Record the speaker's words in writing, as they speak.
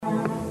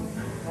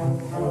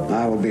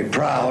will be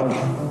proud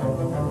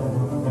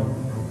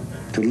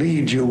to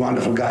lead you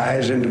wonderful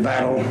guys into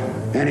battle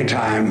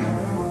anytime,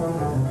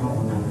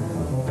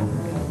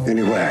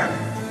 anywhere.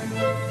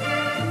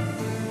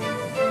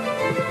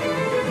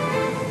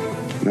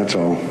 That's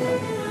all.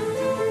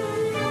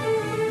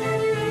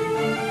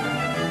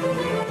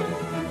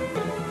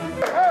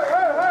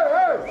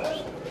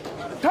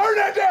 Turn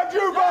that damn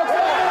jukebox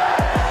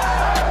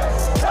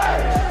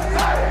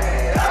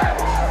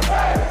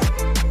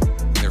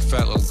on! Their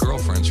fat little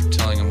girlfriends are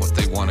telling them what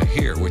they want to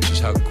hear, which is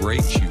how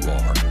great you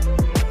are.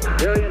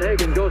 Darian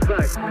Hagan goes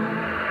back.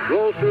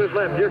 Rolls to his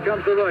left. Here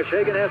comes the rush.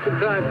 Hagan has some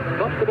time.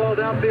 Pumps the ball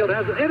downfield.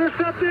 Has it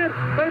intercepted.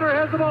 Baylor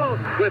has the ball.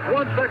 With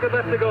 1 second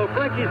left to go,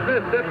 Frankie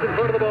Smith steps in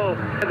front of the ball.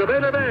 And the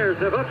Baylor Bears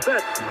have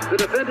upset the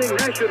defending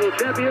national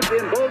champions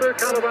in Boulder,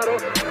 Colorado,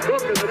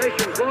 broken the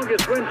nation's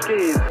longest win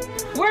scheme.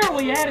 Where are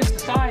we at in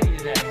society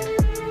today?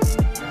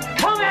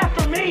 Come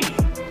after me.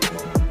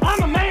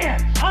 I'm a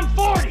man. I'm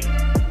 40.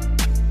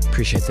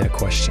 Appreciate that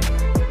question.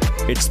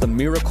 It's the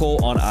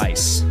Miracle on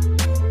Ice.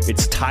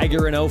 It's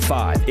Tiger in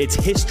 05. It's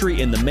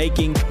history in the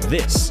making.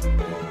 This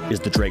is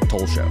the Drake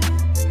Toll Show.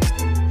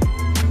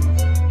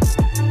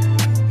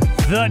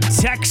 The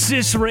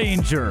Texas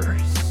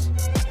Rangers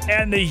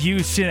and the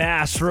Houston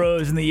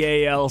Astros in the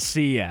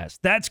ALCS.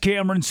 That's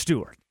Cameron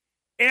Stewart.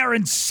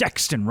 Aaron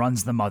Sexton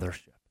runs the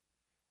mothership.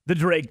 The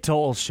Drake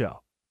Toll Show.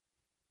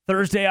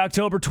 Thursday,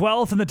 October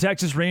 12th, and the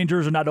Texas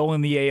Rangers are not only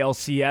in the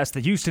ALCS, the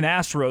Houston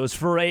Astros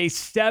for a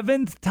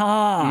 7th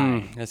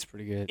time. That's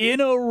pretty good. In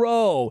a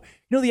row.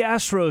 You know, the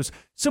Astros,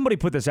 somebody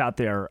put this out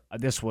there.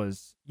 This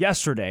was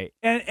yesterday.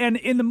 And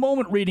in the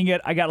moment reading it,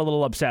 I got a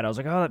little upset. I was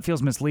like, oh, that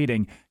feels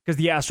misleading because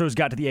the Astros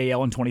got to the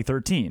AL in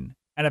 2013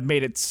 and have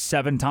made it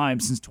 7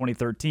 times since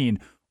 2013,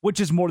 which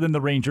is more than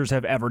the Rangers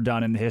have ever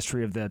done in the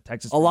history of the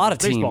Texas A lot of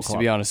Baseball teams, Club.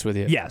 to be honest with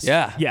you. Yes.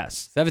 Yeah.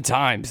 Yes. 7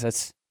 times.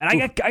 That's. And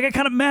I got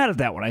kind of mad at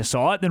that when I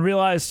saw it, then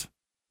realized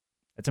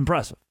it's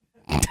impressive.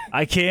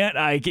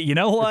 You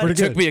know what? It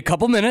took me a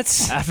couple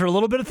minutes. After a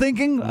little bit of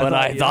thinking, but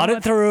I thought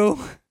it through.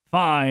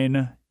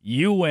 Fine.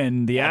 You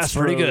win. The That's Astros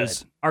pretty good.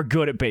 are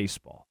good at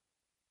baseball.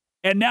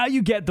 And now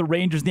you get the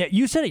Rangers.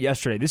 You said it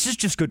yesterday. This is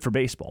just good for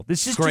baseball.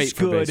 This is Great just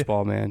for good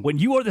baseball, man. when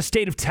you are the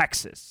state of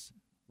Texas,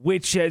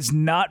 which has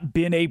not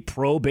been a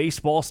pro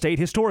baseball state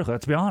historically.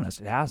 Let's be honest.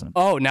 It hasn't.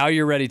 Oh, now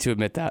you're ready to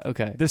admit that.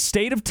 Okay. The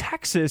state of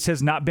Texas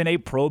has not been a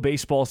pro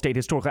baseball state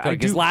historically.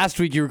 Because last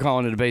week you were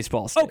calling it a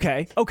baseball state.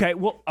 Okay.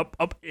 Well,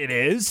 it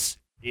is.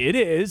 It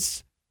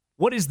is.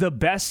 What is the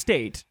best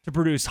state to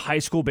produce high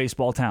school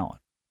baseball talent?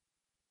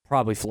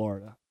 Probably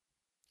Florida.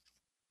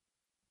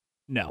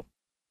 No.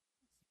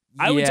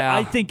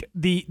 I think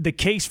the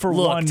case for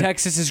one.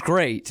 Texas is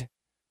great,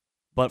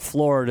 but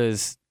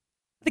Florida's.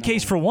 The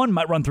case for one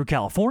might run through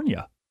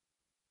California.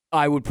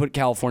 I would put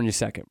California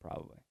second,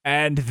 probably.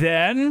 And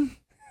then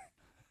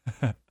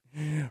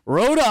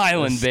Rhode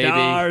Island, the baby.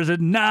 Stars at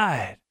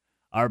night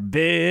are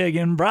big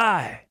and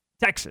bright.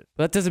 Texas.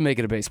 But that doesn't make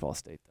it a baseball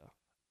state,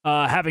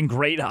 though. Having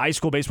great high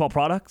school baseball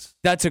products?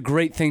 That's a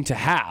great thing to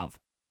have,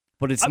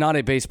 but it's not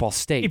a baseball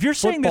state. If you're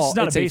saying this is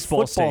not a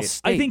baseball football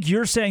state, I think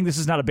you're saying this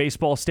is not a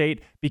baseball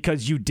state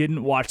because you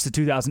didn't watch the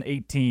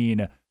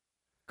 2018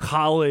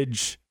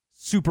 college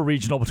super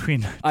regional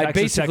between I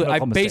Texas Tech and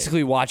Oklahoma State.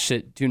 basically watched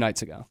it 2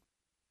 nights ago.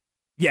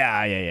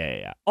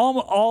 Yeah.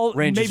 All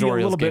Rangers, maybe a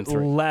Orioles, little bit game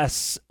 3.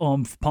 less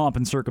pomp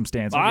and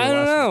circumstance. I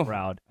don't know.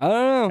 Crowd I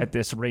don't know. at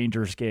this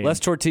Rangers game. Less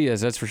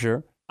tortillas, that's for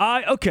sure.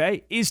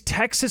 Okay. Is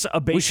Texas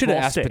a baseball We should have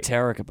asked state?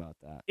 Paterick about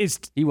that.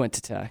 Is He went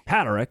to Tech.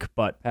 Paterick,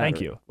 but thank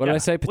Paterick. you. What did I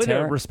say, Way to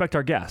Paterick? respect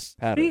our guests.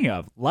 Paterick. Speaking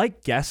of,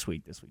 like guest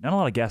week this week. Not a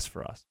lot of guests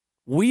for us.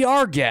 We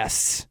are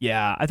guests.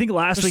 Yeah, I think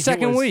last It's week.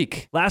 second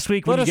week. Last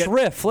week, Let when us you get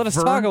riff. Let us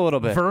talk a little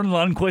bit. Vern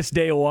Lundquist,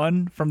 day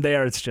 1. From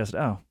there, it's just,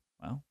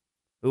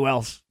 who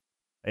else?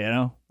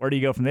 Where do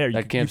you go from there?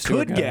 That you Cam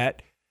Stewart could guy.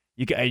 get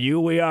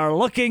you are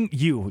looking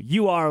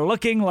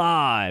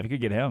live. You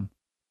could get him.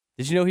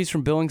 Did you know he's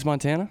from Billings,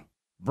 Montana?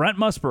 Brent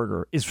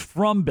Musburger is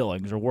from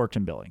Billings or worked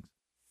in Billings.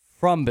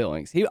 From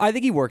Billings. I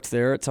think he worked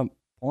there at some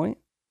point.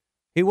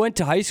 He went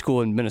to high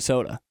school in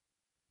Minnesota.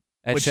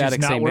 At Which Shattuck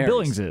is not St. where Mary's.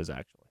 Billings is,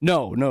 actually.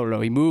 No.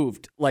 He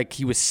moved. Like,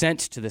 he was sent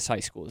to this high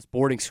school, this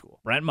boarding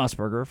school. Brent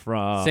Musburger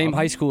from... Same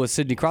high school as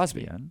Sidney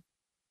Crosby.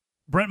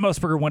 Brent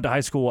Musburger went to high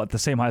school at the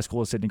same high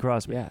school as Sidney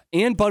Crosby. Yeah.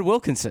 And Bud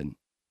Wilkinson,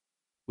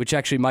 which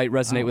actually might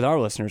resonate with our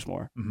listeners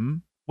more. Mm-hmm.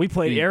 We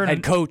played The Aaron...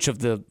 head coach of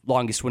the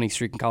longest winning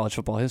streak in college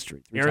football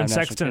history. Aaron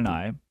Sexton and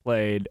I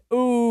played,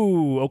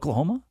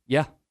 Oklahoma?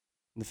 Yeah.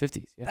 In the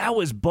 50s. Yeah. That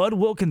was Bud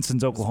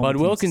Wilkinson's Oklahoma Bud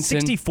team. Wilkinson.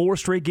 64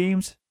 straight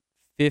games.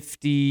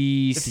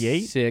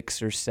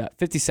 56 or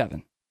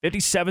 57.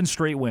 57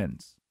 straight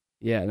wins.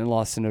 Yeah, and then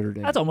lost to Notre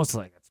Dame. That's almost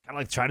like, it's kind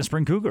of like trying to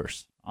spring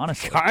Cougars,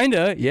 honestly.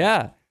 Kinda,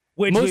 yeah.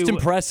 Which Most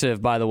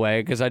impressive, by the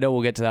way, because I know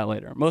we'll get to that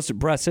later. Most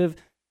impressive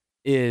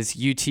is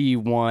UT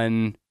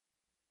won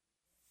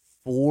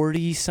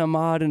 40 some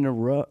odd in a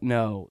row.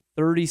 No,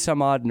 30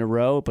 some odd in a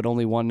row, but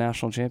only one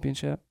national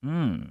championship.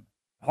 Hard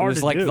it was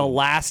to like do. the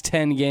last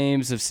 10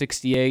 games of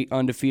 68,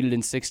 undefeated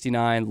in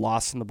 69,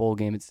 lost in the bowl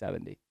game at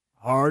 70.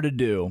 Hard to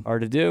do.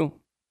 Hard to do.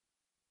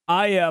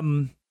 I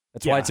am.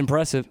 That's why it's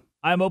impressive.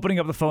 I'm opening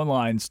up the phone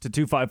lines to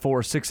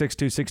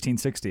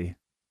 254-662-1660.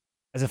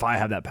 As if I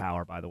have that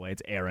power, by the way.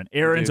 It's Aaron.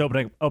 Aaron's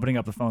opening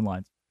up the phone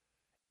lines.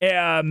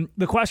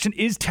 The question,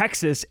 is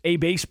Texas a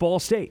baseball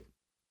state?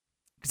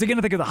 Because again,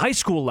 I think at the high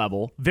school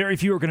level, very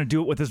few are going to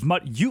do it with as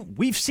much.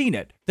 We've seen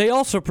it. They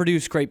also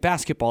produce great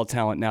basketball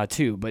talent now,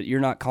 too, but you're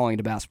not calling it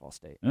a basketball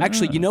state.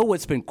 Actually, you know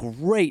what's been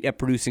great at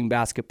producing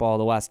basketball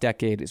the last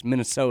decade is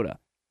Minnesota.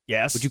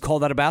 Yes. Would you call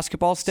that a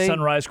basketball state?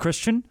 Sunrise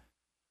Christian?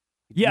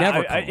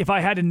 Yeah, if I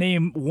had to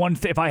name one,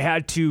 if I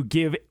had to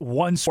give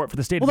one sport for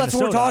the state of Minnesota,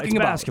 that's what we're talking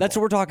about. basketball. That's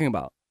what we're talking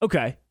about.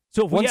 Okay.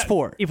 So if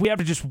sport. If we have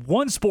to just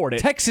one sport,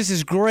 Texas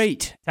is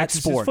great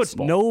Texas at sports. Is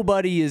football.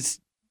 Nobody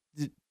is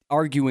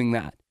arguing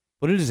that.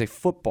 But it is a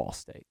football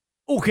state.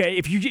 Okay,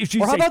 if you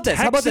or how say about this?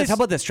 Texas, How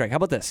about this, Drake? How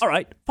about this? All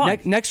right, fine.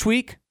 Next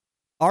week,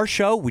 our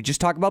show, we just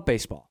talk about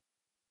baseball.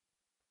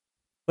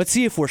 Let's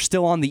see if we're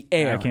still on the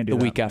air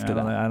week after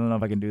that. I don't know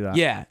if I can do that.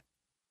 Yeah.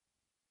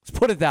 Let's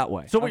put it that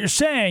way. So what you're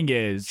saying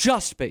is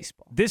just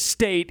baseball. This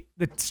state,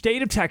 the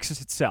state of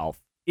Texas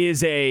itself,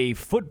 is a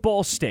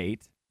football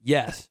state.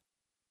 Yes.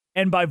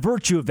 And by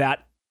virtue of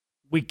that,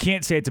 we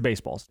can't say it's a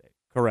baseball state.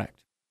 Correct.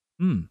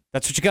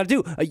 That's what you got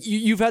to do.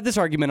 You've had this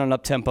argument on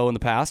Uptempo in the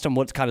past on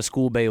what kind of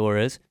school Baylor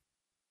is.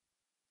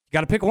 You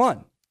got to pick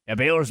one. Yeah,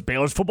 Baylor's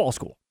football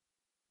school.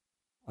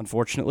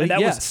 Unfortunately,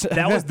 and yes.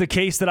 that was the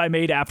case that I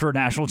made after a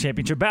national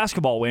championship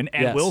basketball win,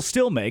 and will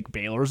still make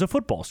Baylor as a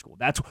football school.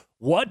 That's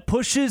what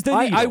pushes the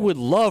needle. I would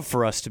love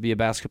for us to be a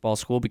basketball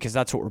school because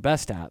that's what we're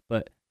best at,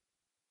 but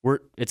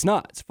it's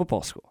not. It's a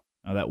football school.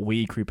 Oh, that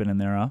we creeping in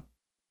there, huh?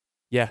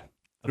 Yeah.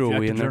 Threw a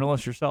we in there.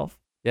 Journalist yourself?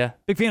 Yeah.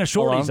 Big fan of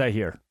shorties, I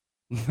hear.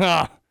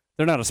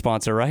 They're not a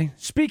sponsor, right?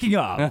 Speaking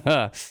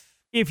of,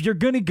 if you're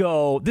going to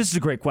go, this is a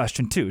great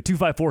question, too.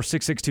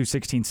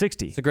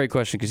 254-662-1660. It's a great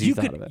question because you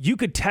thought of it. You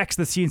could text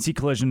the CNC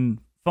Collision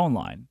phone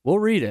line. We'll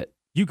read it.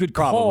 You could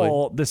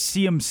call the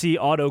CMC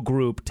Auto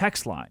Group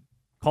text line,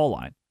 call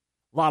line.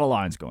 A lot of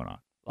lines going on.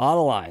 A lot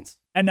of lines.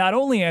 And not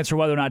only answer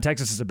whether or not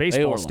Texas is a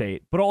baseball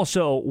state, but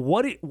also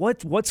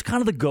what's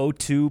kind of the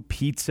go-to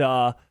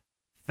pizza,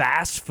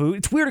 fast food.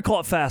 It's weird to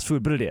call it fast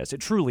food, but it is. It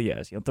truly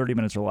is. 30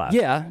 minutes or less.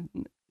 Yeah.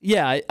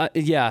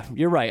 Yeah,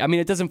 you're right. I mean,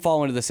 it doesn't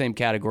fall into the same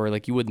category.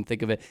 Like, you wouldn't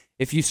think of it.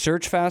 If you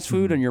search fast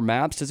food on your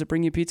maps, does it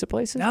bring you pizza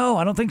places? No,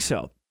 I don't think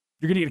so.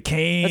 You're going to get a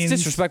Cane's.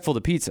 That's disrespectful to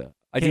pizza.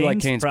 I do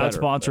like Cane's proud better.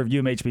 Sponsor of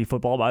UMHB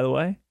football, by the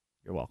way.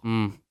 You're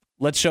welcome.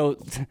 Let's show.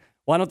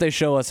 Why don't they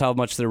show us how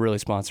much they're really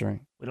sponsoring?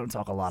 We don't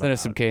talk a lot about Send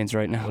us some Cane's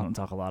right now. We don't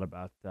talk a lot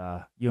about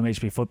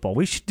UMHB football.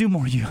 We should do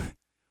more.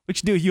 We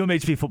should do a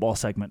UMHB football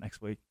segment next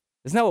week.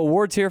 Isn't that what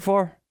Ward's here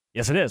for?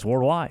 Yes, it is.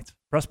 Worldwide.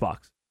 Press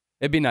box.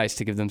 It'd be nice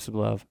to give them some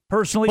love.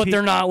 Personally, but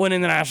they're not winning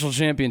the national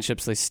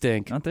championships. They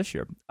stink. Not this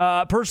year.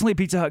 Personally,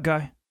 Pizza Hut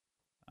guy.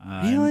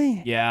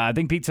 Really? Yeah, I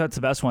think Pizza Hut's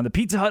the best one. The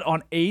Pizza Hut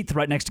on 8th,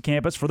 right next to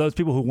campus. For those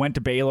people who went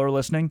to Baylor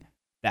listening,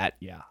 100%.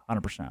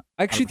 I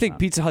actually think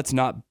Pizza Hut's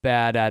not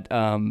bad at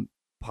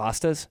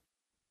pastas.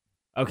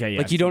 Okay, yeah.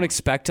 Like, you don't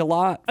expect a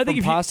lot from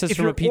pastas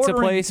from a pizza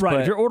place. Right,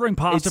 but if you're ordering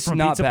pasta from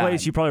a pizza bad.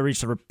 place, you probably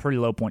reached a pretty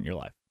low point in your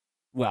life.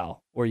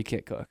 Well, or you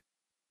can't cook.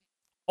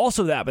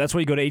 Also that, but that's why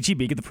you go to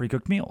HEB, get the free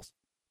cooked meals.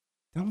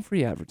 No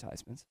free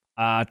advertisements.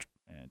 True.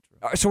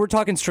 So we're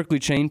talking strictly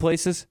chain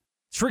places?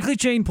 Strictly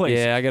chain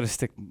places. Yeah, I gotta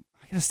stick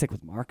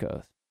with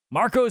Marco's.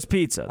 Marco's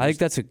Pizza. I think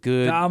that's a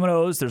good.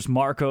 Domino's, there's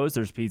Marco's,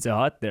 there's Pizza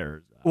Hut,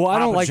 there's well, I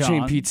don't like Papa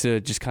chain John's. pizza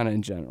just kind of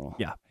in general.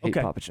 Yeah. I hate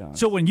Okay. Papa John's.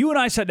 So when you and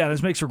I sat down,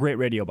 this makes for great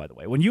radio, by the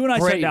way. When you and I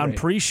sat down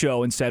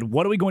pre-show and said,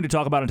 what are we going to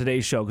talk about on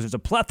today's show? Because there's a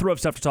plethora of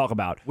stuff to talk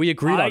about. We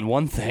agreed on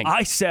one thing.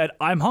 I said,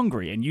 I'm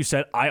hungry. And you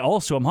said, I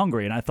also am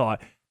hungry. And I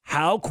thought,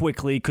 how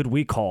quickly could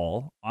we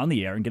call on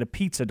the air and get a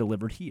pizza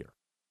delivered here?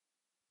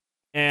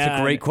 And it's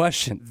a great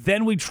question.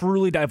 Then we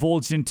truly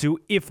divulged into,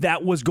 if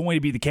that was going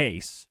to be the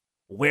case,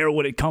 where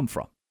would it come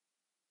from?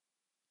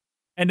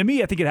 And to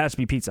me, I think it has to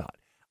be Pizza Hut.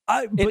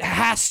 It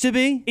has to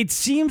be? It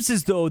seems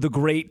as though the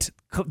great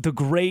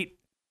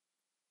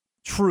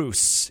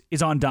truce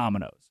is on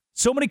Domino's.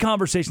 So many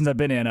conversations I've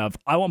been in of,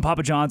 I want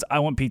Papa John's, I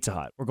want Pizza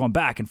Hut. We're going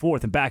back and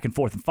forth and back and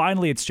forth. And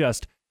finally, it's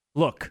just,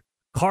 look,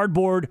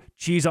 cardboard,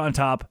 cheese on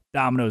top,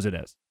 Domino's it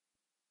is.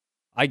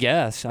 I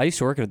guess. I used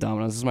to work at a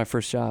Domino's. This is my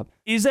first job.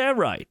 Is that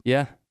right?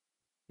 Yeah.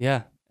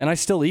 Yeah. And I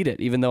still eat it,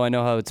 even though I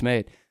know how it's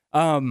made.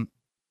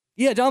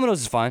 Yeah,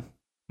 Domino's is fine.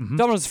 Mm-hmm.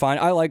 Domino's is fine.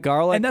 I like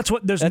garlic. And that's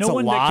what, there's that's no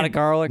one a lot that can, of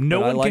garlic. no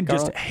one like can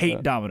garlic. just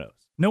hate Domino's.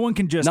 No one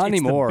can just, Not it's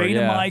anymore, the bane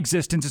of yeah. my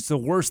existence. It's the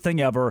worst thing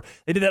ever.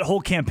 They did that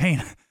whole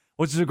campaign,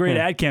 which is a great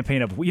ad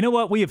campaign of, you know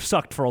what? We have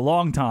sucked for a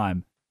long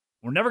time.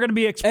 We're never going to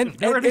be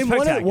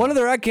spectacular. One of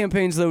their ad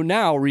campaigns, though,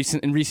 now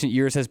in recent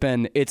years has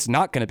been, it's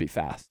not going to be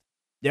fast.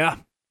 Yeah,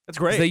 that's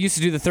great. They used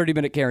to do the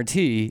 30-minute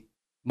guarantee,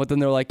 but then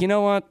they're like, you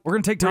know what? We're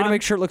going to take time. We're going to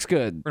make sure it looks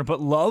good. We're going to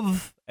put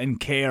love and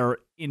care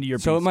into your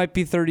So pizza. it might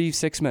be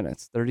 36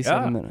 minutes,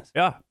 37 minutes.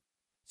 Yeah.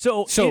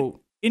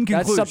 So in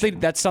conclusion,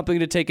 that's something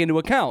to take into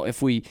account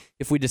if we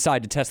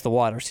decide to test the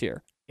waters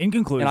here. In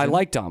conclusion, and I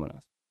like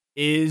Domino's.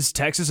 Is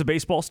Texas a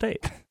baseball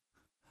state?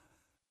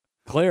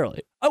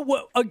 Clearly.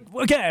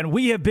 Again,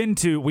 we have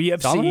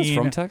Domino's seen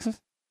from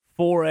Texas?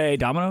 4A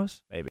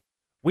Domino's, maybe.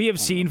 We have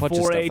seen bunch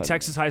of 4A stuff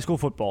Texas high school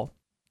football.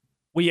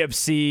 We have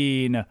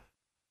seen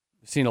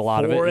I've seen a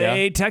lot of it.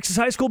 4A Yeah. Texas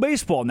high school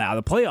baseball now.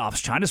 The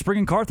playoffs, China Spring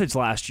and Carthage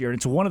last year.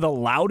 It's one of the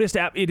loudest.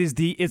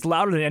 It's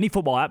louder than any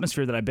football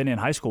atmosphere that I've been in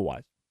high school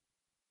wise.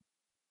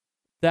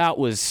 That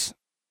was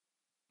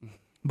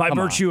By Come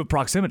virtue of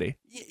proximity.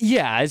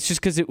 Yeah, it's just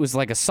because it was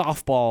like a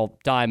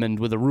softball diamond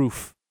with a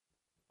roof.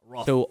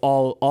 So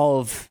all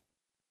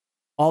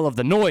of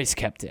the noise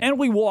kept in. And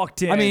we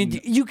walked in. I mean,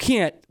 you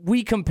can't.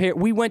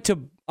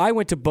 I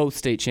went to both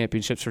state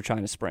championships for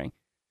China Spring.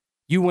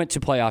 You went to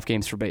playoff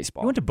games for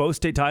baseball. you went to both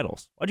state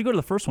titles. Why'd you go to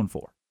the first one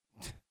for?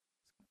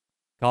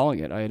 Calling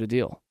it. I had a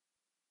deal.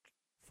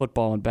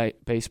 Football and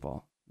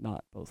baseball,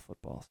 not both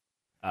footballs.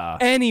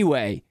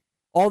 Anyway,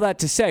 all that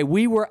to say,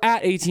 we were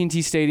at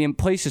AT&T Stadium.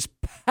 Place is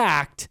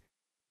packed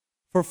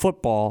for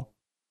football.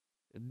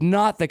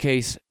 Not the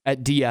case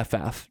at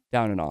DFF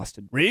down in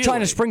Austin. Really?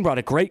 China Spring brought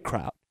a great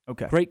crowd.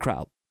 Okay. Great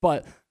crowd.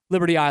 But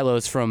Liberty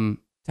Ilo's from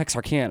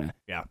Texarkana.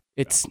 Yeah.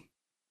 It's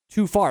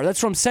too far.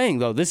 That's what I'm saying,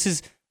 though. This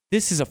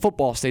is a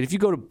football state. If you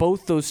go to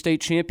both those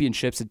state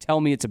championships and tell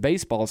me it's a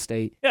baseball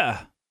state,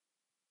 Yeah.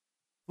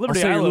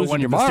 Liberty say you're Ilo losing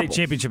won your the state marbles.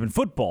 championship in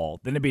football,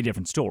 then it'd be a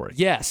different story.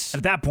 yes.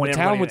 At that point, the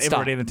town would stop.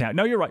 everybody in the town.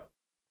 No, you're right.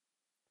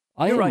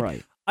 I You're am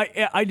right.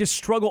 right. I just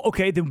struggle.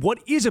 Okay, then what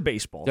is a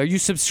baseball? Are you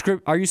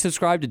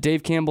subscribed to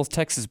Dave Campbell's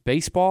Texas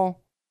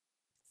Baseball?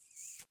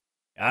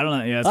 I don't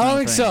know. Yeah, it's I not don't a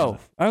think thing, so.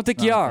 is it? I don't think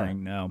It's you not a are.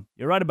 thing, no,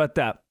 you're right about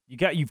that.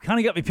 You've kind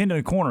of got me pinned in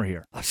a corner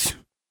here.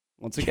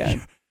 Once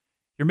again.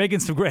 You're making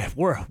some great.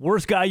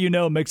 Worst guy you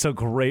know makes a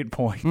great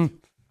point.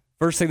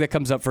 First thing that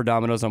comes up for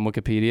Domino's on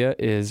Wikipedia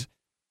is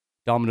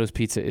Domino's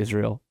Pizza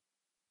Israel.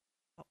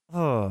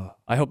 Oh,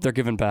 I hope they're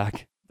giving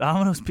back.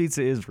 Domino's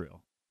Pizza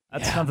Israel.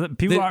 That's Yeah. something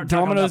people aren't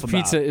talking Domino's enough about.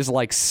 Pizza is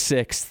like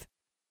 6th,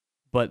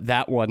 but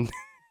that one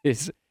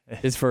is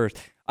first.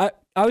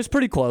 I was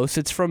pretty close.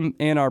 It's from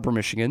Ann Arbor,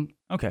 Michigan.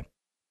 Okay.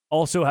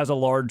 Also has a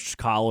large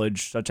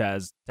college such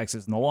as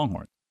Texas and the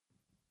Longhorns.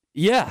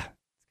 Yeah.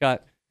 It's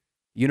got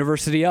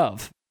University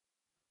of.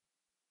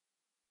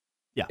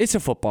 Yeah. It's a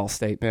football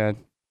state, man.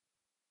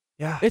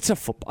 Yeah. It's a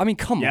football. I mean,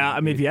 come on. Yeah,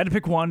 I mean, if you had to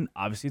pick one,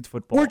 obviously it's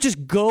football. Or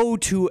just go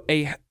to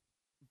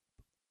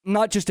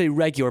not just a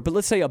regular, but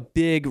let's say a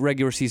big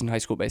regular season high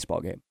school baseball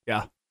game.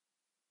 Yeah.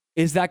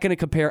 Is that going to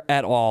compare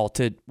at all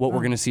to what we're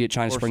going to see at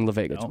China Spring La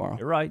Vega No, tomorrow?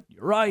 You're right.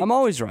 You're right. I'm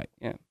always right.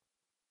 Yeah.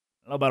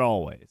 Not about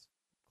always.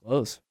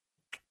 Close.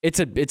 It's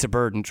a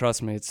burden,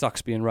 trust me. It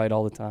sucks being right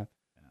all the time.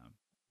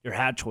 Your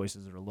hat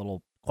choices are a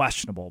little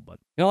questionable, but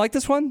You don't like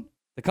this one?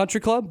 The Country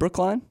Club,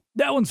 Brookline?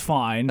 that one's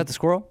fine. Got the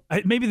squirrel?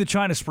 Maybe the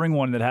China Spring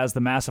one that has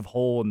the massive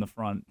hole in the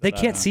front. They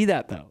can't see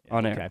that though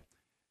on air. Okay.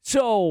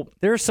 So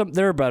There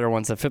are better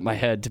ones that fit my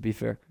head, to be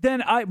fair.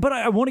 then I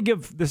want to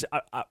give this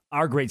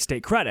our great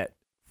state credit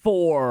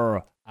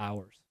for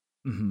Hours.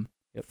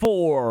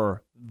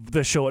 for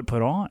the show it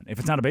put on. If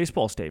it's not a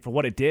baseball state, for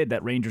what it did,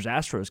 that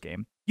Rangers-Astros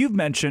game. You've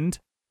mentioned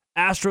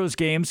Astros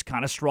games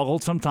kind of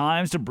struggled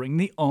sometimes to bring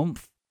the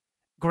oomph.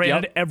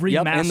 Granted, Yep. every Yep,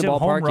 in the massive home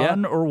ballpark, yeah.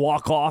 run or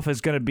walk-off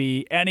is going to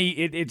be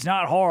it's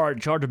not hard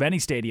in charge of any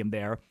stadium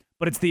there,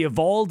 but it's the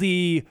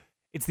Evaldi,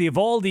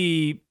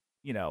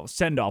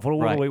 send-off. What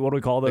Right. do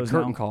we call The those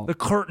curtain now? call. The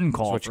curtain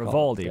call That's for what you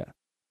call it, Evaldi, yeah.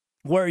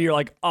 where you're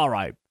like, all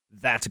right,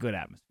 that's a good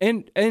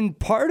atmosphere. And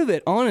part of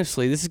it,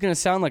 honestly, this is going to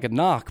sound like a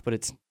knock, but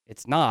it's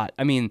not.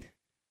 I mean,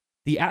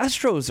 the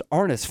Astros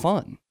aren't as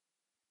fun.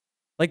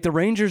 Like the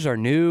Rangers are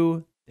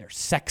new, they're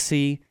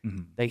sexy,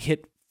 they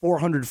hit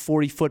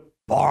 440-foot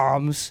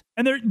bombs.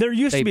 And there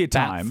used They to be a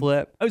bat time.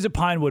 flip. I was at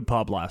Pinewood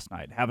Pub last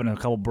night having a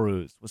couple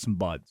brews with some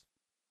buds.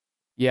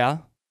 Yeah,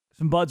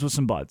 Some buds with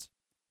some buds.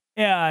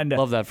 And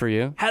love that for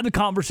you. had the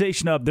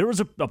conversation of there was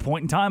a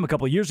point in time a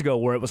couple of years ago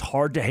where it was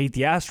hard to hate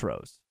the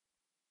Astros.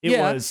 It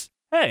Yeah. was,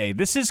 hey,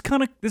 this is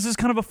kind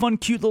of a fun,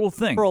 cute little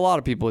thing. For a lot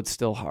of people, it's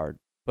still hard,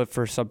 but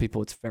for some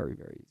people, it's very,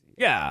 very easy.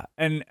 Yeah.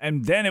 And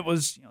then it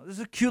was, this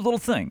is a cute little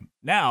thing.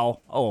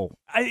 Now,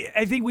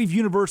 I think we've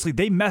universally,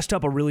 they messed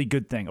up a really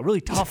good thing, a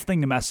really tough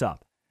thing to mess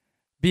up.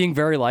 Being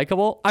very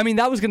likable. I mean,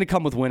 that was going to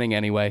come with winning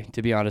anyway,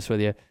 to be honest with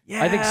you.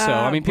 I think so.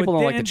 I mean, people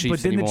don't like the Chiefs But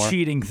then anymore. the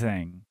cheating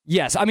thing.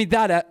 Yes, I mean,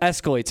 that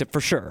escalates it for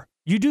sure.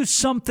 You do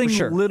something For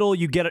sure. little,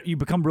 you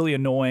become really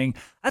annoying.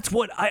 That's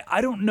what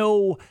I don't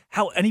know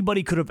how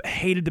anybody could have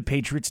hated the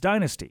Patriots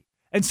dynasty.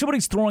 And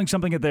somebody's throwing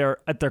something at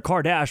their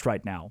car dash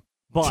right now.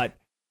 But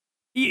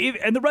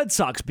and the Red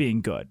Sox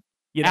being good.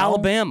 You know?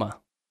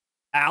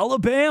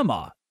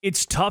 Alabama.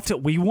 It's tough to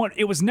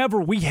it was never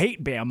we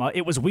hate Bama.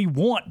 It was we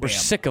want Bama. We're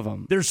sick of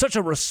them. There's such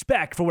a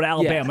respect for what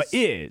Alabama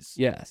is.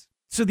 Yes.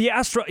 So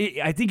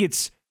I think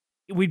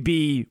we'd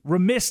be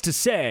remiss to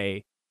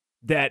say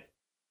that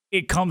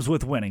it comes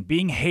with winning.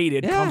 Being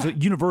hated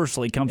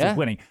universally comes with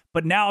winning.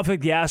 But now I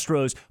think the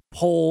Astros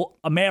poll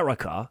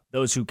America,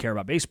 those who care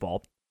about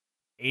baseball,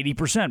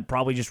 80%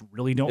 probably just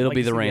really don't like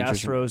to see the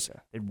Astros.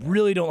 They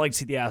really don't like to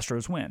see the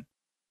Astros win.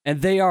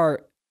 And they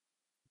are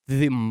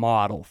the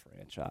model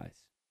franchise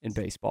in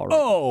baseball right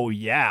now. Oh,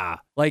 yeah.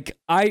 Like,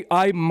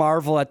 I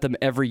marvel at them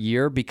every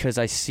year because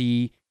I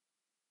see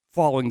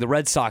following the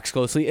Red Sox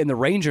closely, and the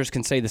Rangers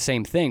can say the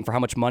same thing for how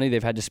much money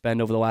they've had to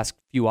spend over the last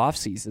few off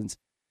seasons.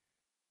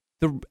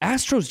 The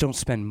Astros don't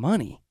spend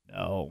money.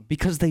 No.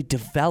 Because they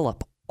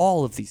develop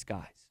all of these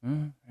guys.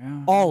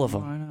 Yeah, all of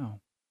them. I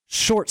know.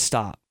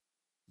 Shortstop.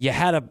 You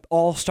had an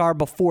all-star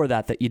before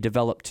that you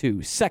developed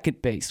too.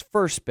 Second base,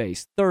 first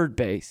base, third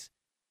base,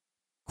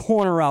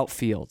 corner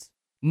outfields.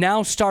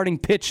 Now starting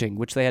pitching,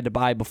 which they had to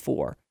buy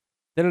before.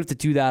 They don't have to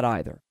do that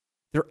either.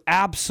 They're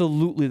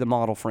absolutely the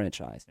model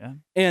franchise. Yeah.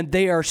 And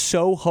they are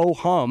so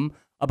ho-hum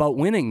about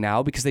winning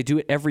now because they do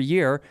it every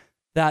year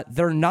that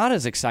they're not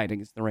as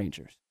exciting as the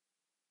Rangers.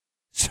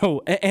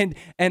 So,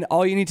 and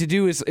all you need to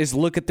do is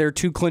look at their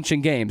 2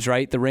 clinching games,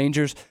 right? The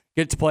Rangers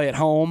get to play at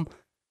home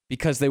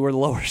because they were the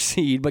lower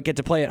seed, but get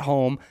to play at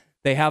home.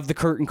 They have the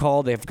curtain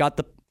call. They've got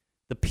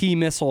the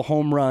P-missile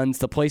home runs.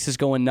 The place is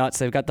going nuts.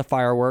 They've got the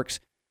fireworks.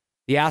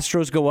 The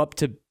Astros go up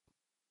to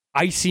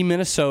icy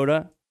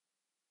Minnesota,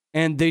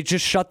 and they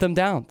just shut them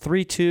down.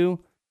 3-2.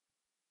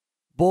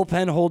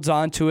 Bullpen holds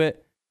on to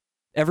it.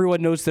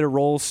 Everyone knows their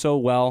roles so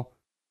well.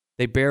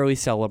 They barely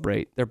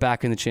celebrate. They're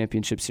back in the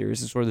championship series.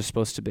 This is where they're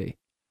supposed to be.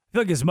 I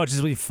feel like as much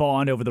as we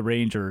fawned over the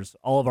Rangers,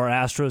 all of our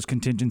Astros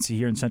contingency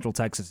here in Central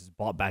Texas is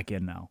bought back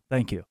in now.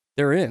 Thank you.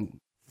 They're in.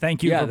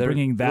 Thank you for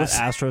bringing that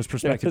Astros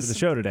perspective to the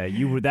show today.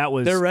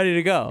 They're ready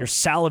to go. You're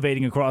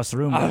salivating across the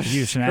room with the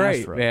Houston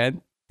great, Astros.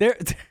 Man.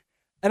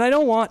 And I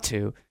don't want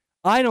to.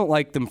 I don't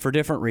like them for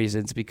different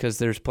reasons because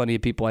there's plenty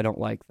of people I don't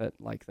like that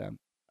like them.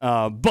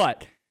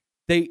 But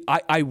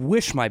I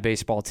wish my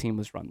baseball team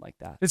was run like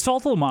that. Did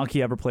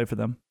Saltalamacchia ever play for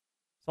them?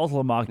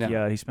 Saltalamacchia,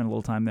 No. He spent a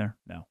little time there?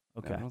 No.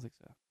 Okay. No, I don't think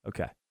so.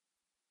 Okay.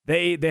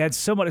 They had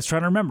someone, I was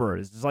trying to remember.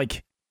 It's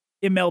like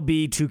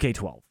MLB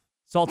 2K12.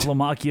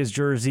 Saltalamacchia's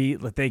jersey,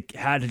 like they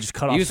had to just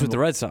cut off. He was with the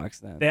Red Sox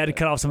then. They had to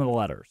cut off some of the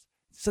letters.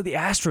 So the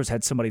Astros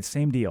had somebody,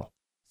 same deal.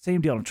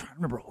 I'm trying to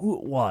remember who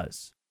it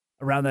was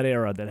around that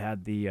era that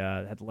had the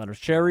letters.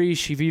 Sherry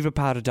Shiviva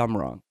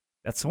Padadumrong.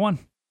 That's the one.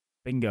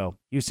 Bingo.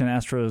 Houston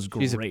Astros,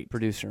 great. She's a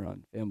producer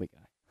on Family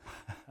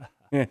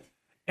Guy.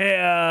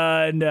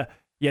 And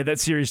that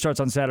series starts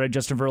on Saturday.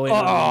 Justin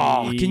Verlander.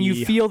 Oh, can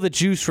you feel the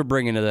juice we're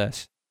bringing to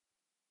this?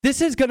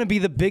 This is going to be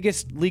the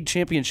biggest league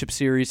championship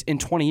series in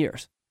 20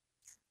 years.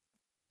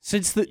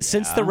 Since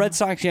the Red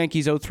Sox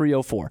Yankees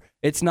 03-04.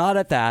 It's not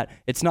at that.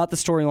 It's not the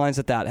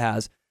storylines that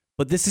has.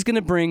 But this is going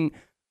to bring...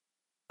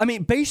 I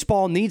mean,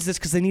 baseball needs this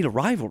because they need a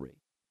rivalry.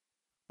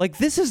 Like,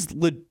 this is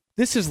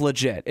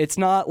legit. It's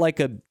not like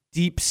a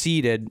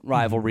deep-seated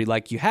rivalry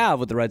like you have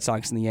with the Red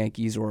Sox and the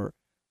Yankees or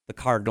the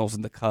Cardinals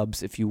and the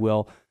Cubs, if you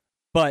will.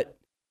 But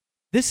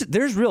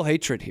there's real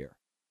hatred here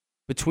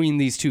between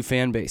these two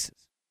fan bases.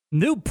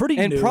 And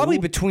probably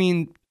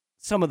between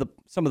some of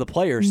the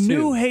players too.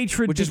 New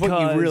hatred, which is what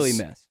you really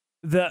miss.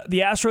 The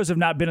Astros have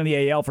not been in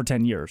the AL for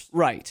 10 years,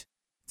 right?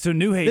 So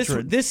new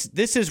hatred.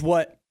 This is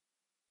what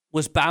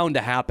was bound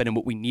to happen and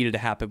what we needed to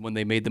happen when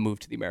they made the move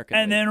to the American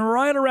League. And then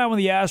right around when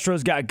the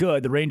Astros got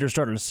good, the Rangers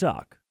started to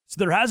suck. So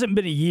there hasn't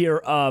been a year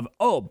of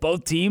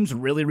both teams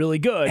really, really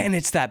good. And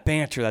it's that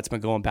banter that's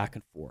been going back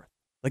and forth.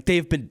 Like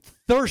they've been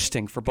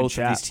thirsting for both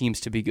of these teams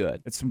to be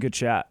good. It's some good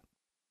chat.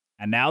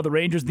 And now the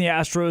Rangers and the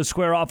Astros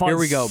square off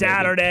on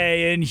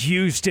Saturday in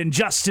Houston.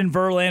 Justin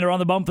Verlander on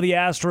the bump for the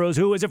Astros.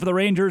 Who is it for the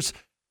Rangers?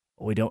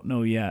 Well, we don't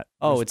know yet.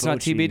 It's not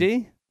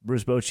TBD?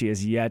 Bruce Bochy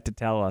has yet to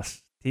tell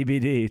us.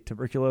 TBD,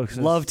 tuberculosis.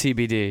 Love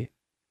TBD.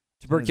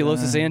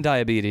 Tuberculosis and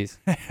diabetes.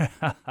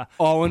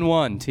 All in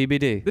one,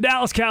 TBD. The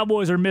Dallas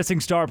Cowboys are missing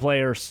star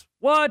players.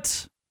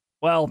 What?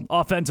 Well,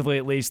 offensively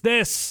at least.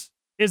 This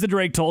is the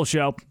Drake Toll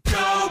Show.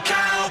 Go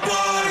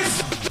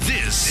Cowboys!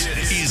 This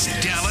is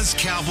Dallas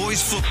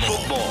Cowboys football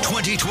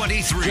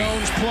 2023.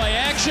 Jones play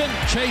action,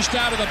 chased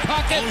out of the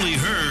pocket. Only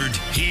heard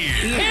here.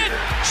 Hit,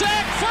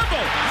 sack,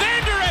 fumble.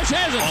 Van Der Esch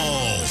has it.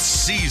 All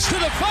season. To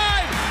the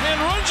 5 and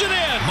runs it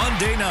in.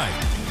 Monday night,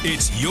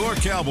 it's your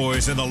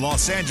Cowboys and the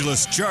Los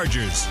Angeles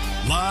Chargers.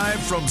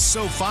 Live from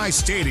SoFi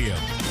Stadium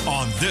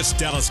on this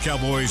Dallas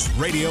Cowboys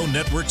radio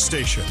network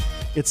station.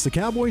 It's the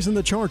Cowboys and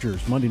the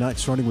Chargers, Monday night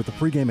starting with the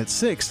pregame at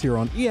 6 here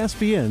on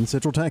ESPN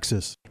Central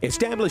Texas.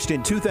 Established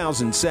in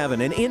 2007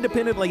 and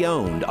independently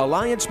owned,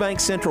 Alliance Bank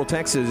Central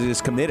Texas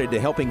is committed to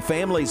helping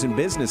families and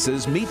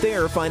businesses meet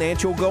their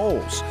financial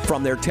goals.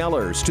 From their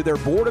tellers to their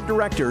board of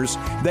directors,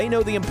 they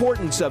know the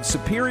importance of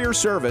superior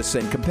service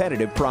and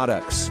competitive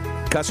products.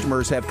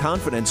 Customers have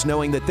confidence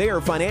knowing that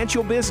their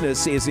financial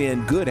business is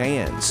in good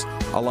hands.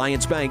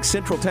 Alliance Bank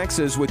Central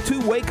Texas with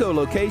 2 Waco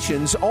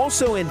locations,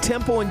 also in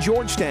Temple and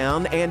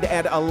Georgetown, and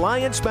at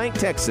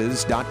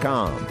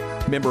alliancebanktexas.com.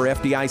 Member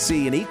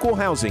FDIC and equal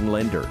housing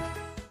lender.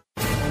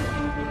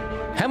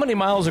 How many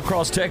miles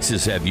across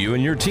Texas have you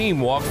and your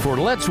team walked for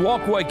Let's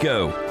Walk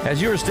Waco?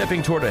 As you're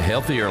stepping toward a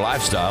healthier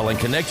lifestyle and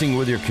connecting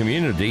with your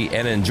community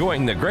and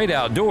enjoying the great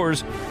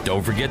outdoors,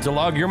 don't forget to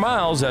log your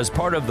miles as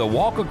part of the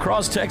Walk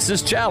Across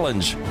Texas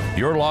Challenge.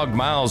 Your logged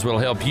miles will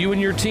help you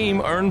and your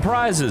team earn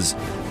prizes.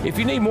 If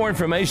you need more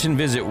information,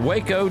 visit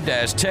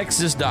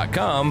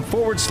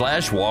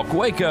waco-texas.com/Walk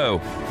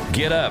Waco.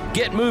 Get up,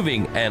 get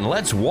moving, and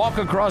let's walk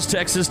across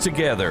Texas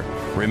together.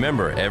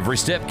 Remember, every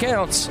step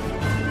counts.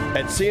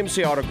 At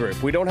CMC Auto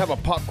Group, we don't have a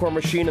popcorn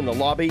machine in the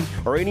lobby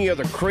or any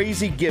other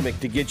crazy gimmick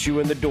to get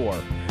you in the door.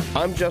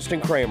 I'm Justin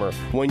Kramer.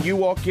 When you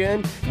walk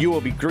in, you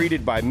will be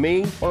greeted by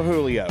me or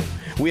Julio.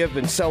 We have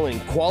been selling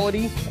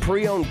quality,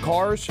 pre-owned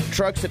cars,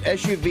 trucks, and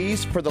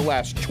SUVs for the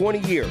last 20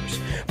 years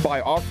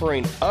by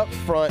offering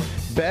upfront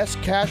best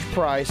cash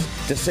price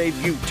to save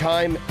you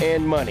time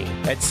and money.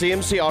 At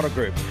CMC Auto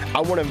Group,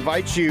 I want to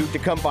invite you to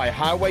come by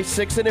Highway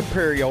 6 in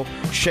Imperial,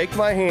 shake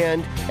my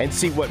hand, and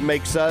see what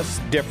makes us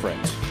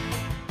different.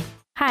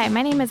 Hi,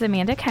 my name is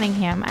Amanda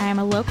Cunningham. I am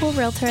a local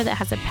realtor that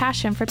has a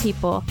passion for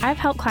people. I've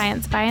helped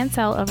clients buy and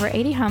sell over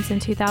 80 homes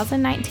in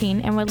 2019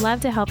 and would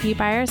love to help you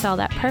buy or sell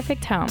that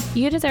perfect home.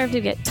 You deserve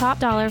to get top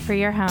dollar for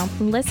your home.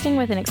 Listing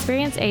with an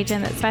experienced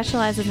agent that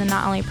specializes in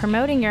not only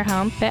promoting your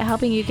home, but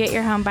helping you get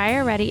your home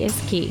buyer ready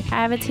is key. I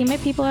have a team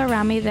of people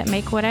around me that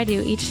make what I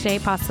do each day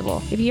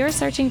possible. If you are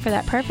searching for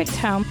that perfect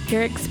home,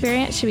 your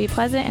experience should be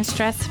pleasant and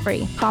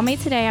stress-free. Call me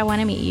today. I want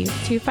to meet you.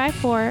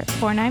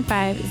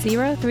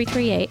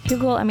 254-495-0338.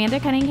 Google Amanda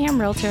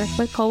Cunningham Realtor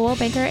with Coldwell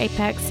Banker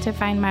Apex to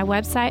find my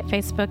website,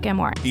 Facebook, and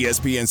more.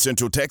 ESPN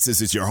Central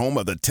Texas is your home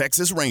of the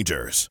Texas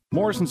Rangers.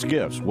 Morrison's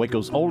Gifts,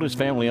 Waco's oldest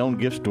family-owned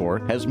gift store,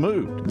 has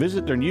moved.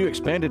 Visit their new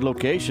expanded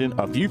location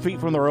a few feet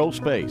from their old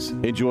space.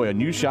 Enjoy a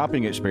new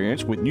shopping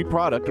experience with new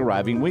product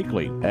arriving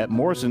weekly. At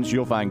Morrison's,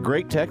 you'll find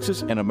great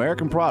Texas and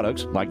American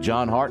products like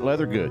John Hart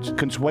leather goods,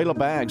 Consuela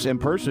bags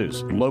and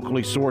purses,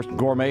 locally sourced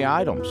gourmet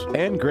items,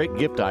 and great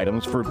gift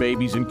items for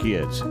babies and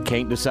kids.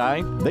 Can't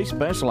decide? They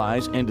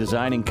specialize in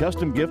designing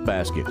custom gift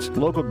baskets,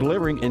 local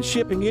delivering and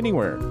shipping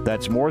anywhere.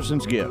 That's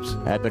Morrison's Gifts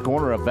at the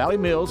corner of Valley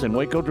Mills and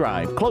Waco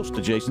Drive, close to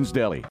Jason's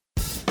Deli.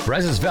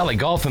 Brazos Valley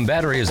Golf and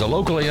Battery is a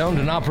locally owned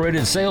and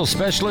operated sales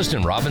specialist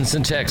in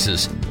Robinson,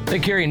 Texas. They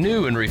carry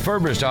new and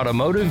refurbished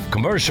automotive,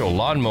 commercial,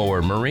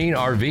 lawnmower, marine,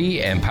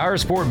 RV, and power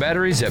sport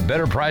batteries at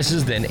better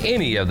prices than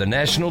any of the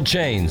national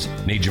chains.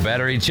 Need your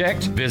battery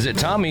checked? Visit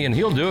Tommy and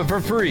he'll do it for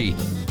free.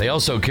 They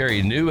also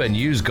carry new and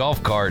used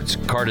golf carts,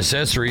 cart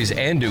accessories,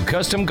 and do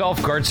custom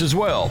golf carts as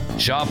well.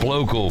 Shop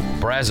local,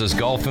 Brazos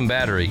Golf and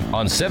Battery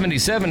on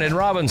 77 in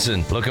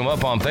Robinson. Look them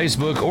up on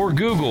Facebook or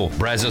Google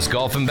Brazos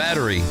Golf and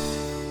Battery.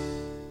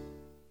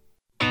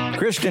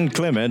 Kristen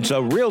Clements, a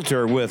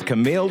realtor with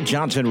Camille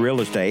Johnson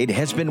Real Estate,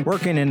 has been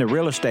working in the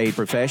real estate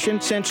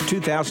profession since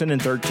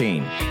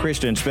 2013.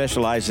 Kristen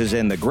specializes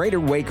in the greater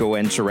Waco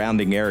and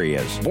surrounding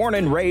areas. Born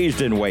and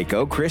raised in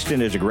Waco,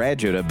 Kristen is a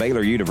graduate of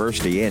Baylor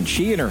University, and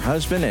she and her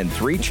husband and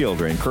 3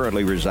 children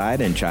currently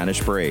reside in China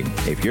Spring.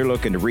 If you're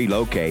looking to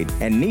relocate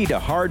and need a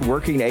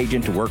hard-working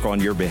agent to work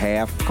on your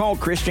behalf, call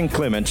Kristen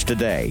Clements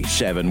today,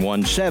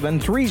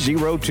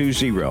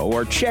 717-3020,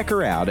 or check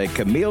her out at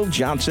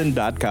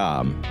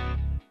CamilleJohnson.com.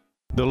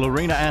 The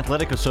Lorena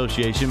Athletic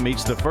Association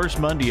meets the first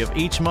Monday of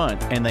each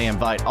month, and they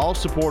invite all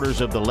supporters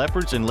of the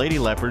Leopards and Lady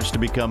Leopards to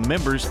become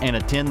members and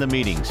attend the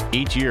meetings.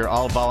 Each year,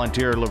 all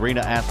volunteer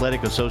Lorena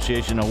Athletic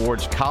Association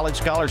awards college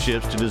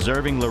scholarships to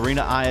deserving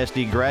Lorena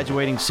ISD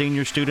graduating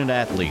senior student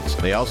athletes.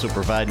 They also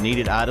provide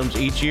needed items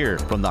each year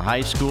from the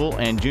high school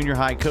and junior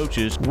high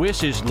coaches'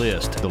 wishes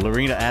list. The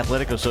Lorena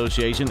Athletic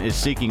Association is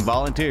seeking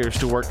volunteers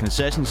to work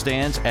concession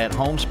stands at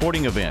home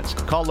sporting events.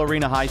 Call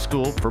Lorena High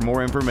School for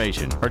more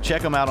information or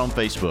check them out on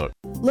Facebook.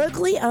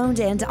 Locally owned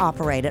and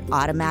operated,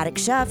 Automatic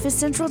Chef is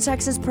Central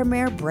Texas'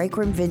 premier break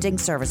room vending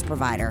service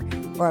provider.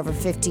 For over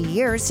 50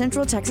 years,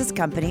 Central Texas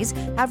companies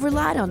have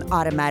relied on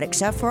Automatic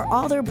Chef for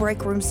all their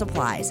break room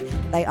supplies.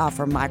 They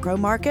offer micro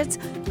markets,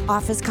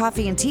 office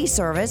coffee and tea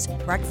service,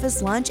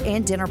 breakfast, lunch,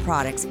 and dinner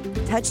products,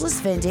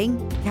 touchless vending,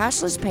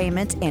 cashless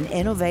payment, and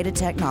innovative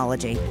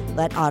technology.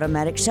 Let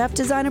Automatic Chef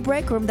design a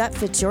break room that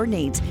fits your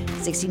needs.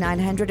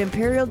 6900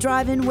 Imperial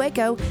Drive in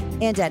Waco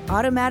and at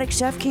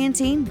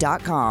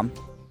AutomaticChefCanteen.com.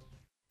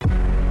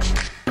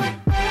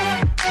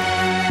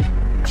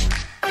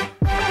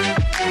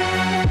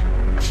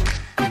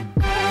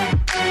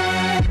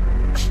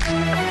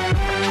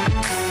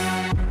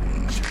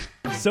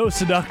 So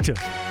seductive.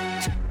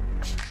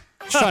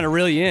 Just trying to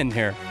reel you in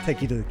here.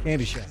 Take you to the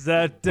candy shop. Is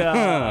that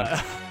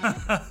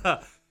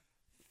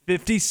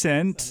 50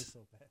 Cent?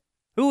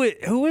 Who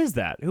is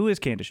that? Who is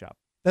Candy Shop?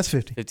 That's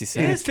 50. 50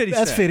 Cent. It is 50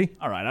 That's Cent. 50.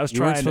 All right, I was You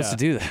trying weren't supposed to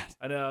do that.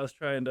 I know. I was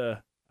trying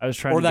to.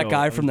 Or that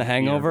guy from The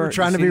Hangover. We're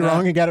trying to be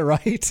wrong and got it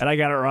right. And I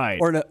got it right.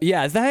 Or no,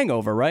 yeah, it's The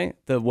Hangover, right?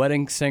 The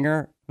wedding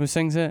singer who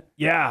sings it.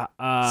 Yeah.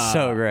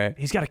 So great.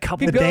 He's got a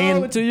couple The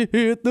Dan until you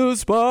hit the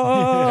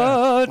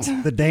spot.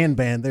 The Dan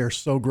Band, they're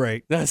so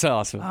great. That's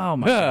awesome. Oh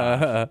my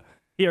god.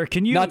 Here,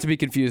 can you Not to be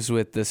confused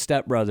with the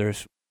Step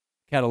Brothers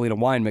Catalina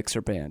Wine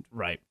Mixer Band.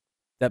 Right.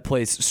 That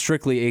plays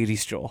strictly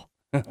 80s Joel.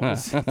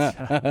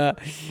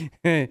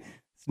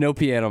 It's no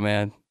piano,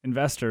 man.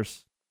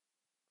 Investors.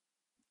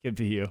 Could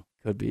be you.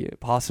 Could be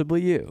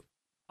possibly you.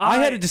 I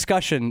had a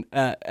discussion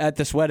at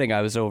this wedding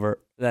I was over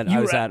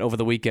at over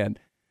the weekend.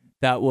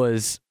 That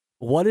was,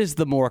 what is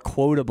the more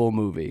quotable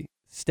movie,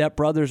 Step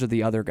Brothers or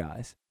The Other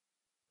Guys?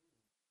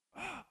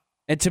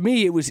 And to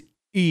me, it was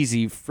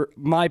easy. For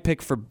my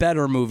pick for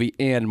better movie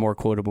and more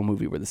quotable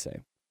movie were the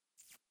same.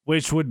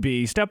 Which would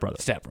be Step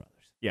Brothers. Step Brothers.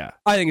 Yeah.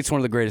 I think it's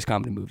one of the greatest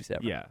comedy movies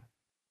ever. Yeah.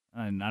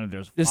 None of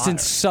there's Just in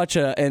such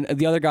a, and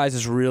the other guys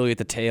is really at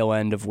the tail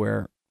end of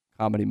where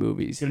comedy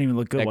movies. You don't even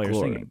look good at while you're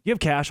glory. singing. Do you have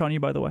cash on you,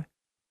 by the way?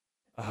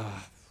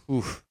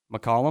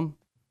 McCollum?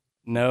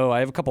 No, I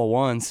have a couple of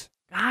ones.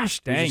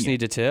 Gosh You dang just it. need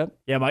to tip.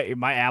 Yeah,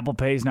 my Apple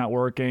Pay's not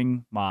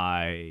working.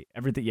 My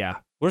everything, yeah.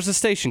 Where's the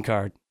station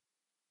card?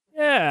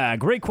 Yeah,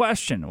 great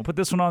question. We'll put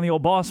this one on the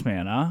old boss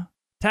man, huh?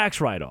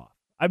 Tax write-off.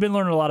 I've been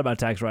learning a lot about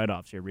tax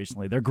write-offs here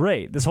recently. They're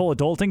great. This whole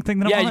adulting thing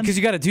that I'm Yeah, on. because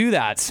you got to do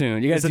that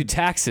soon. You got to do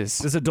taxes.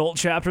 This adult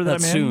chapter that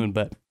Not I'm in. soon,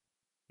 but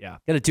yeah,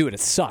 got to do it. It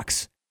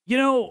sucks. You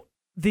know,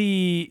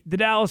 the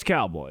Dallas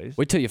Cowboys.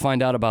 Wait till you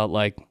find out about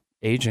like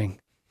aging.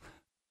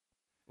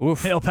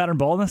 Oof. Male pattern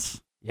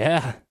baldness.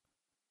 Yeah,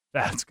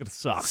 that's gonna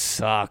suck.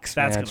 Sucks.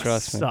 That's man, gonna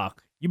trust me.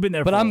 suck. You've been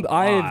there, But for a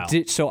while.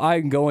 so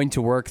I'm going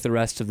to work the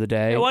rest of the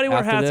day. Hey, why do you wear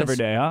after hats this. every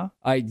day, huh?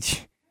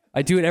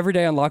 I do it every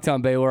day on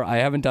Lockdown Baylor. I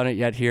haven't done it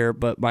yet here,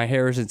 but my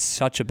hair is in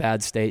such a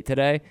bad state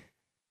today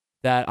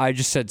that I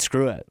just said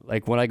screw it.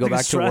 Like when I go Like a back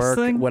to stress work,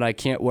 thing? when I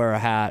can't wear a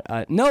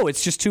hat, no,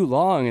 it's just too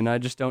long, and I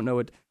just don't know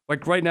what.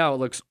 Like right now, it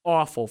looks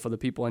awful for the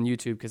people on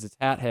YouTube because it's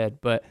hat head,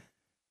 but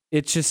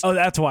it's just. Oh,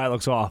 that's why it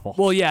looks awful.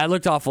 Well, yeah, it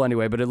looked awful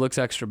anyway, but it looks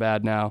extra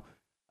bad now.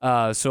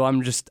 So I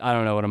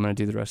don't know what I'm going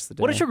to do the rest of the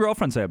day. What does your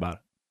girlfriend say about it?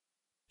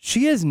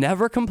 She has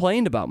never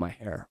complained about my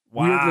hair.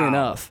 Weirdly Wow.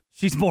 enough.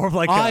 She's more of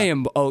like I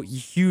am a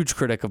huge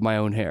critic of my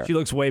own hair. She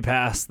looks way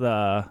past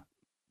the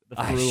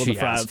frugal, she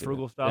has to.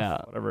 frugal stuff, Yeah.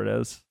 whatever it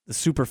is. The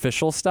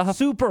superficial stuff?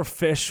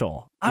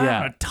 Superficial. I'm Yeah.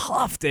 having a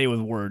tough day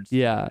with words.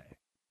 Yeah.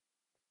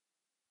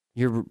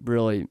 You're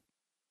really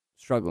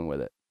struggling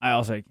with it. I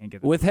also can't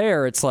get With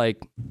hair, it's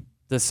like,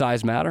 does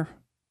size matter?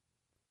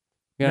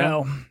 You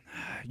know? No.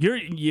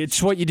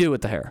 It's what you do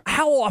with the hair.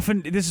 How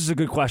often, this is a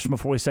good question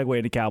before we segue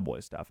into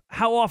Cowboy stuff.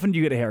 How often do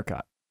you get a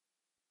haircut?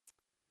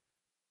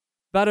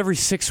 About every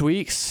 6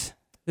 weeks.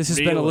 This has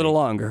been a Really? little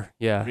longer.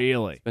 Yeah.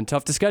 Really? It's been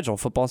tough to schedule.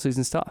 Football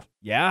season's tough.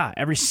 Yeah,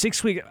 every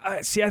 6 weeks.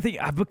 See, I think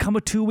I've become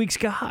a 2 weeks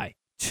guy.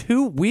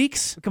 2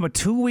 weeks? Become a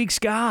 2 weeks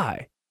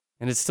guy.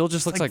 And it still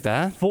just looks like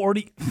that?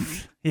 40.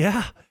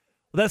 Yeah.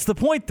 Well, that's the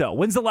point, though.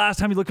 When's the last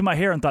time you looked at my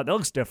hair and thought, that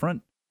looks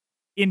different?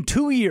 In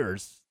 2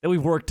 years that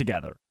we've worked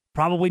together.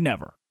 Probably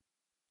never.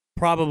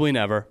 Probably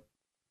never.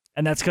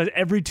 And that's because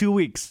every 2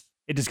 weeks,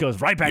 it just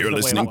goes right back You're to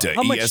the listening way it to was.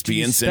 How much do ESPN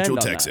you spend Central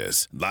on that?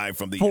 Texas, live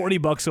from the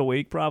 $40 a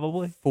week,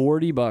 probably.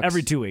 $40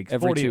 every 2 weeks.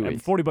 Every 2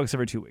 weeks. $40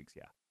 every 2 weeks,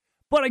 yeah.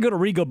 But I go to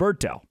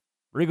Rigoberto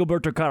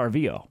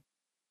Caravio.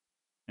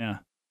 Yeah.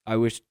 I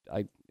wish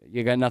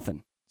you got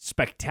nothing.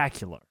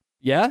 Spectacular.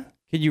 Yeah?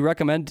 Can you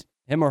recommend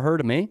him or her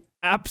to me?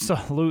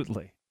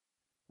 Absolutely.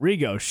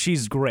 Rigo,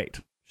 she's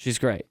great. She's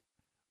great.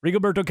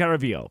 Rigoberto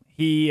Caravio.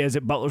 He is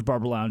at Butler's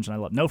Barber Lounge, and I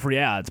love no free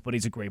ads, but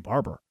he's a great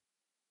barber.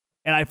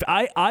 And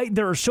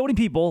there are so many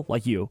people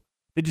like you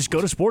that just go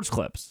to Sports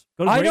Clips.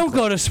 I don't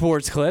go to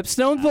Sports Clips.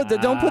 Don't put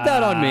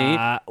that on me.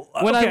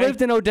 When I okay.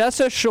 lived in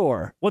Odessa,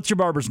 sure. What's your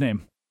barber's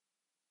name?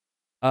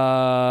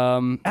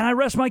 And I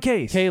rest my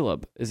case.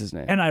 Caleb is his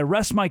name. And I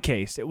rest my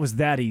case. It was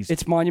that easy.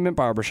 It's Monument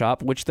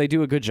Barbershop, which they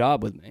do a good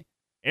job with me.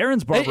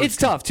 Aaron's barber. It's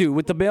tough too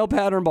with the male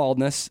pattern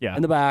baldness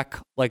in the back.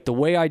 Like the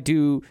way I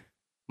do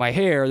my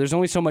hair, there's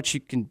only so much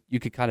you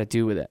could kind of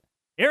do with it.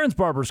 Aaron's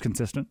barber's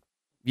consistent.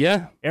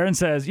 Yeah. Aaron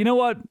says, you know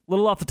what? A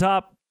little off the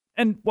top,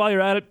 and while you're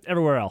at it,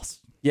 everywhere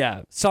else.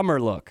 Yeah. Summer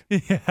look.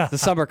 Yeah. The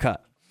summer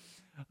cut.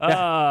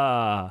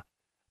 Yeah.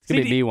 It's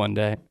gonna be me one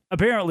day.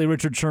 Apparently,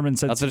 Richard Sherman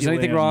said. Not that there's CeeDee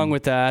anything Lamb- wrong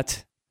with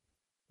that.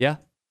 Yeah.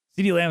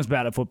 CeeDee Lamb's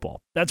bad at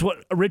football. That's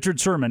what Richard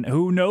Sherman,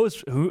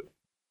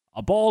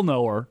 a ball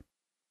knower,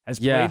 has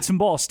played some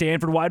ball.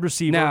 Stanford wide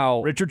receiver.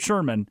 Now, Richard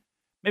Sherman,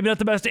 maybe not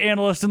the best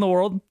analyst in the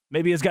world.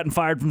 Maybe has gotten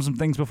fired from some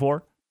things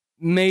before.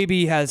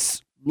 Maybe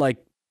has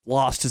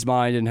lost his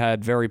mind and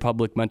had very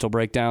public mental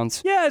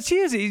breakdowns. Yes, he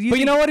is. But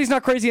you know what? He's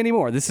not crazy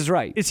anymore. This is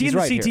right. Is he He's in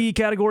the right CTE here.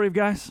 category of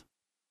guys?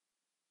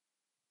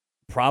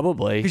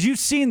 Probably. Because you've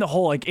seen the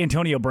whole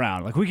Antonio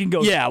Brown. We can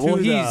go. Yeah, well,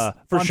 to he's the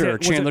for front sure. end-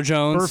 was Chandler it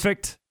Jones.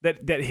 Perfect.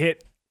 That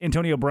hit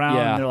Antonio Brown.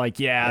 Yeah. And they're like,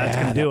 that's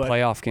going to do that it.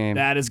 playoff game.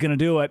 That is going to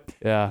do it.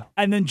 Yeah.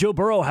 And then Joe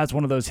Burrow has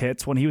one of those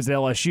hits when he was at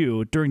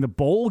LSU during the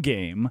bowl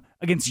game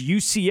against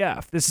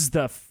UCF. This is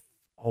the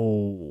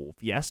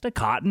Fiesta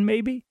Cotton,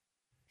 maybe?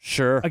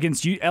 Sure.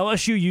 Against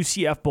LSU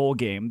UCF bowl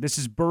game. This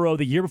is Burrow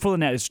the year before the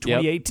net. It's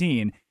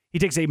 2018. He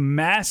takes a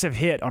massive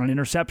hit on an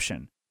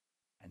interception,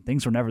 and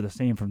things were never the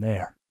same from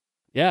there.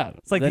 Yeah.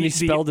 It's like then the-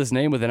 he spelled his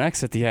name with an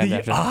X at the end. The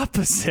after.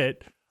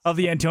 opposite of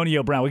the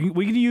Antonio Brown.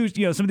 We can use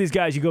some of these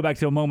guys. You go back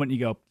to a moment and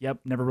you go, yep,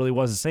 never really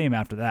was the same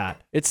after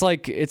that. It's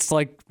like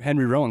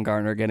Henry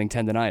Rowan-Gardner getting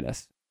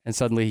tendonitis, and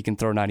suddenly he can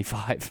throw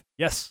 95.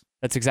 Yes.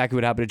 That's exactly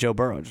what happened to Joe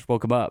Burrow. Just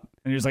woke him up.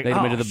 And he was like, made him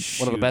oh, into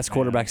one of the best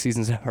quarterback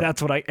seasons ever.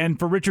 That's what and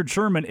for Richard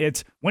Sherman,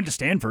 it's went to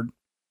Stanford.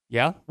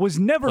 Yeah. Was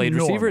never Played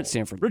normal. receiver at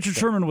Stanford. Richard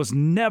Sherman was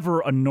never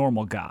a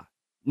normal guy.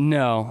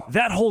 No.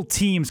 That whole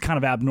team's kind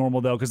of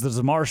abnormal, though, because there's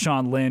a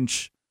Marshawn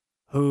Lynch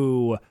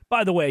who,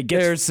 by the way,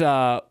 gets...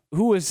 There's,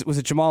 was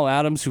it Jamal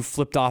Adams who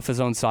flipped off his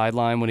own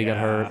sideline when he got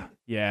hurt?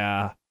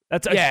 Yeah.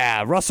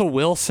 Russell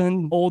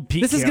Wilson. Old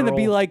Pete This is going to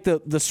be Carroll. like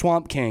the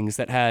Swamp Kings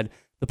that had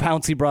the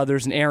Pouncey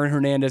brothers and Aaron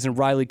Hernandez and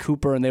Riley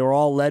Cooper, and they were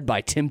all led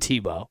by Tim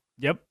Tebow.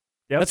 Yep.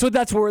 That's what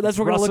we're going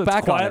to look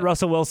back on.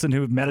 Russell Wilson,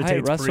 who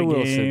meditates Russell pregame.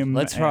 Wilson.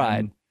 Let's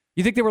ride.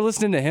 You think they were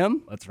listening to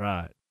him? Let's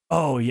ride.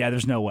 Oh yeah,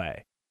 there's no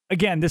way.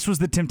 Again, this was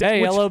the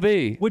temptation. Hey,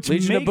 LOB, which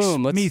Legion makes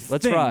of Boom. me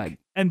Let's think, ride.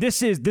 And this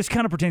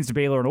kind of pertains to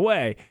Baylor in a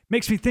way.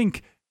 Makes me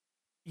think,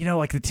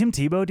 like the Tim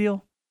Tebow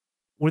deal.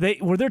 Were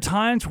there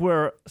times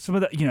where some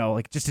of the,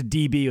 like just a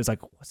DB was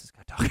like, what's this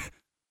guy talking?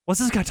 What's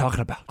this guy talking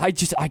about?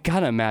 I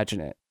gotta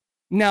imagine it.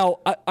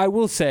 Now, I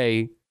will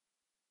say,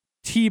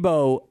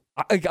 Tebow.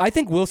 I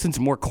think Wilson's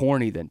more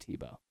corny than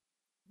Tebow.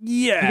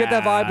 Yeah, you get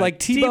that vibe. Like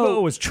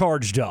Tebow was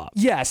charged up.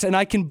 Yes, and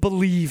I can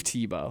believe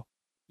Tebow,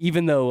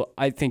 even though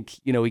I think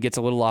he gets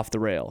a little off the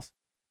rails.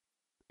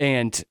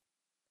 And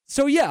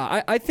so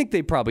yeah, I think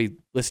they probably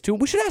listen to him.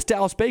 We should ask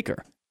Dallas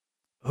Baker,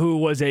 who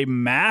was a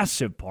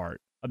massive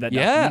part of that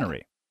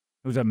documentary.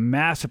 It was a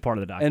massive part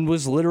of the documentary. And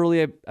was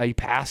literally a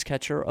pass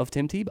catcher of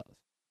Tim Tebow's.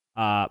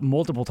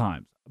 Multiple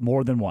times.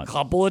 More than once.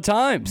 Couple of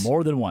times.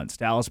 More than once.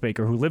 Dallas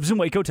Baker, who lives in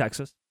Waco,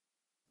 Texas.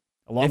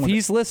 If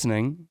he's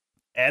listening.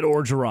 Ed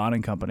Orgeron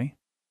and company.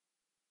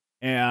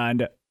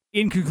 And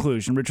in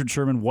conclusion, Richard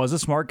Sherman was a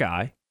smart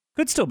guy.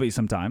 Could still be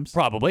sometimes.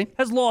 Probably.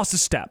 Has lost a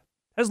step.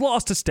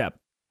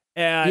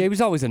 And he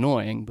was always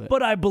annoying.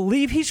 But I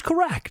believe he's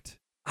correct.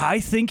 I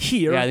think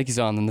here. Yeah, I think he's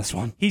on in this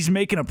one. He's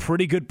making a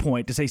pretty good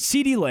point to say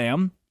CeeDee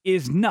Lamb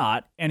is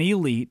not an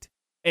elite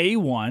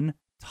A1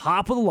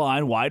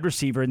 top-of-the-line wide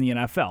receiver in the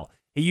NFL.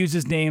 He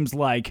uses names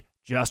like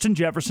Justin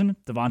Jefferson,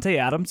 Devontae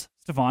Adams,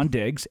 Stephon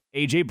Diggs,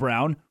 A.J.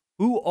 Brown,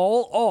 who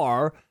all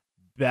are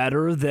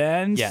better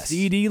than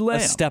CeeDee Lamb.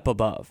 A step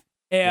above.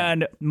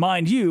 And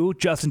mind you,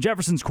 Justin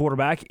Jefferson's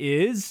quarterback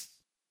is...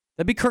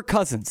 That'd be Kirk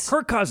Cousins.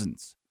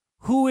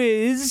 Who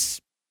is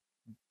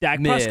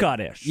Dak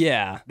Prescott-ish.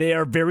 Yeah. They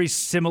are very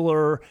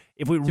similar.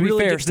 If we to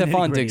really be fair, get to the Stephon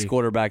nitty-gritty. Diggs'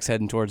 quarterback's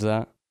heading towards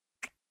that.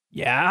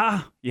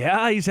 Yeah,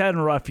 he's had a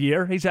rough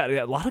year. He's had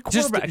a lot of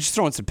quarterbacks. Just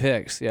throwing some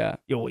picks, yeah.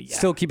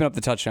 Still keeping up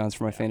the touchdowns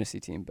for my fantasy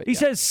team. But he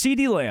says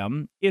CeeDee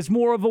Lamb is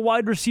more of a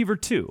wide receiver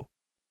too.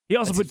 He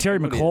also put Terry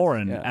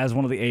McLaurin as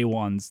one of the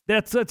A1s.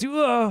 That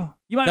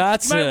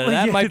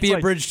might be a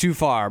bridge too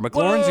far.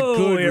 McLaurin's a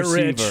good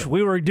receiver. Rich.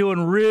 We were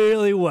doing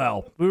really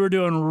well.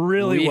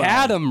 We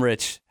had him,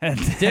 Rich.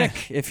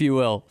 Dick, if you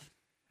will.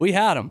 We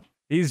had him.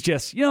 He's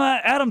just,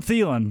 Adam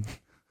Thielen.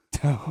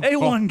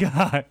 A1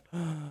 guy.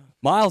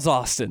 Miles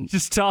Austin.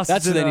 Just tosses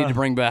That's what it, they need to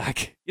bring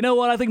back. You know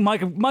what? I think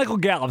Michael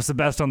Gallup's the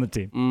best on the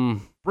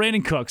team.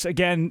 Brandon Cooks,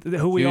 again,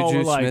 who we all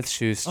were like,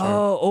 Smith-Schuster.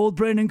 oh, old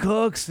Brandon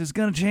Cooks is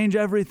going to change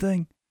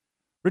everything.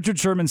 Richard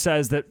Sherman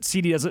says that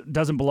CD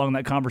doesn't belong in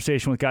that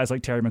conversation with guys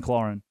like Terry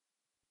McLaurin.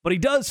 But he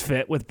does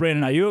fit with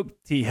Brandon Ayuk,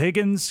 T.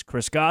 Higgins,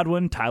 Chris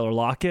Godwin, Tyler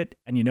Lockett,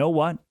 and you know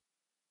what?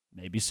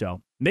 Maybe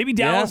so. Maybe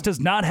Dallas does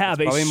not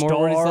have a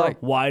star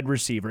wide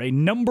receiver, a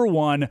number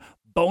one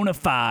bona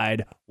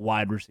fide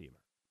wide receiver.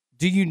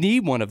 Do you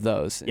need one of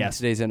those in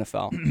today's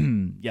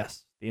NFL?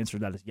 Yes. The answer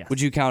to that is yes. Would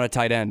you count a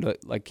tight end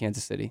like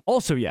Kansas City?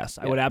 Also, yes.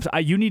 I would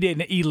absolutely. You need an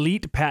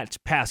elite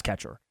pass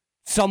catcher.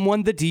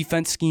 Someone the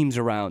defense schemes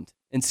around.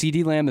 And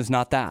CeeDee Lamb is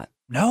not that.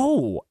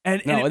 No.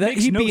 And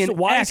he'd be an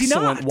why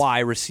excellent wide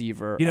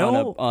receiver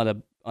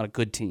on a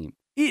good team.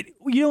 You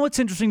know what's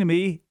interesting to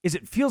me is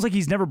it feels like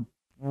he's never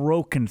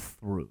broken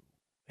through.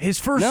 His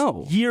first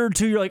year or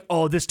two, you're like,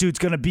 oh, this dude's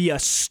going to be a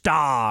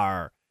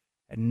star.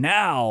 And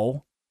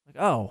now,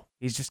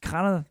 he's just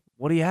kind of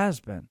what he has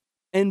been.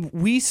 And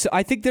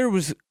I think there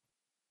was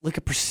like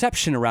a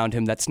perception around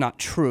him that's not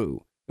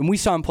true. And we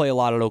saw him play a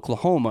lot at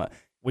Oklahoma.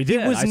 We did.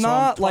 He was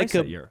not like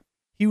that year.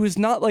 He was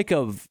not like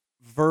a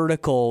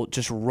vertical,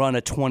 just run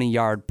a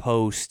 20-yard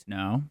post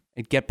and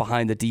get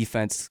behind the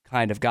defense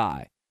kind of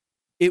guy.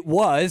 It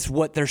was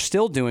what they're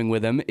still doing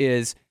with him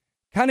is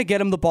kind of get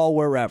him the ball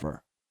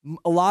wherever.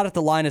 A lot at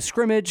the line of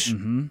scrimmage,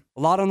 a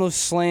lot on those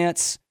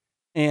slants,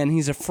 and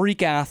he's a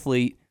freak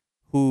athlete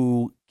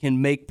who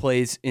can make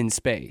plays in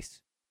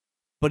space.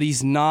 But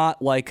he's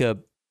not like a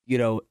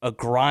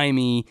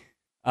grimy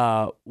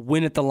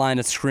win at the line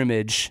of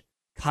scrimmage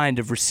kind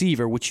of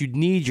receiver, which you'd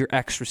need your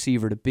X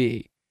receiver to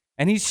be.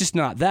 And he's just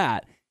not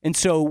that. And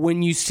so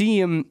when you see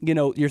him,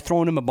 you're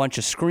throwing him a bunch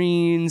of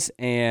screens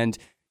and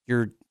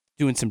you're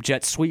doing some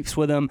jet sweeps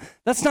with him.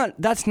 That's not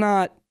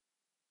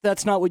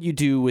what you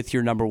do with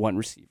your number one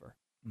receiver.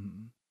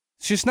 Mm-hmm.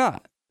 It's just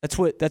not. That's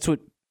what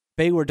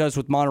Baylor does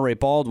with Monterey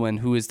Baldwin,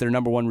 who is their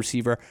number one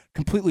receiver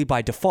completely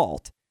by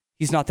default.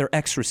 He's not their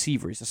X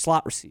receiver. He's a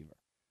slot receiver,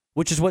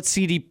 which is what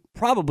CD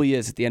probably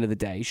is at the end of the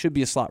day. He should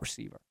be a slot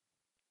receiver.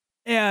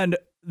 And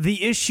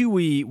the issue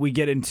we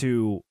get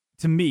into,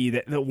 to me,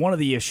 that one of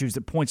the issues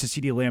that points to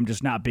CeeDee Lamb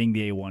just not being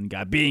the A1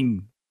 guy,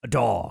 being a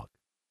dog,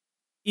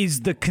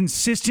 is the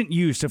consistent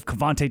use of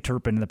Kevontae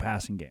Turpin in the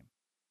passing game.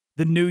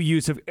 The new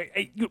use of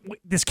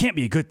this can't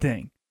be a good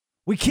thing.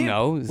 We can't.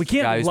 No, this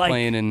guy who's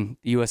playing in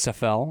the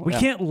USFL. We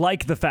can't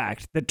like the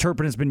fact that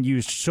Turpin has been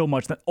used so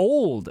much. That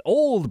old,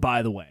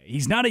 by the way.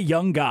 He's not a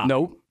young guy.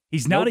 Nope.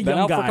 He's not a young been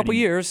out guy for a couple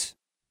years.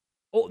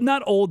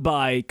 not old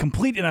by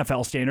complete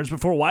NFL standards, but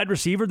for a wide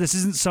receiver, this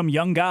isn't some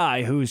young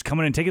guy who's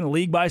coming and taking the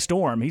league by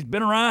storm. He's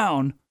been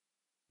around.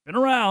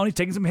 He's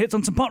taking some hits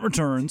on some punt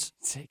returns.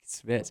 Taking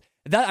some hits.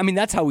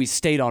 That's how he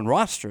stayed on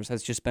rosters,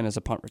 has just been as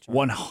a punt return.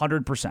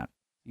 100%.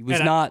 He was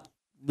not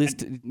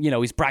listed,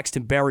 he's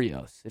Braxton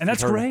Berrios. And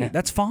that's great.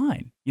 That's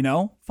fine.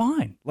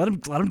 Fine. Let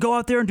him go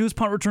out there and do his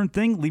punt return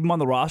thing. Leave him on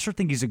the roster. I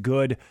think he's a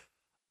good.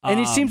 And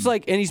he seems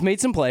like, and he's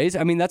made some plays.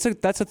 I mean, that's a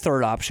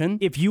third option.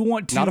 If you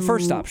want to, not a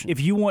first option.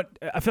 If you want,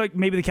 I feel like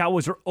maybe the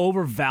Cowboys are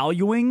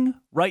overvaluing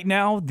right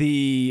now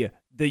the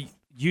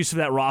use of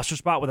that roster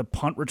spot with a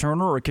punt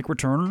returner or a kick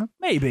returner.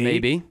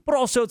 Maybe. But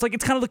also, it's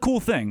kind of the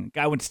cool thing.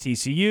 Guy went to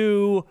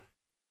TCU,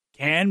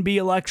 can be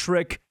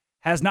electric,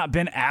 has not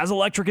been as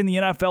electric in the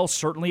NFL,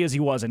 certainly as he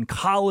was in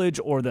college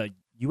or the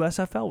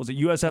USFL. Was it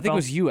USFL? I think it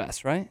was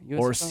US, right? USFL?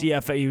 Or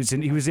CFA.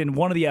 He was in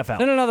one of the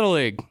FL. In another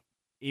league.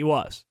 He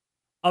was.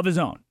 Of his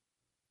own.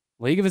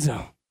 League of his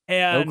own.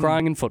 And no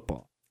crying in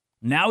football.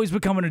 Now he's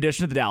become an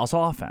addition to the Dallas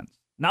offense.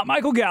 Not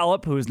Michael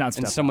Gallup, who is not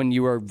and someone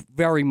you are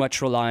very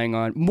much relying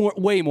on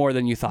way more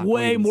than you thought.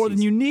 Way more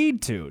than you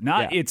need to.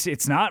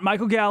 It's not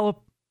Michael Gallup.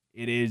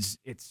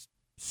 It's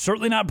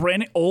certainly not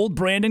old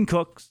Brandon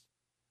Cooks.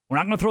 We're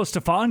not going to throw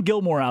Stephon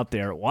Gilmore out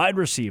there, wide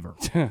receiver.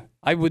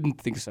 I wouldn't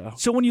think so.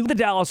 So when you look at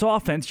the Dallas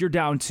offense, you're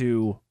down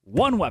to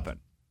one weapon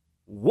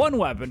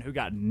who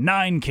got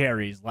 9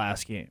 carries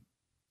last game.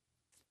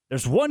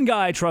 There's one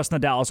guy I trust in the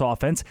Dallas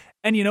offense,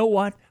 and you know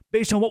what?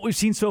 Based on what we've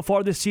seen so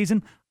far this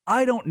season,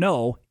 I don't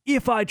know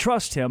if I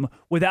trust him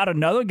without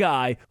another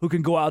guy who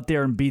can go out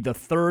there and be the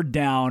third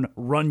down,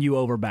 run you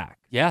over back.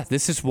 Yeah,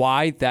 this is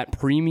why that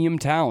premium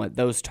talent,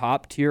 those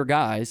top-tier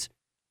guys,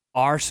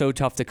 are so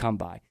tough to come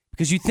by.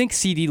 Because you think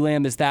CeeDee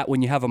Lamb is that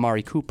when you have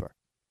Amari Cooper.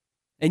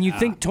 And you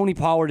think Tony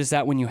Pollard is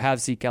that when you have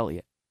Zeke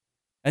Elliott.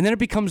 And then it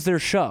becomes their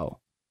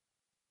show.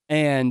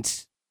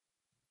 And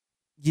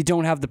you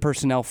don't have the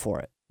personnel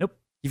for it. Nope.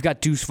 You've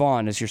got Deuce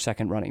Vaughn as your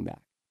second running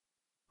back,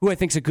 who I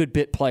think is a good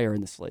bit player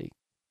in this league,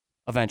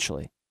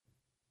 eventually.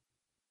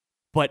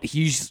 But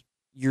he's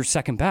your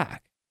second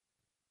back.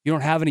 You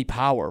don't have any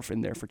power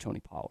in there for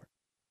Tony Pollard.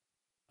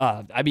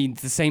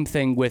 The same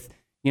thing with,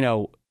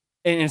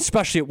 and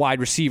especially at wide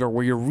receiver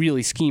where you're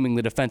really scheming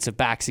the defensive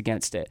backs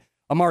against it.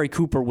 Amari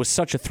Cooper was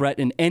such a threat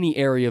in any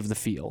area of the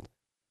field,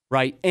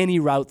 right? Any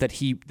route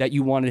that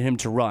you wanted him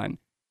to run,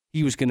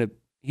 he was gonna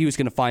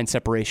find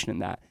separation in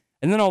that.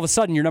 And then all of a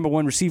sudden, your number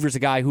one receiver is a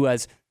guy who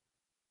has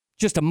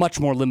just a much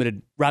more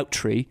limited route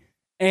tree,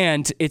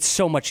 and it's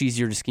so much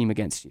easier to scheme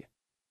against you.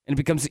 And it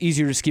becomes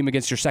easier to scheme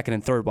against your second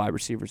and third wide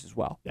receivers as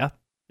well. Yeah.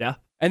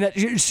 And that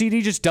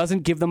CD just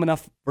doesn't give them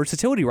enough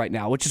versatility right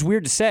now, which is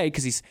weird to say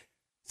because he's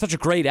such a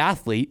great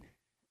athlete,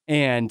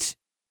 and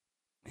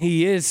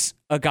he is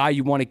a guy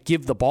you want to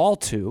give the ball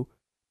to.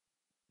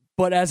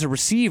 But as a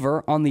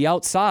receiver on the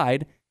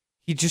outside,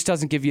 he just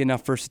doesn't give you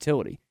enough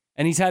versatility.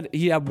 And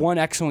he had one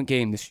excellent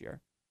game this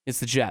year. It's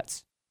the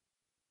Jets.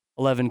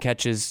 11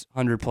 catches,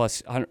 100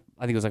 plus, I think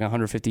it was like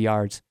 150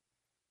 yards.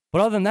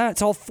 But other than that,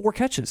 it's all 4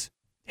 catches.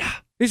 Yeah.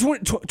 He's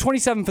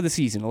 27 for the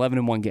season, 11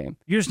 in one game.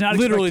 You're just not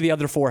literally the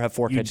other 4 have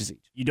 4 catches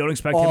each. You don't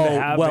expect him to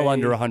have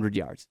under 100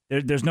 yards.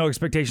 There's no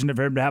expectation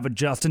for him to have a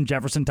Justin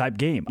Jefferson type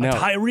game, no. A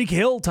Tyreek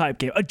Hill type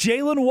game, a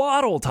Jalen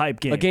Waddle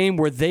type game. A game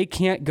where they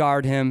can't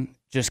guard him,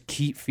 just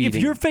keep feeding.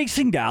 If you're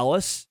facing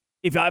Dallas,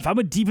 if I'm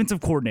a defensive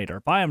coordinator,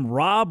 if I am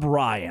Rob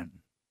Ryan,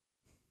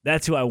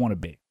 that's who I want to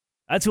be.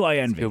 That's who I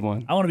envy. Good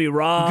one. I want to be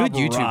Rob Ryan.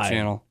 Good YouTube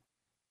channel.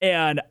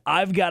 And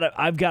I've got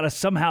to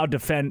somehow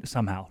defend,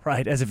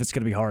 right? As if it's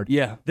going to be hard.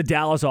 Yeah. The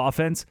Dallas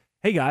offense.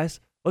 Hey, guys,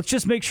 let's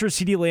just make sure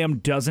CeeDee Lamb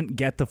doesn't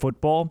get the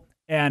football.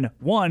 And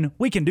one,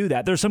 we can do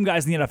that. There's some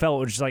guys in the NFL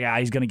who are just like,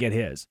 he's going to get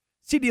his.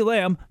 CeeDee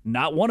Lamb,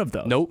 not one of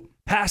those. Nope.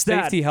 Past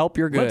that. Safety help,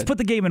 you're good. Let's put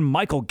the game in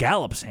Michael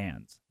Gallup's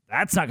hands.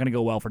 That's not going to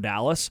go well for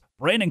Dallas.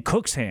 Brandon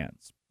Cook's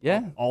hands.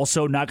 Yeah.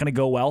 Also not going to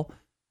go well.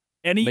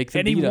 Any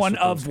one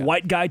of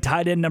white guy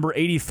tight end number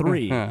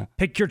 83.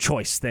 Pick your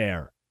choice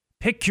there.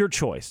 Pick your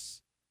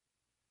choice.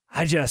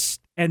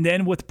 And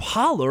then with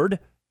Pollard,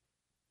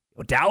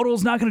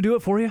 Dowdle's not going to do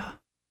it for you.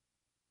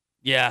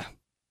 Yeah.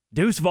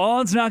 Deuce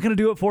Vaughn's not going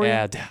to do it for you.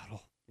 Yeah,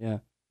 Dowdle. Yeah.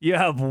 You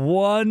have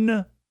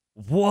one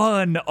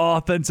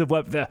offensive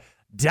weapon.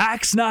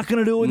 Dak's not going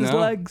to do it with his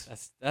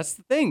legs. That's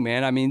the thing,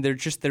 man. I mean, they're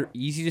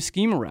easy to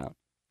scheme around.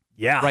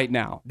 Yeah. Right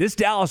now. This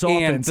Dallas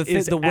offense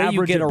is the way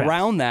you get average at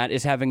around best. that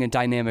is having a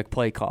dynamic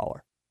play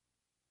caller,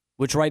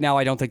 which right now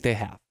I don't think they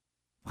have.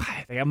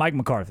 They got Mike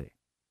McCarthy,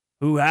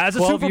 who has a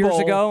 12 Super years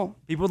Bowl. ago,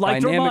 People would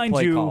like to remind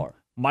play you, caller.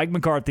 Mike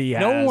McCarthy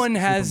has No one a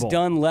has Super Bowl.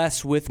 done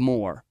less with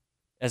more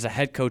as a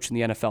head coach in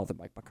the NFL than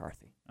Mike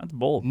McCarthy. That's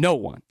bold. No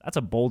one. That's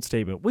a bold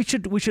statement. We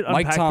should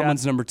Mike unpack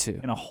Tomlin's that number 2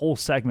 in a whole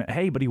segment.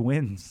 Hey, but he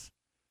wins.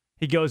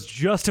 He goes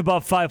just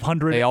above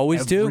 500. They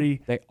always every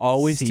do. They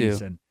always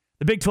season. do.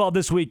 The Big 12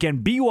 this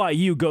weekend,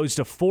 BYU goes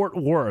to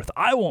Fort Worth.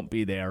 I won't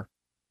be there,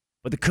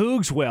 but the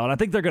Cougs will, and I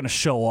think they're going to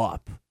show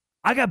up.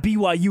 I got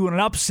BYU in an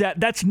upset.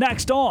 That's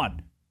next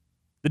on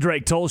The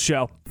Drake Toll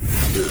Show.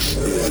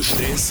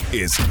 This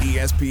is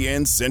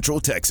ESPN Central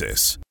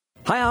Texas.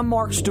 Hi, I'm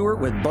Mark Stewart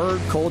with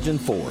Bird Colgan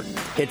Ford.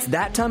 It's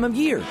that time of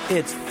year.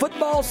 It's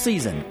football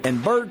season,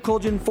 and Bird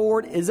Colgan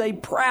Ford is a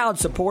proud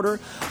supporter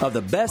of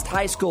the best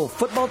high school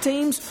football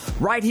teams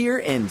right here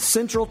in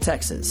Central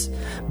Texas.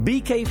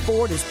 BK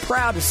Ford is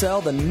proud to sell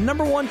the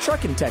 #1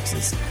 truck in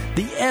Texas,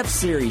 the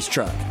F-Series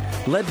truck,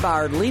 led by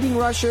our leading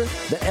rusher,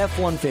 the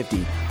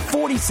F-150,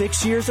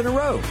 46 years in a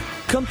row.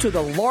 Come to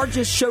the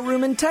largest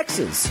showroom in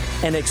Texas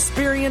and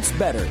experience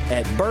better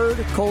at Bird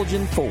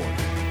Colgan Ford.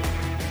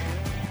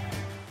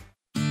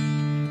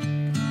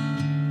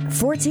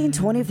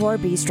 1424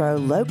 Bistro,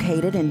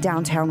 located in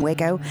downtown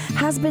Waco,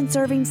 has been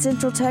serving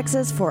Central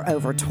Texas for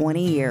over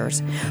 20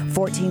 years.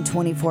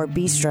 1424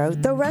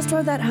 Bistro, the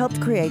restaurant that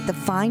helped create the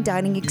fine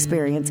dining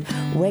experience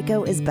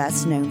Waco is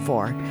best known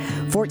for.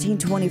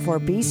 1424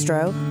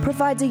 Bistro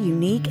provides a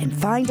unique and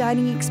fine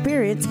dining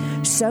experience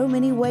so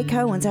many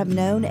Wacoans have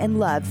known and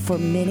loved for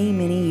many,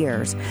 many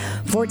years.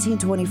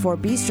 1424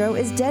 Bistro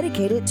is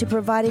dedicated to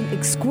providing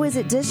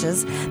exquisite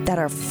dishes that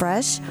are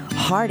fresh,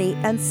 hearty,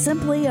 and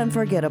simply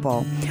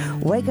unforgettable.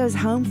 Waco's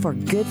home for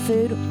good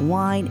food,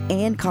 wine,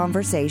 and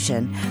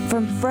conversation.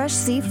 From fresh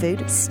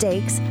seafood,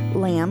 steaks,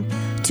 lamb,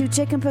 to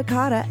chicken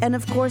piccata, and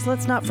of course,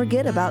 let's not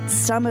forget about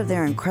some of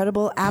their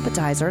incredible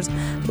appetizers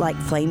like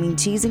flaming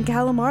cheese and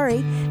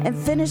calamari, and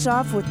finish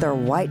off with their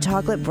white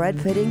chocolate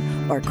bread pudding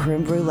or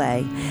creme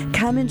brulee.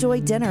 Come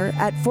enjoy dinner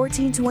at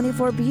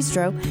 1424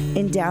 Bistro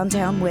in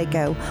downtown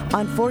Waco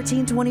on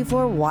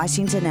 1424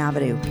 Washington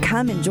Avenue.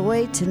 Come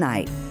enjoy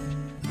tonight.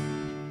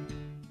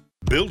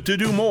 Built to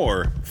do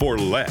more for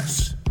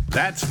less.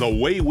 That's the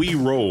way we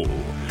roll.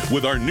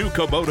 With our new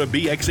Kubota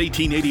BX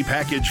 1880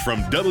 package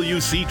from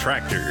WC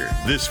Tractor.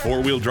 This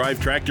four-wheel drive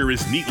tractor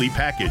is neatly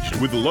packaged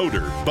with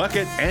loader,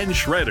 bucket, and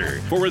shredder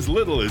for as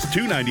little as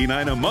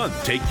 $2.99 a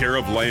month. Take care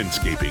of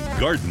landscaping,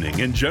 gardening,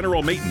 and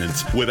general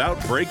maintenance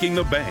without breaking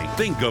the bank.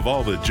 Think of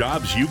all the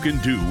jobs you can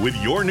do with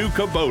your new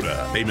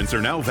Kubota. Payments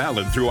are now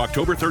valid through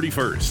October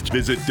 31st.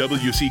 Visit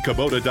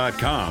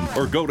WCKubota.com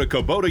or go to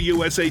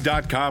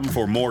KubotaUSA.com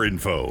for more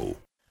info.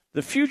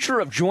 The future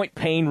of joint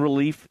pain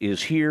relief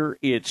is here.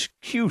 It's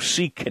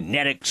QC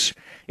Kinetics,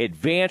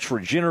 Advanced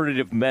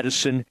Regenerative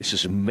Medicine. This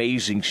is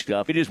amazing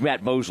stuff. It is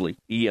Matt Mosley,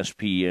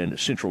 ESPN,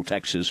 Central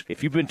Texas.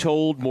 If you've been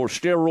told more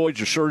steroids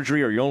or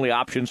surgery are your only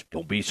options,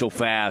 don't be so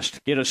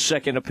fast. Get a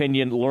second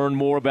opinion. Learn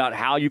more about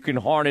how you can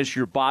harness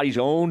your body's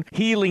own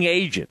healing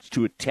agents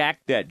to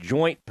attack that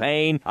joint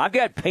pain. I've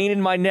got pain in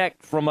my neck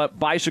from a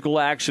bicycle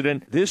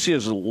accident. This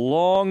is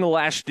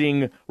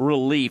long-lasting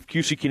relief.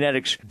 QC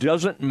Kinetics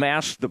doesn't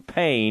mask the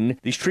pain.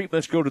 These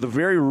treatments go to the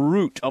very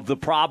root of the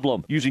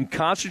problem, using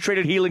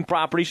concentrated healing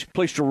properties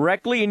placed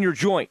directly in your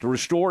joint to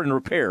restore and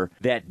repair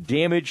that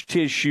damaged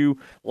tissue.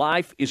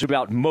 Life is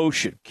about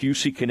motion.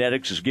 QC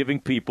Kinetics is giving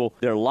people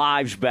their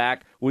lives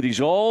back with these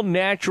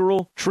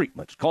all-natural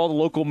treatments. Call the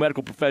local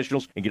medical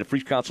professionals and get a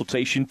free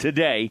consultation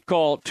today.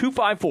 Call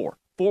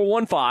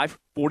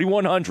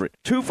 254-415-4100,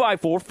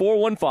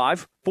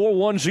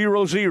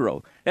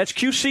 254-415-4100. That's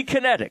QC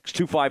Kinetics,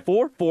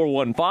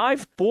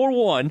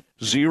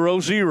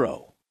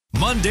 254-415-4100.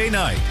 Monday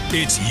night,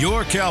 it's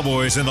your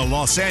Cowboys and the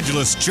Los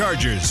Angeles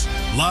Chargers,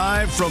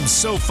 live from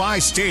SoFi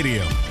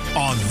Stadium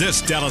on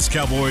this Dallas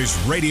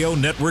Cowboys radio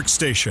network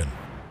station.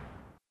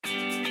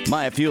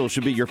 Maya Fuel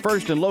should be your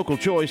first and local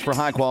choice for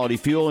high-quality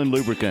fuel and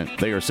lubricant.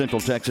 They are Central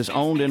Texas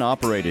owned and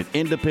operated,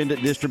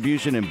 independent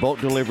distribution and bulk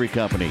delivery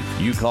company.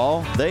 You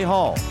call, they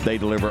haul. They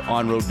deliver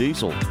on-road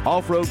diesel,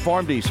 off-road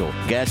farm diesel,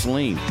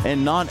 gasoline,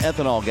 and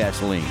non-ethanol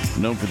gasoline.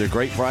 Known for their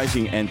great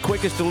pricing and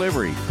quickest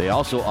delivery, they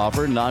also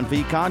offer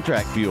non-fee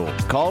contract fuel.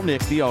 Call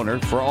Nick, the owner,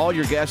 for all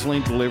your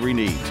gasoline delivery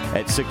needs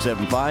at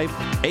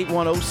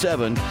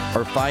 675-8107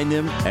 or find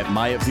them at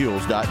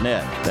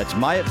MyaFuels.net. That's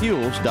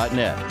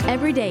MyaFuels.net.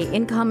 Every day,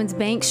 InCommons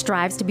Bank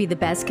strives to be the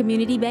best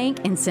community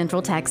bank in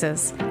Central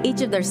Texas. Each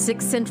of their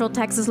 6 Central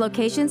Texas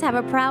locations have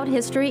a proud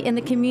history in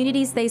the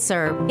communities they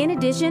serve. In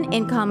addition,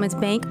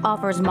 InCommons Bank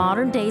offers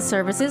modern-day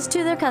services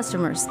to their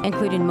customers,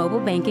 including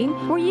mobile banking,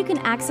 where you can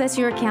access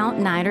your account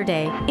night or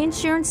day,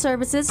 insurance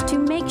services to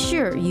make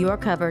sure you are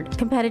covered,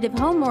 competitive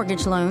home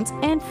mortgage loans,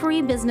 and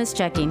free business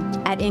checking.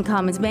 At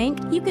InCommons Bank,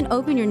 you can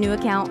open your new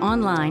account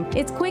online.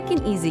 It's quick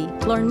and easy.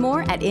 Learn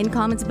more at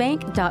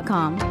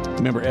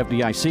incommonsbank.com. Member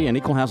FDIC and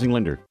Equal Housing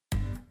Lender.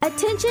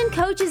 Attention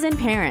coaches and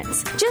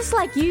parents. Just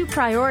like you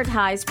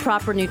prioritize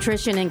proper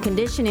nutrition and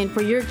conditioning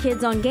for your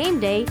kids on game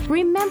day,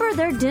 remember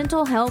their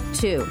dental health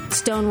too.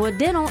 Stonewood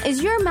Dental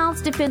is your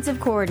mouth's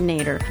defensive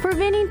coordinator,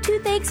 preventing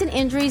toothaches and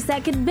injuries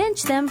that could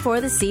bench them for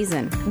the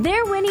season.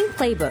 Their winning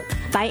playbook: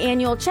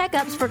 biannual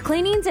checkups for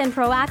cleanings and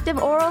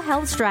proactive oral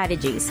health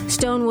strategies.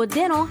 Stonewood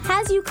Dental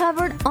has you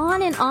covered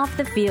on and off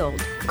the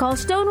field. Call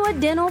Stonewood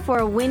Dental for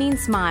a winning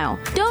smile.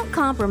 Don't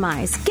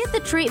compromise. Get the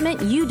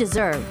treatment you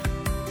deserve.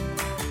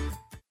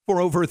 For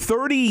over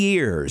 30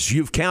 years,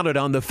 you've counted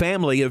on the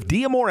family of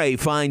Diamore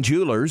Fine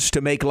Jewelers to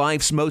make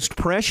life's most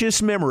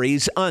precious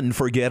memories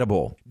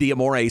unforgettable.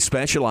 Diamore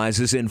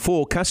specializes in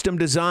full custom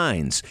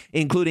designs,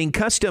 including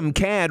custom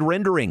CAD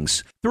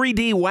renderings,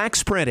 3D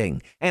wax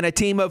printing, and a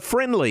team of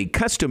friendly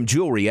custom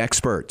jewelry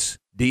experts.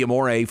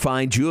 D'Amore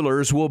Fine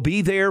Jewelers will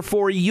be there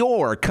for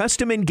your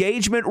custom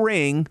engagement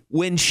ring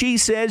when she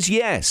says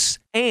yes,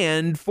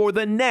 and for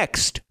the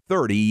next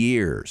 30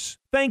 years.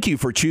 Thank you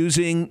for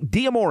choosing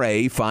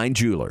D'Amore Fine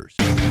Jewelers.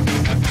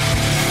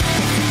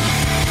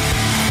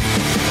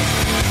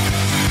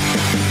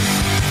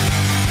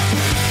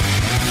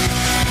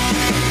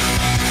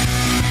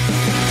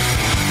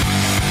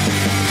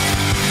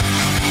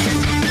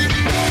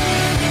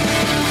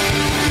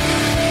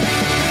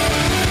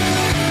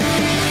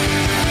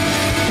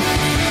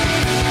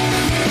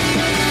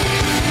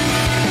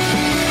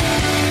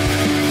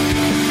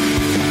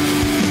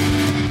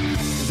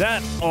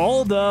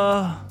 All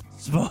the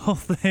small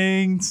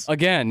things.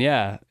 Again,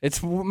 yeah.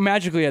 It's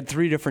magically had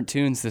 3 different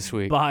tunes this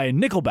week. By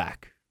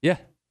Nickelback. Yeah.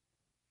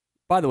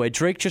 By the way,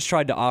 Drake just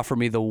tried to offer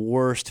me the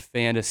worst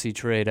fantasy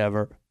trade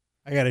ever.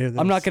 I got to hear this.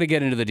 I'm not going to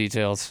get into the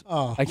details.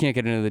 Oh. I can't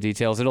get into the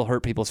details. It'll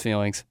hurt people's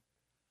feelings.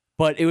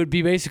 But it would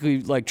be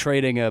basically like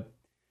trading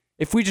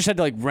if we just had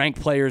to like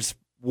rank players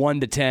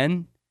 1 to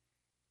 10,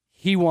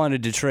 he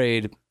wanted to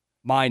trade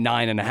my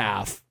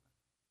 9.5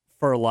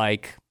 for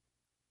like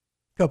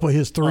couple of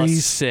his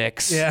threes.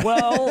 6. Yeah.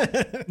 Well,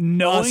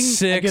 knowing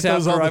 6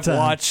 after I've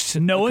watched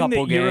knowing a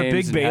couple that you're a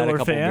games big and had Baylor a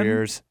couple fan.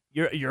 beers.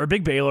 You're a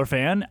big Baylor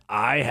fan.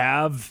 I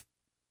have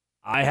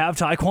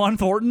Tyquan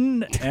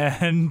Thornton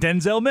and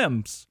Denzel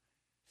Mims.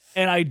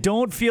 And I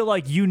don't feel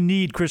like you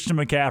need Christian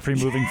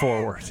McCaffrey moving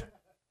forward.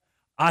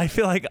 I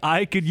feel like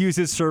I could use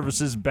his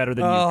services better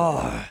than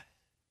you could.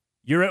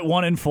 You're at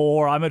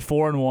 1-4. I'm at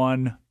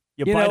 4-1.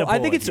 I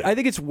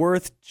think it's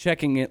worth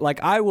checking it.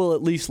 Like I will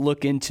at least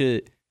look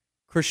into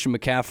Christian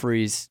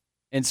McCaffrey's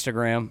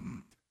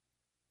Instagram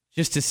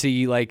just to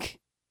see like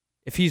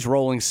if he's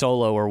rolling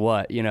solo or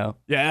what, you know.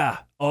 Yeah.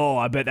 Oh,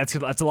 I bet that's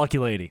a lucky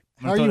lady.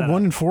 How are you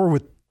 1-4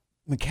 with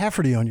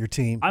McCaffrey on your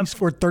team? He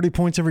scored 30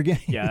 points every game.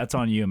 Yeah, that's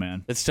on you,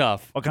 man. It's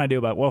tough. What can I do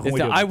about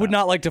it? I would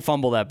not like to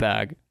fumble that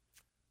bag.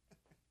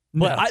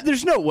 No. But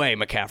there's no way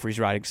McCaffrey's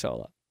riding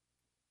solo.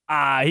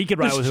 He could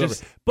ride with whoever.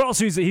 But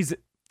also he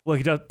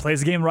plays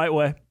the game the right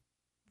way.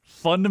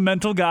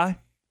 Fundamental guy.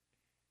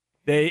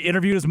 They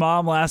interviewed his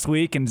mom last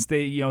week, and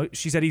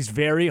she said he's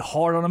very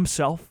hard on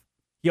himself.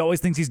 He always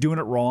thinks he's doing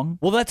it wrong.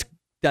 Well,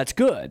 that's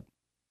good.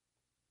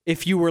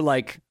 If you were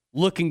like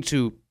looking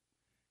to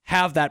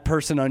have that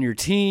person on your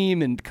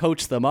team and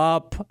coach them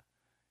up,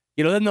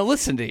 then they'll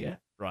listen to you.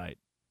 Right.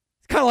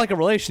 It's kind of like a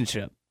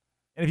relationship.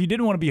 And if you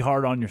didn't want to be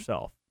hard on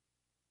yourself,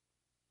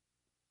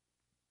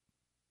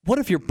 what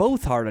if you're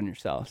both hard on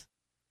yourselves?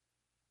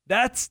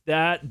 There's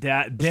a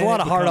lot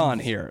of hard on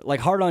here,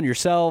 like hard on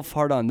yourself,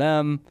 hard on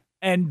them.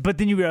 But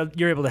then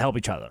you're able to help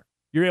each other.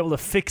 You're able to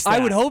fix that. I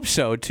would hope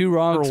so. 2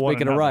 wrongs make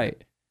it a right.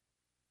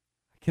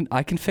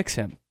 I can fix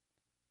him.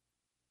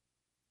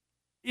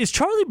 Is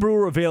Charlie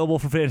Brewer available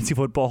for fantasy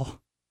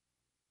football?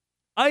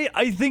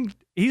 I think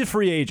he's a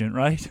free agent,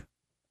 right?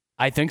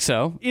 I think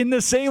so. In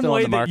the same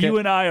way that you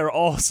and I are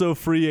also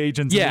free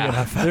agents. Yeah, in the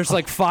NFL. There's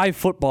like 5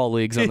 football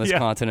leagues on this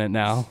continent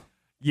now.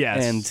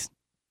 Yes. And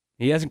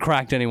he hasn't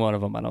cracked any one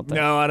of them, I don't think.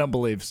 No, I don't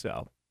believe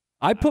so.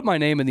 I put my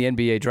name in the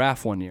NBA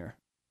draft one year.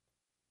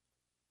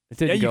 It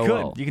didn't go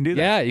well. You can do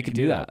that. Yeah, you can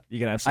do that. You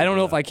can absolutely. I don't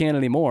know if I can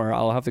anymore.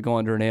 I'll have to go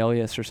under an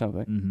alias or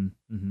something.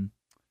 Mm-hmm. Mm-hmm.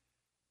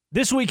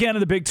 This weekend in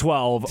the Big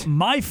 12,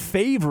 my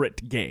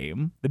favorite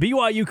game, the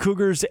BYU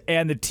Cougars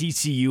and the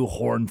TCU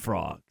Horned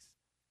Frogs.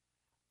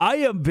 I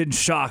have been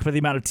shocked by the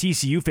amount of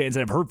TCU fans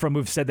that I've heard from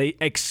who've said they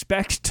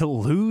expect to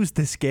lose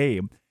this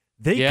game.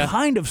 They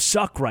kind of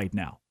suck right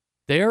now.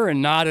 They're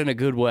not in a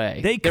good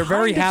way. They're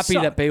very happy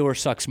that Baylor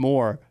sucks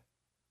more.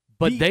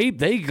 But they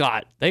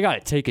got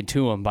it taken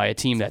to them by a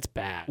team that's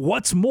bad.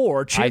 What's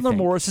more, Chandler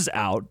Morris is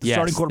out. The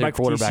starting quarterback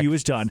for TCU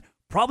is done.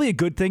 Probably a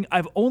good thing.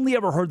 I've only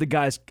ever heard the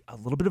guy's a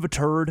little bit of a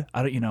turd.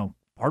 Pardon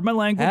my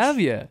language. Have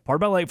you?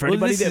 Pardon my language. For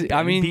anybody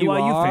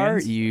BYU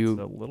fans.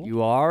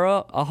 You are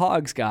a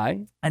Hogs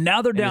guy. And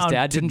now they're down. His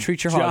dad didn't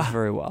treat your Hogs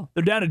very well.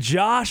 They're down to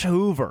Josh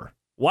Hoover,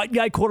 white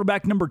guy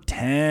quarterback number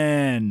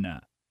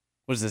 10.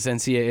 What is this,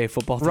 NCAA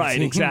football team?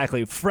 Right,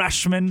 exactly.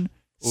 Freshman,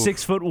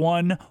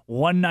 6'1",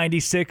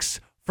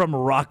 196, from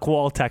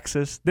Rockwall,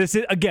 Texas. This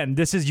is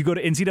you go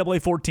to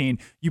NCAA 14.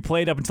 You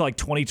played up until like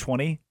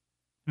 2020.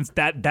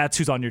 That's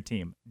who's on your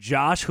team.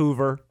 Josh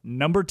Hoover,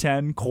 number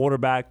 10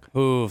 quarterback.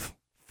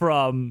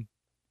 From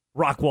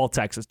Rockwall,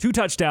 Texas. 2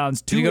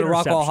 touchdowns, 2 interceptions. Did you go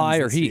to Rockwall High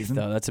or Heath, season.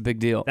 though? That's a big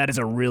deal. That is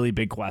a really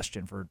big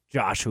question for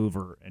Josh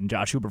Hoover and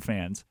Josh Hoover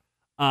fans.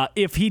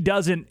 If he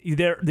doesn't,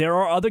 there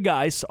are other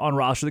guys on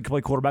roster that can play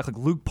quarterback, like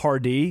Luke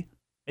Pardee,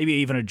 maybe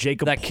even a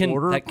Jacob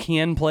Porter. That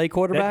can play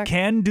quarterback? That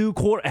can do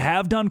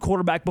have done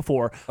quarterback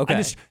before.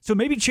 Okay. So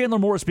maybe Chandler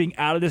Morris being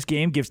out of this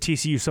game gives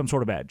TCU some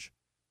sort of edge.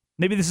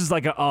 Maybe this is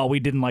like we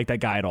didn't like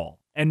that guy at all.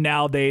 And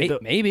now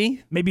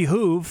maybe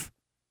Hoove. That's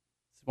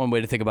one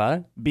way to think about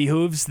it.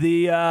 Behooves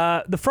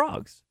the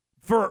Frogs.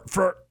 For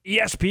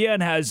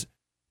ESPN has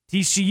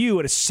TCU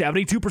at a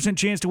 72%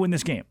 chance to win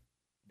this game.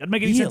 Doesn't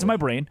make any sense in my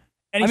brain.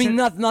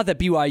 Not that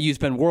BYU's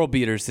been world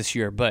beaters this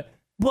year, but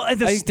Well, I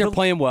think they're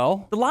playing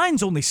well. The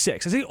line's only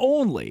 6. I say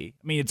only.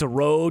 I mean, it's a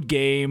road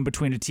game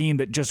between a team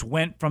that just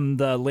went from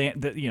the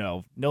land,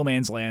 no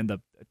man's land,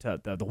 the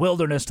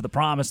wilderness to the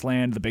promised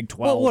land, the Big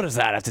 12. Well, what does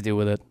that have to do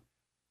with it?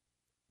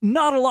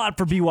 Not a lot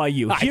for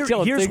BYU.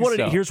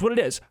 Here's what it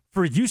is.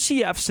 For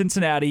UCF,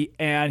 Cincinnati,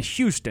 and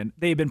Houston,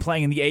 they've been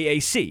playing in the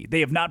AAC. They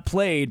have not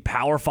played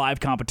Power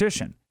 5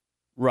 competition.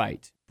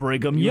 Right.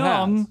 Brigham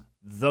Young,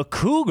 the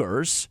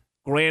Cougars,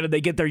 granted they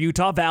get their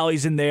Utah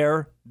Valleys in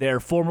there. They're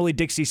formerly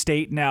Dixie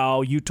State,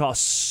 now Utah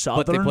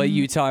Southern. But they play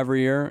Utah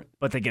every year.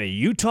 But they get a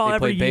Utah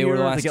every Baylor year.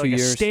 the last they get 2 like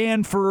years. a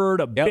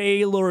Stanford, a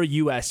Baylor, a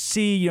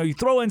USC. You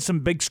throw in some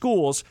big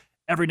schools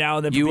every now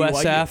and then. For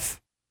USF. BYU.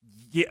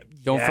 Yeah,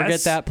 Don't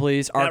forget that,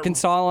 please.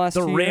 Arkansas last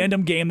year. The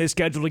random game they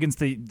scheduled against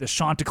the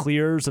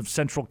Chanticleers of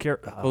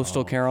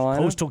Coastal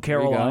Carolina. Coastal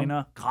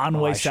Carolina.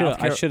 Conway, South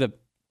Carolina. I should have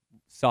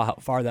saw how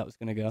far that was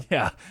going to go.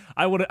 Yeah,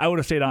 I would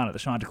have stayed on it, the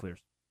Chanticleers.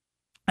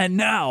 And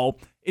now,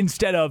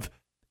 instead of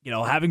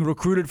having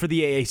recruited for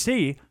the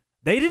AAC,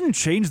 they didn't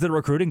change their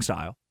recruiting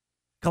style.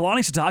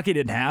 Kalani Sitake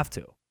didn't have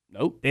to.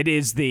 Nope. It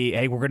is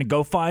we're going to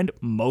go find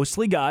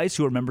mostly guys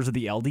who are members of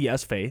the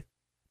LDS faith.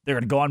 They're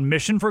going to go on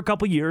mission for a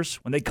couple years.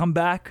 When they come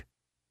back,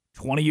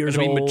 20 years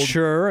old. Be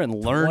mature and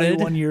learned.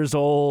 21 years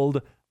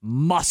old,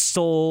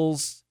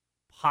 muscles,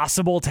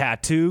 possible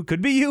tattoo.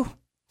 Could be you.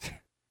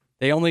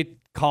 They only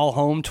call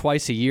home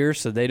twice a year,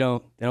 so they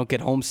don't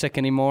get homesick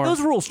anymore. Those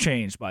rules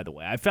changed, by the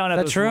way. I found out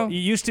that's true. It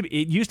used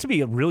to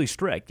be really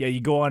strict. Yeah, you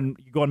go on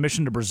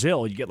mission to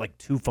Brazil, you get like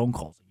 2 phone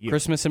calls a year.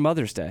 Christmas and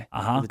Mother's Day.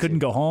 Couldn't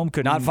go home.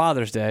 Not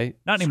Father's Day.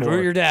 Not anymore.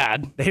 Screw your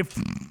dad.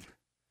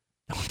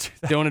 Don't do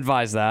that. Don't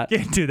advise that.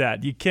 Can't do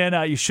that. You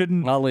cannot. You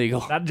shouldn't. Not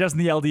legal. Not just in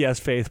the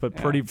LDS faith, but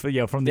from the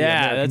American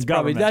that's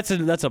probably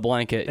government. that's a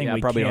blanket. Yeah,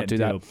 probably don't do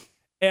that.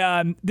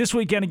 And this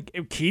weekend,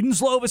 Keaton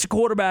Slovis, a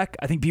quarterback.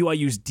 I think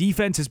BYU's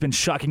defense has been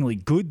shockingly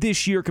good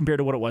this year compared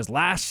to what it was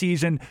last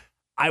season.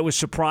 I was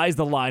surprised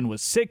the line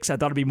was 6. I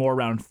thought it'd be more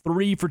around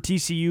 3 for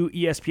TCU.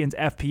 ESPN's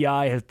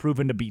FPI has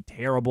proven to be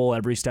terrible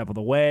every step of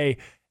the way.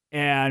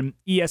 And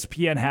Vegas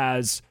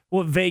has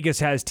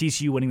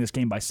TCU winning this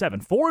game by 7.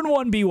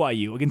 4-1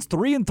 BYU against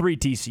 3-3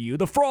 TCU.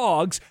 The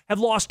Frogs have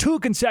lost 2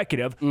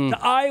 consecutive to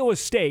Iowa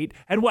State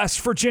and West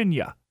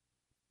Virginia.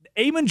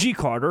 Amon G.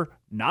 Carter,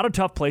 not a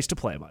tough place to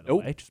play, by the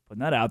way. Just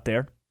putting that out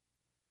there.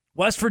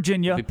 West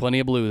Virginia. Be plenty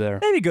of blue there.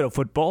 Maybe good at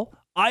football.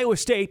 Iowa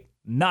State,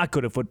 not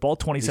good at football.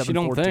 27-14. You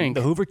don't think.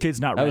 The Hoover kid's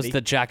not ready. That was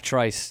the Jack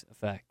Trice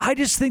effect. I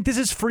just think this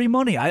is free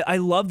money. I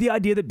love the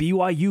idea that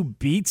BYU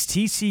beats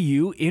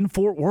TCU in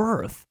Fort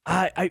Worth.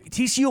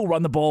 TCU will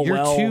run the ball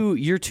well.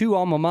 Your two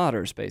alma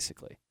maters,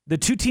 basically. The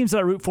 2 teams that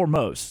I root for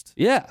most.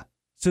 Yeah.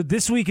 So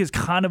this week is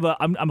kind of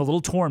I'm a little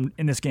torn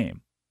in this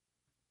game.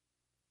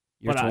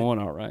 You're torn,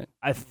 all right.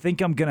 I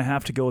think I'm going to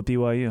have to go with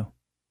BYU.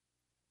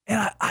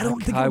 And I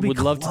don't think it'll be I would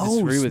love to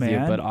disagree with you,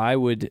 but I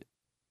would.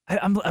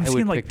 I'm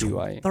seeing like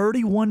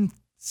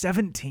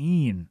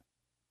 31-17.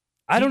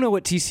 I don't know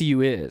what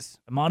TCU is,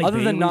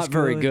 other than not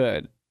very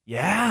good.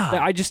 Yeah,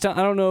 I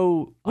don't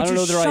know. I don't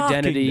know their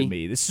identity. To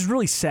me. This is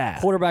really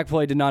sad. Quarterback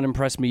play did not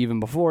impress me even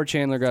before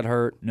Chandler got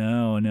hurt.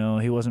 No,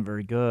 he wasn't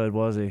very good,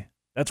 was he?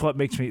 That's what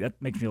makes me a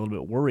little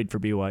bit worried for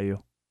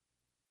BYU.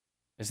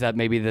 Is that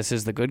maybe this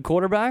is the good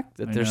quarterback?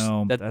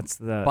 That's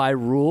by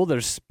rule.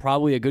 There's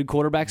probably a good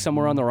quarterback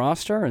somewhere on the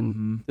roster,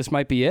 and this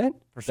might be it.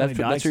 That's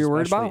what you're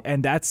worried about.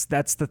 And that's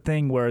the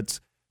thing where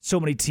it's so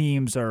many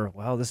teams are.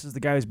 Well, this is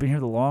the guy who's been here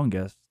the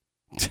longest.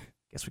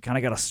 Guess we kind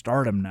of got to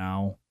start him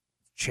now.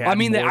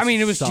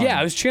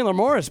 It was Chandler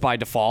Morris by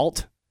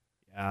default.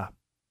 Yeah,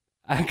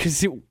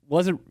 because it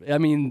wasn't. I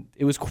mean,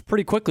 it was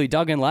pretty quickly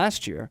dug in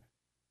last year.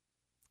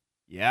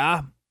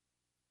 Yeah.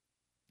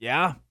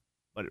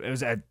 But it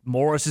was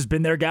Morris has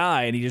been their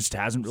guy, and he just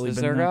hasn't really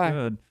been that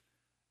good.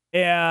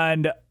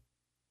 And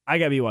I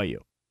got BYU.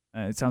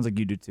 It sounds like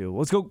you do too.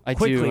 Let's go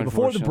quickly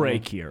before the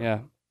break here. Yeah.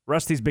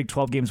 Rest of these Big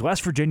 12 games.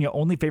 West Virginia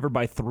only favored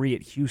by 3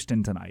 at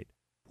Houston tonight.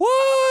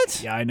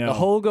 What? Yeah, I know. The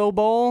Hogo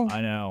Bowl?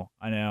 I know.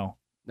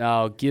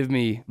 No, give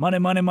me money.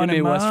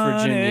 West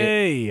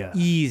Virginia.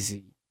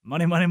 Easy.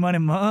 Money.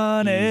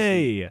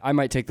 Easy. I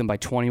might take them by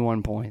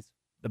 21 points.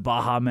 The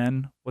Baja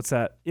Men. What's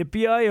that?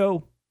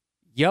 Yippee-I-O.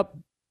 Yep.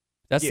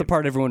 That's the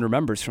part everyone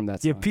remembers from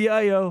that song.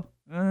 Yippee-I-O.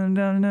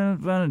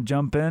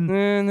 Jump in.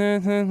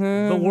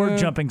 The word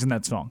jumping's in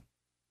that song.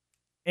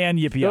 And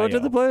yippee-I-O. Go to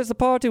the place the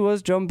party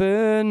was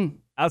jumping.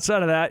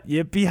 Outside of that,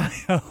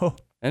 yippee-I-O.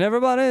 And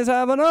everybody's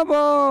having a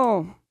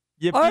ball.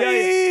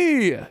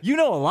 Yippee-I-O. You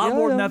know a lot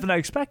more than I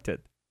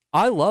expected.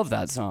 I love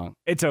that song.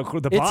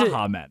 The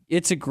Baja Men.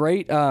 It's a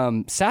great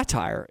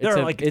satire.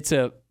 It's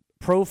a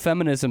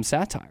pro-feminism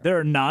satire. There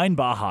are 9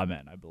 Baja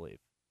Men, I believe.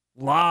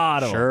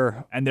 Lot of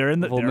them. And they're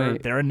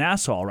in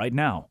Nassau right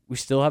now. We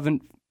still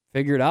haven't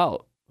figured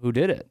out who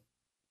did it.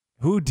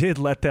 Who did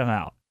let them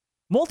out?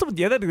 Multiple.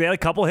 Yeah, they had a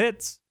couple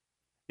hits.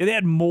 Yeah, they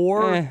had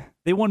more.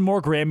 They won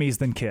more Grammys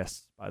than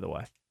Kiss, by the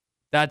way.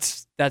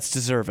 That's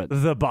deserved.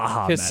 The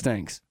Baja Kiss Men.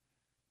 stinks.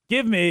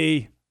 Give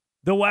me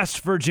the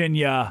West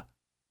Virginia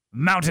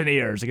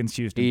Mountaineers against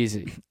Houston.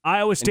 Easy.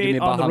 Iowa State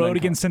on the road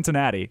against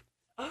Cincinnati.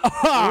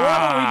 What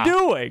are we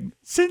doing?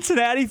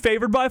 Cincinnati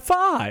favored by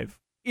 5.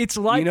 It's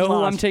like you know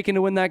who I'm taking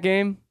to win that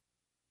game?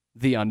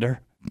 The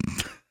under.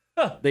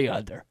 The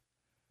under.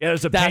 Yeah,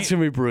 that's going to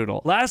be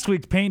brutal. Last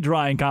week's paint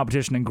drying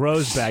competition in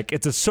Groesbeck,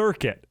 it's a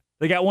circuit.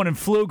 They got one in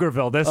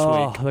Pflugerville this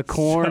week. The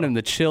corn and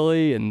the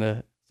chili and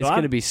the... It's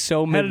going to be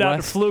so Midwest. Headed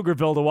out to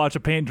Pflugerville to watch a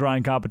paint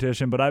drying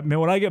competition, but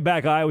when I get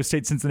back, Iowa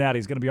State Cincinnati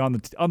is going to be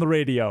on the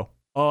radio.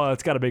 Oh,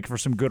 it's got to make for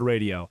some good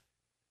radio.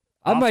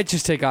 I might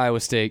just take Iowa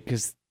State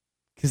because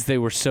they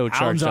were so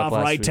charged up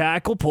last right week.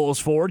 Tackle, pulls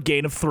forward,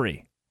 gain of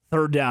 3.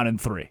 3rd down and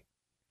 3.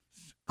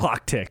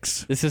 Clock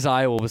ticks. This is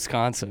Iowa,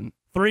 Wisconsin.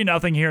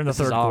 3-0 here in the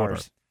third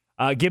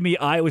quarter. Give me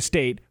Iowa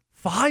State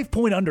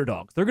 5-point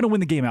underdogs. They're going to win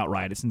the game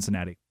outright at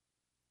Cincinnati.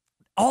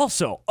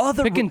 Also,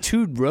 picking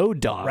 2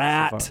 road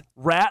dogs.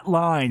 Rat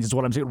lines is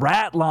what I'm saying.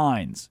 Rat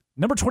lines.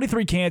 Number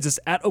 23 Kansas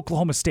at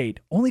Oklahoma State,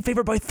 only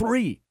favored by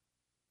 3.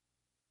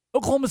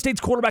 Oklahoma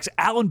State's quarterback's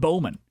Alan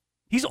Bowman.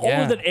 He's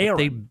older than Aaron.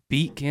 They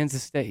beat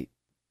Kansas State.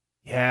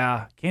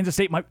 Yeah, Kansas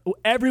State might.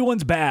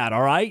 Everyone's bad.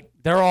 All right,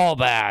 they're all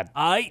bad.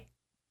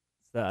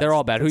 They're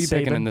all bad. Who are you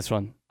picking in this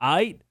one?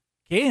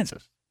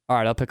 Kansas. All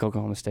right, I'll pick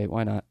Oklahoma State.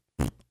 Why not?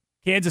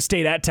 Kansas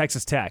State at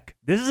Texas Tech.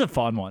 This is a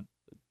fun one.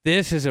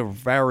 This is a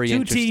very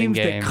interesting game.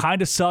 2 teams that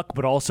kind of suck,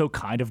 but also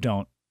kind of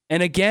don't.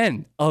 And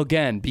again,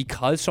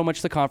 because so much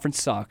of the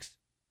conference sucks,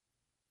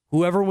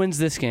 whoever wins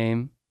this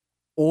game,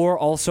 or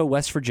also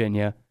West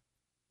Virginia,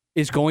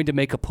 is going to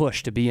make a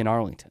push to be in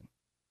Arlington.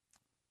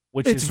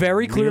 It's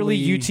very clearly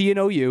UT and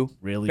OU.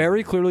 Really?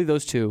 Very clearly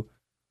those two.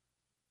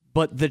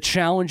 But the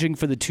challenging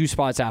for the 2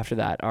 spots after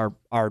that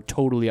are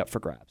totally up for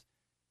grabs.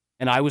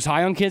 And I was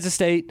high on Kansas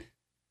State.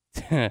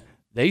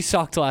 They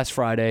sucked last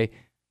Friday.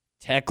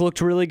 Tech looked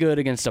really good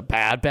against a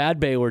bad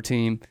Baylor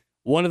team.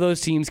 One of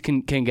those teams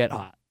can get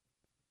hot.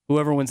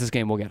 Whoever wins this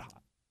game will get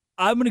hot.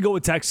 I'm going to go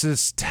with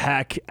Texas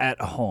Tech at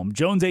home.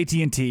 Jones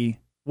AT&T.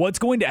 What's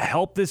going to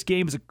help this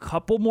game is a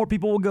couple more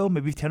people will go,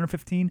 maybe 10 or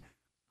 15,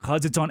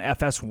 because it's on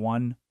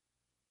FS1.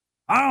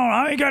 I don't know.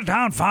 I ain't got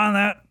time to find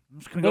that. I'm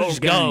just going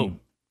to go.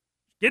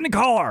 Get in the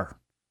car.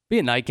 Be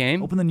a night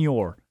game. Open the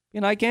Nior. Be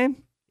a night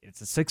game. It's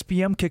a 6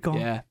 p.m. kickoff.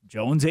 Yeah.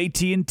 Jones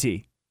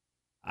AT&T.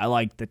 I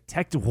like the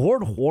Tech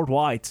Ward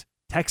White,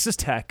 Texas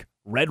Tech,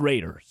 Red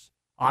Raiders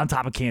on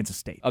top of Kansas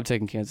State. I'm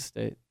taking Kansas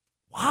State.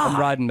 Wow. I'm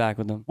riding back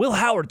with them. Will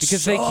Howard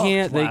because they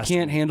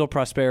can't handle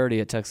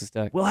prosperity at Texas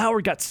Tech. Will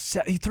Howard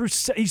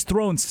he's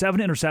thrown 7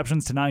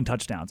 interceptions to 9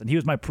 touchdowns, and he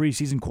was my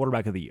preseason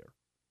quarterback of the year.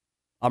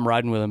 I'm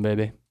riding with him,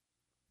 baby.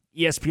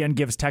 ESPN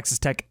gives Texas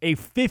Tech a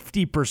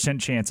 50%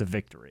 chance of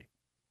victory.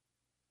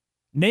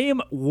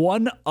 Name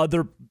one,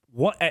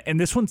 and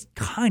this one's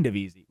kind of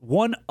easy.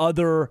 One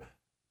other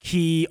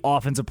key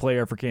offensive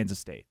player for Kansas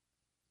State.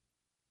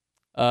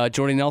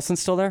 Jordy Nelson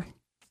still there?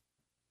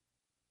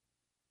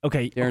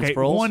 Okay.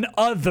 Sproles? One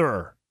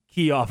other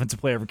key offensive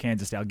player for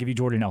Kansas State. I'll give you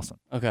Jordy Nelson.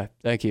 Okay,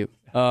 thank you.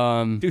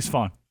 Deuce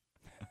Vaughn.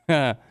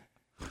 Giddens.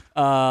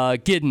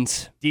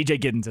 DJ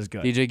Giddens is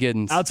good. DJ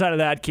Giddens. Outside of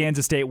that,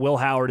 Kansas State, Will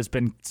Howard has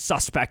been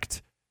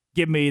suspect.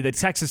 Give me the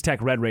Texas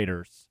Tech Red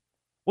Raiders.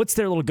 What's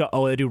their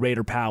little they do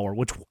Raider Power,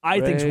 which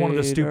I think is one of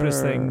the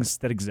stupidest things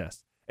that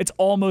exists. It's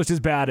almost as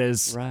bad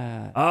as,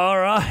 all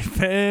right,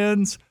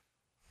 fans,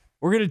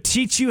 we're going to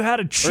teach you how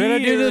to cheer. We're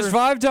going to do this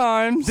 5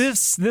 times.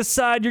 This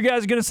side, you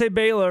guys are going to say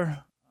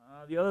Baylor.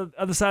 The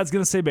other side's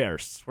going to say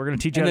Bears. We're going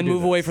to teach you how to do this. And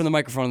then move away from the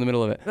microphone in the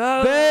middle of it.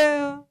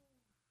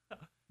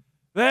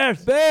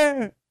 Bears.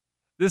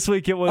 This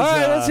week it was. All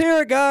right, let's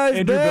hear it, guys.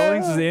 Andrew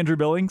Billings is Andrew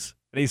Billings.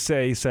 And he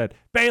said,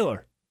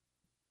 Baylor,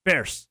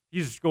 Bears.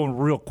 He's just going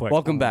real quick.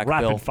 Welcome back,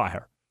 Bill.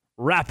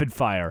 Rapid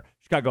fire.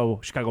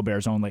 Chicago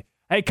Bears only.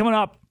 Hey, coming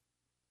up,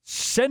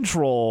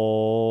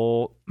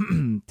 Central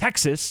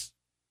Texas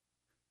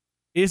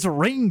is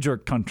Ranger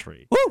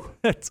country. Woo!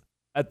 That's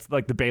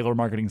like the Baylor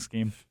marketing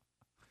scheme.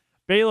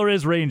 Baylor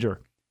is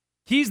Ranger.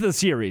 Keys to the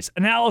series.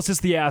 Analysis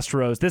the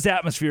Astros. This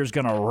atmosphere is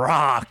going to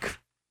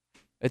rock.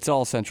 It's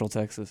all Central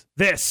Texas.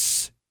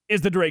 This is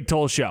the Drake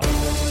Toll Show.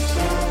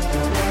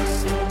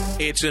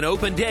 It's an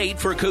open date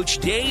for Coach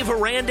Dave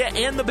Aranda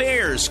and the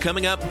Bears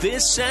coming up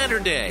this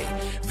Saturday.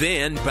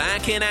 Then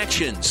back in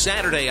action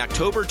Saturday,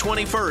 October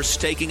 21st,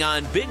 taking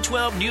on Big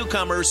 12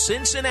 newcomer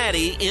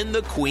Cincinnati in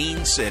the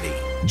Queen City.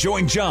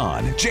 Join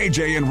John,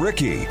 JJ, and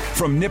Ricky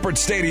from Nippert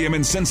Stadium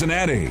in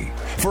Cincinnati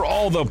for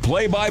all the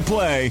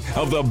play-by-play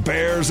of the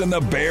Bears and the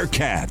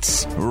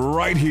Bearcats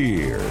right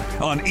here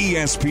on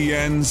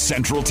ESPN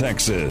Central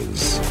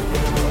Texas.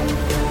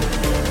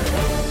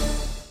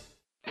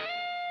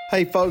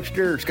 Hey folks,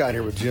 Jared Scott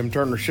here with Jim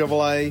Turner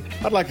Chevrolet.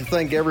 I'd like to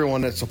thank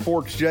everyone that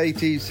supports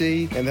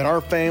JTC and that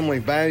our family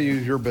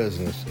values your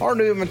business. Our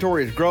new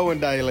inventory is growing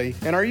daily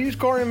and our used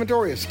car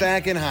inventory is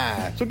stacking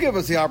high. So give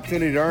us the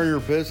opportunity to earn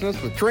your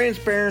business with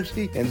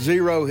transparency and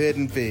zero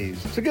hidden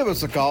fees. So give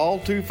us a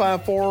call,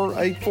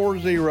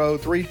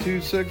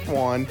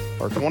 254-840-3261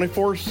 or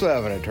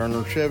 24/7 at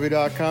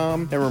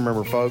turnerchevy.com. And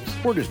remember folks,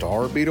 we're just a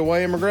heartbeat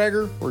away in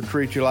McGregor. We'll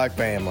treat you like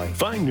family.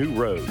 Find new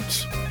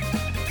roads.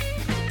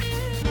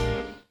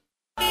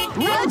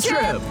 Road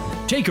trip!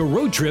 Take a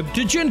road trip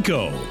to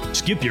Genco.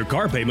 Skip your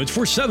car payments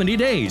for 70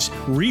 days.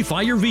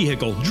 Refi your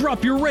vehicle.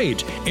 Drop your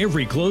rate.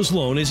 Every closed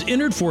loan is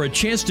entered for a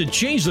chance to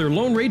change their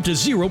loan rate to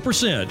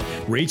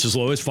 0%. Rates as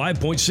low as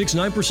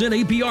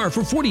 5.69% APR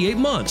for 48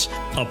 months.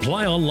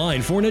 Apply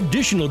online for an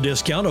additional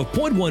discount of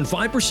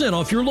 0.15%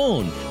 off your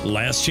loan.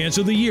 Last chance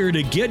of the year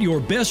to get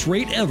your best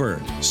rate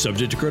ever.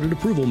 Subject to credit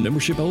approval,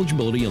 membership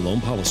eligibility, and loan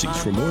policies.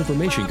 For more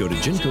information, go to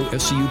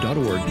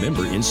GencoFCU.org.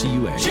 Member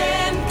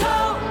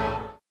NCUA.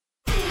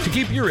 To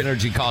keep your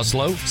energy costs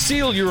low,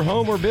 seal your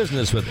home or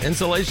business with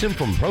insulation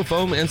from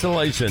ProFoam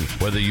Insulation.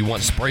 Whether you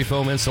want spray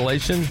foam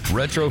insulation,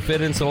 retrofit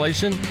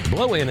insulation,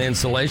 blow-in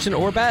insulation,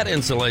 or bat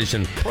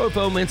insulation,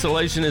 ProFoam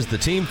Insulation is the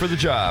team for the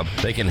job.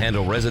 They can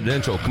handle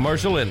residential,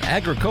 commercial, and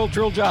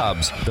agricultural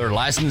jobs. They're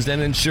licensed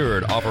and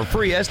insured, offer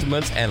free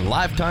estimates, and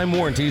lifetime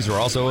warranties are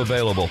also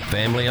available.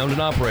 Family owned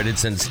and operated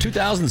since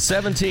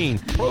 2017.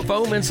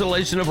 ProFoam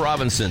Insulation of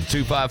Robinson,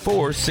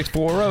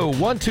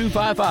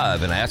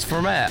 254-640-1255, and ask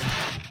for Matt.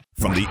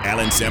 From the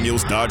Allen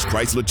Samuels Dodge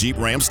Chrysler Jeep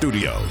Ram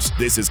Studios,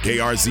 this is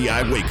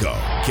KRZI Waco,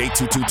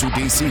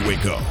 K222DC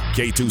Waco,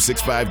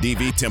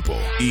 K265DV Temple,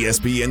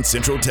 ESPN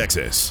Central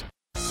Texas.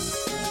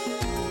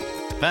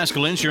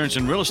 Pascal Insurance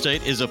and Real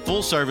Estate is a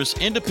full-service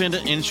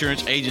independent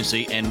insurance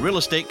agency and real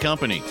estate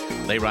company.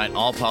 They write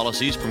all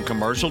policies from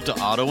commercial to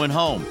auto and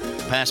home.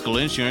 Pascal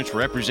Insurance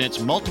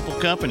represents multiple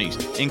companies,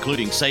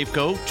 including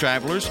Safeco,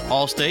 Travelers,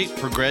 Allstate,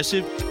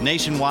 Progressive,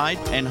 Nationwide,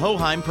 and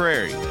Hoheim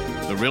Prairie.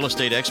 The real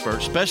estate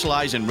experts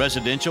specialize in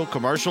residential,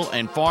 commercial,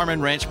 and farm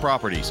and ranch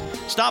properties.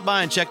 Stop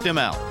by and check them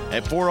out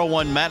at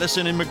 401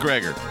 Madison in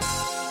McGregor.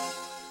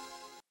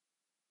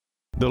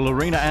 The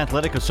Lorena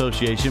Athletic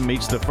Association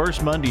meets the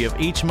first Monday of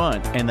each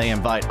month, and they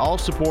invite all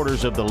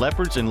supporters of the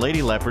Leopards and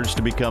Lady Leopards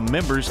to become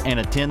members and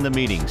attend the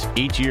meetings.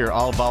 Each year,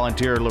 all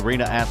volunteer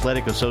Lorena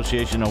Athletic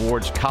Association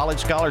awards college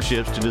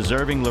scholarships to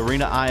deserving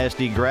Lorena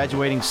ISD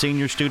graduating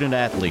senior student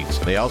athletes.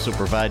 They also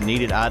provide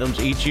needed items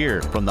each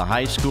year from the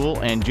high school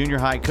and junior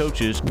high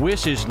coaches'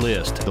 wishes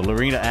list. The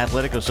Lorena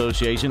Athletic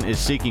Association is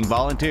seeking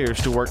volunteers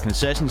to work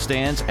concession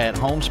stands at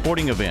home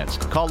sporting events.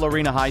 Call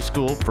Lorena High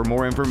School for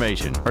more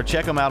information or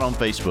check them out on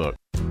Facebook.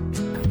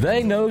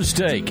 They know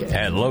steak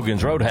at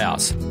Logan's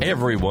Roadhouse.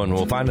 Everyone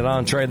will find an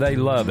entree they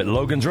love at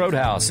Logan's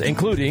Roadhouse,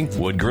 including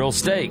wood grill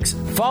steaks,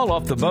 fall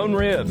off the bone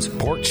ribs,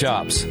 pork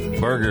chops,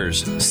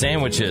 burgers,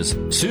 sandwiches,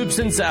 soups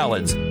and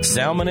salads,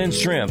 salmon and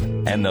shrimp,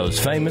 and those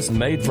famous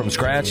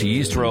made-from-scratch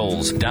yeast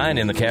rolls. Dine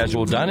in the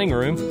casual dining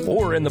room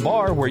or in the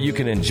bar where you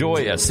can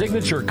enjoy a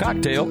signature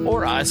cocktail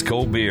or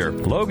ice-cold beer.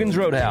 Logan's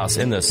Roadhouse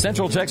in the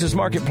Central Texas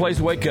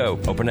Marketplace, Waco.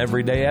 Open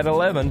every day at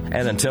 11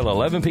 and until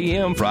 11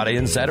 p.m. Friday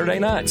and Saturday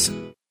nights.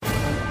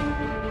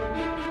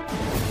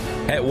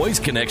 At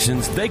Waste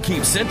Connections, they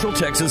keep Central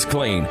Texas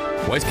clean.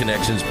 Waste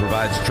Connections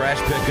provides trash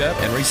pickup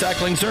and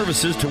recycling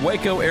services to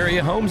Waco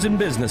area homes and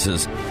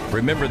businesses.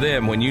 Remember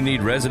them when you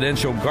need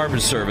residential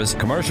garbage service,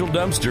 commercial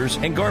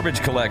dumpsters, and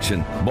garbage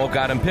collection, bulk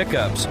item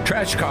pickups,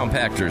 trash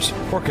compactors,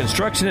 or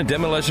construction and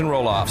demolition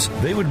roll-offs.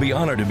 They would be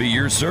honored to be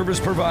your service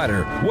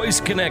provider.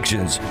 Waste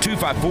Connections,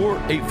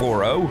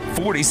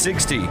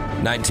 254-840-4060,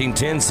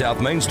 1910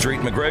 South Main Street,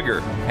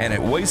 McGregor, and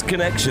at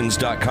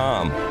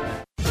wasteconnections.com.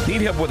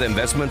 Need help with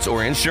investments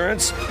or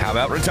insurance? How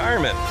about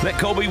retirement? Let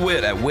Colby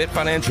Witt at Witt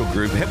Financial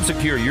Group help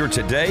secure your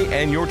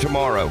today and your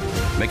tomorrow.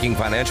 Making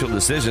financial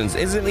decisions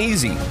isn't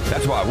easy.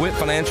 That's why Witt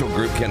Financial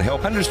Group can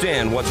help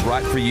understand what's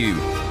right for you.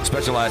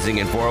 Specializing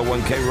in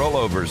 401k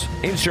rollovers,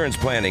 insurance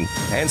planning,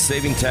 and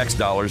saving tax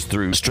dollars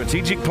through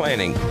strategic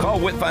planning. Call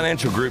Witt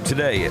Financial Group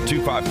today at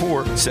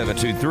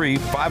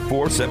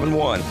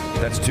 254-723-5471.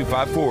 That's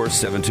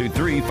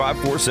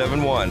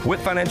 254-723-5471.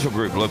 Witt Financial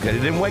Group,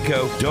 located in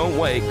Waco. Don't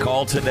wait.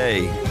 Call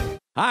today.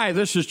 Hi,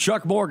 this is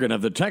Chuck Morgan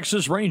of the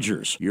Texas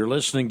Rangers. You're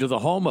listening to the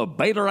home of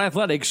Baylor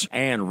Athletics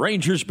and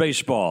Rangers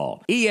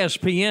Baseball,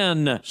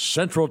 ESPN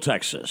Central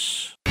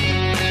Texas.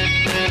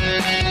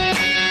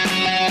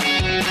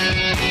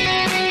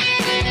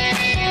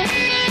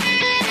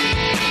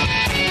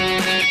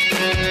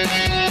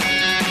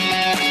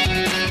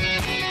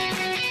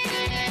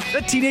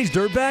 That Teenage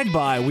Dirtbag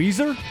by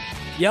Weezer?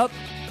 Yep.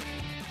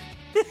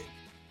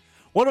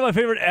 One of my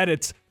favorite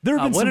edits. When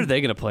are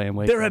they going to play in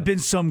Waco? There have been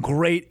some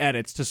great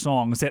edits to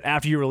songs that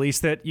after you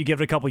release it, you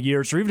give it a couple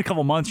years or even a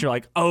couple months, you're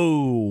like,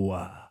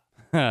 oh.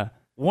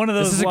 One of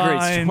those This is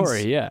lines, a great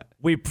story, yeah.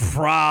 We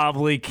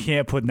probably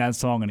can't put in that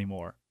song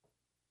anymore.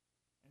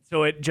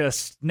 So it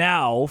just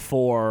now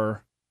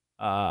for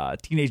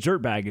Teenage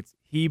Dirtbag, it's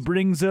he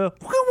brings a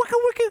wicka wicka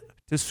wicka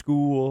to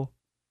school.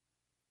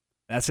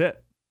 That's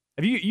it.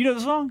 Have you know the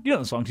song? You know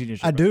the song,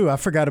 Teenage Dirtbag. I do. I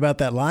forgot about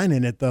that line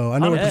in it, though. I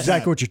know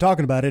exactly what you're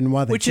talking about and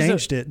why they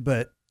changed it,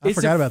 but I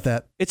forgot about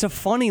that. It's a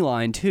funny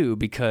line, too,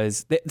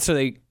 because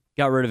they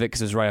got rid of it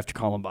because it was right after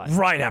Columbine.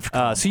 Right after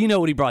Columbine. So you know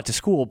what he brought to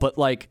school, but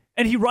like...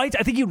 And I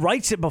think he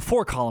writes it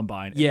before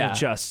Columbine. Yeah.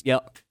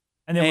 Yep.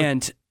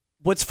 And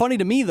what's funny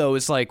to me, though,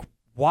 is like,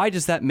 why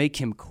does that make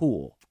him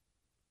cool?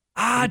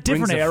 He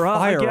different brings era, a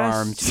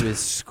firearm I guess. to his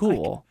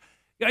school.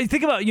 I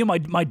think about,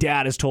 my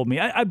dad has told me,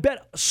 I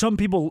bet some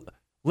people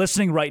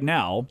listening right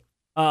now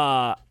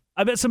I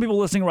bet some people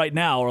listening right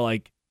now are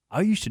like,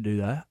 I used to do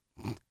that.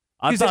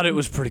 I thought it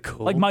was pretty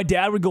cool. Like my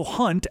dad would go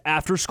hunt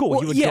after school.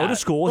 Well, He would yeah, go to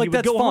school. like, He would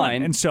that's go fine.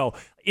 hunt. And so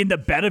in the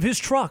bed of his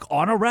truck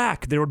on a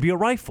rack, there would be a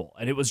rifle.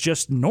 And it was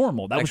just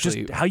normal. That was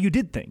just how you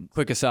did things.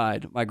 Quick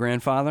aside, my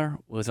grandfather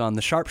was on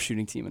the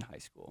sharpshooting team in high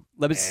school.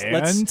 Let's set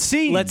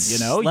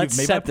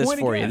this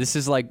for you. This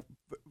is like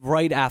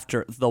right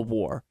after the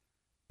war,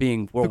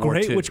 being World War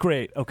II. Which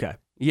great? Okay.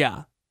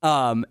 Yeah.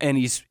 And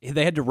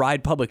they had to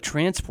ride public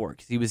transport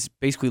because he was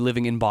basically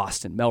living in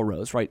Boston,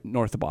 Melrose, right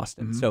north of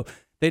Boston. Mm-hmm. So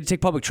they had to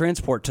take public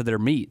transport to their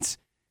meets,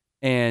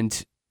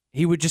 and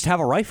he would just have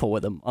a rifle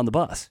with him on the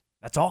bus.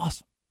 That's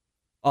awesome.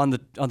 On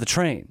the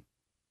train,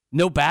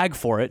 no bag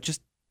for it,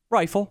 just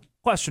rifle.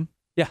 Question.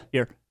 Yeah.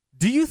 Here.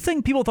 Do you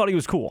think people thought he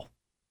was cool?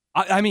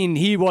 I mean,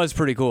 he was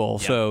pretty cool.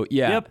 Yep. So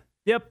yeah.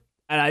 Yep.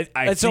 And I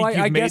And so think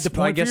you've made guess the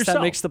point. I guess for that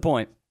yourself. makes the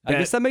point. I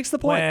guess that makes the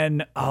point.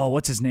 When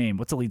what's his name?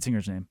 What's the lead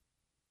singer's name?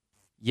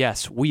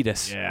 Yes,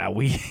 Wheatus. Yeah,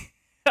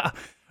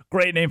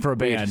 great name for a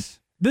band. Wheatus.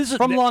 This is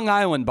from Long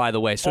Island, by the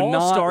way. So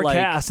all-star not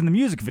cast in the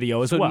music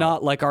video as so well.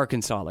 not like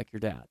Arkansas, like your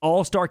dad.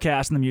 All-star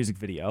cast in the music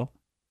video.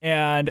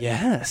 And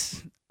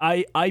yes,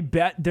 I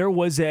bet there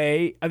was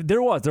a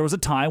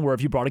time where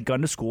if you brought a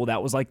gun to school,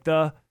 that was like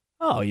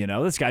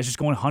this guy's just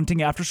going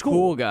hunting after school.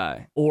 Cool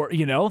guy. Or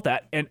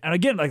that and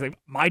again like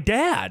my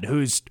dad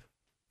who's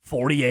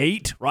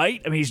 48,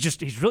 right? I mean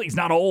he's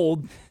not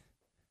old.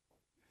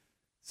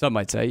 Some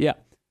might say, yeah.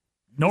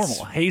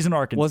 Normal. Hayes in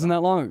Arkansas. Wasn't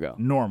that long ago.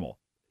 Normal.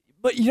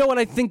 But you know what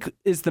I think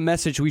is the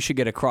message we should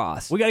get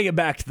across? We got to get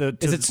back to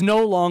it's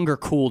no longer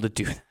cool to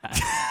do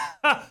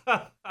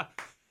that.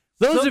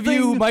 Those of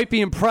you who might be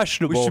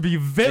impressionable, we should be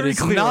very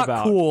clear not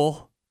about.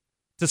 Cool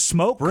to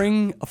smoke.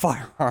 Bring a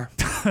firearm.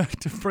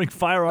 To bring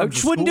firearms. I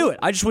just wouldn't do it.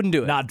 I just wouldn't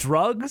do it. Not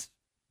drugs.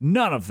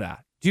 None of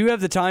that. Do you have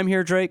the time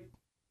here, Drake?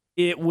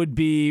 It would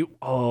be.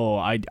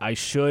 I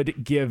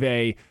should give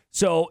a.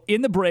 So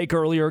in the break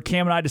earlier,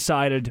 Cam and I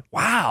decided.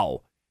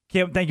 Wow.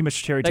 Cam, thank you,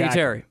 Mr. Terry. Thank you,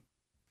 Terry.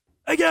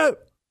 Thank you.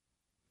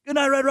 Good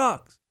night, Red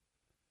Rocks.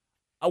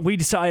 We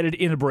decided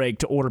in a break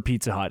to order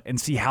Pizza Hut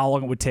and see how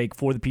long it would take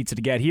for the pizza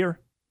to get here.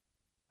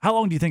 How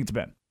long do you think it's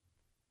been?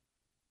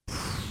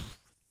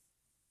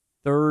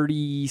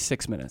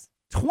 36 minutes.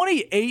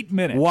 28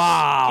 minutes.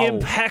 Wow.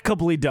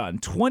 Impeccably done.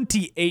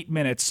 28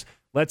 minutes.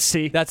 Let's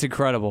see. That's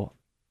incredible.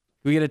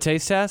 Can we get a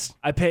taste test?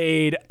 I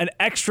paid an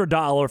extra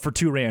 $1 for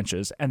 2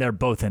 ranches, and they're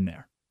both in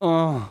there.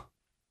 Oh.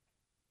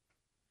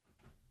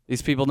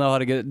 These people know how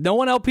to get it. No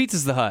one out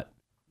pizzas the Hut.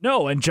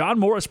 No, and John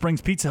Morris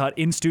brings Pizza Hut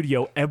in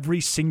studio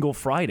every single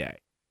Friday.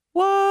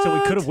 What? So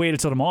we could have waited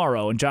till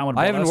tomorrow, and John would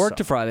have I haven't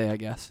worked a Friday, I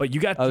guess. But you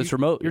got I was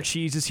remote. Your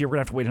cheese is here. We're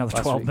going to have to wait another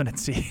Last 12 week.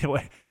 minutes. You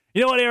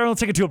know what, Aaron? Let's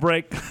take it to a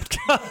break.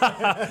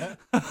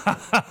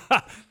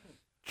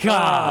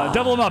 God.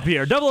 Double them up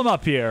here. Double them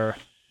up here.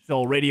 The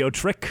old radio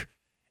trick.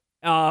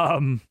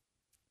 The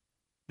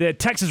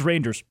Texas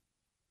Rangers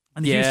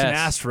and the Houston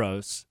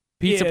Astros.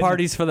 Pizza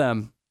parties for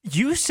them.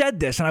 You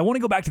said this, and I want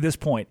to go back to this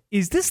point.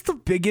 Is this the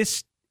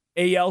biggest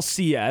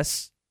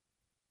ALCS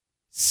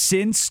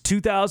since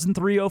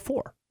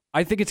 2003-04?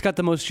 I think it's got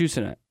the most juice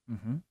in it.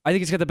 Mm-hmm. I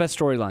think it's got the best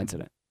storylines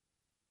in it.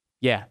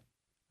 Yeah,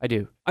 I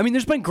do. I mean,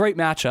 there's been great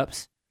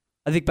matchups.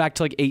 I think back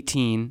to like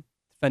 18,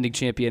 defending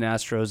champion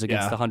Astros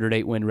against the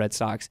 108-win Red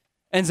Sox.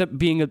 Ends up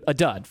being a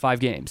dud, 5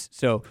 games.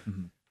 So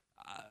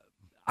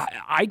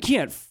I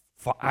can't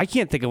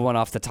think of one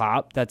off the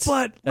top that's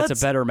a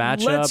better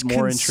matchup,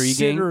 more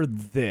intriguing. Consider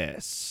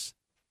this.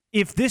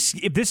 If this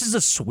is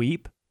a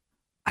sweep,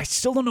 I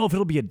still don't know if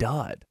it'll be a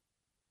dud.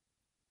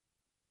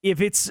 If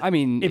it's a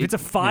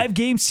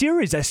 5-game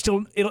series,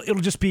 it'll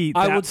just be.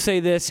 I would say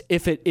this: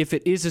 if it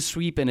is a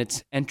sweep and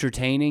it's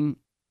entertaining,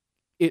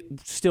 it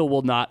still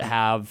will not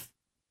have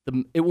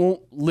it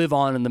won't live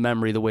on in the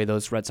memory the way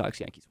those Red Sox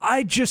Yankees.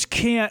 I just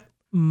can't.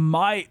 3.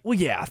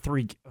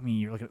 I mean,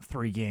 you're looking at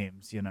 3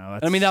 games.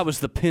 That was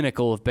the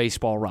pinnacle of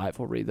baseball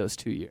rivalry. Those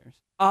 2 years.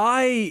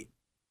 My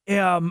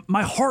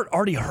heart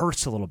already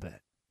hurts a little bit.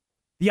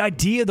 The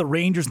idea the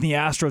Rangers and the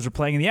Astros are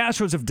playing, and the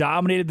Astros have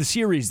dominated the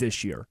series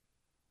this year.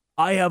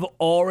 I have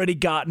already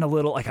gotten a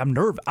little I'm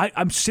nervous.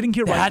 I'm sitting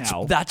here right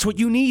now. That's what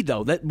you need,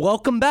 though.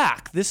 Welcome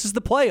back. This is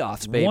the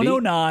playoffs, baby.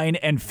 109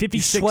 and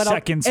 56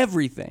 seconds.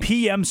 Everything.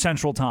 PM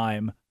Central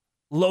Time,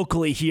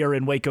 locally here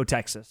in Waco,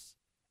 Texas,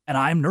 and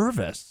I'm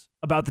nervous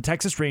about the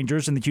Texas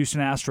Rangers and the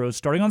Houston Astros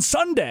starting on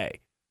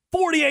Sunday.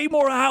 48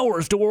 more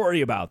hours to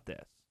worry about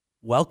this.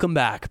 Welcome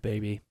back,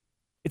 baby.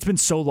 It's been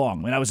so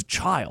long. When I was a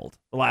child,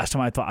 the last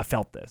time I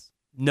felt this.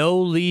 No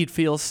lead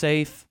feels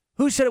safe.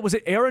 Who said it? Was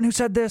it Aaron who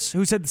said this?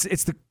 Who said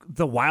it's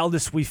the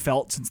wildest we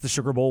felt since the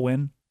Sugar Bowl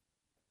win?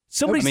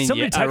 Somebody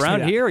texted around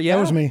me that. here, yeah.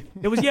 That was me.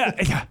 It was,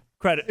 yeah.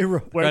 Credit.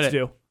 Where it's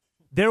due.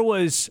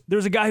 There's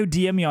a guy who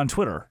DM'd me on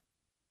Twitter.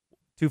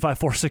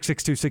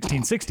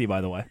 254-662-1660,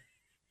 by the way.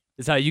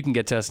 Is how you can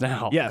get to us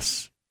now.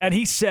 Yes. And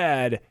he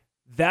said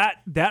that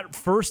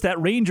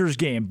Rangers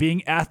game,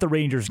 being at the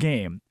Rangers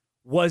game,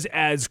 was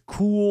as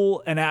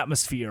cool an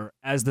atmosphere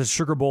as the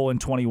Sugar Bowl in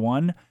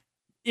 21,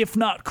 if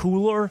not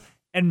cooler,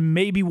 and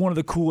maybe one of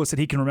the coolest that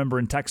he can remember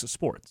in Texas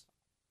sports.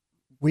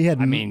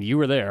 you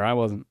were there. I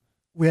wasn't.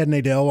 We had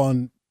Nadell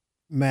on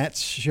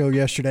Matt's show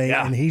yesterday,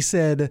 and he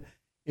said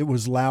it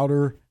was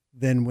louder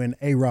than when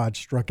A-Rod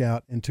struck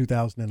out in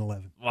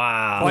 2011.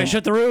 Wow. Why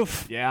shut the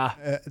roof?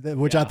 Yeah.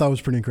 Which I thought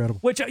was pretty incredible.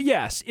 Which,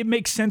 yes, it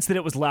makes sense that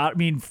it was loud. I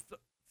mean,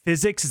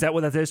 physics, is that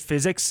what that is?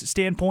 Physics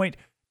standpoint?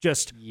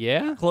 Just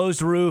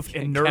closed roof,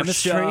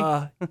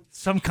 inertia,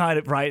 some kind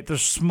of, right?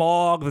 There's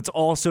smog that's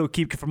also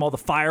keeping from all the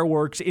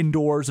fireworks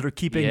indoors that are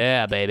keeping.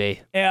 Yeah,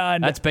 baby.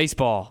 And that's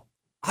baseball.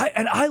 What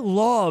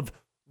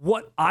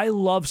I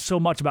love so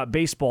much about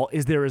baseball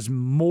is there is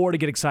more to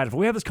get excited for.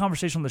 We had this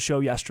conversation on the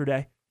show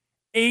yesterday.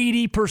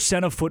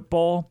 80% of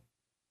football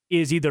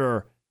is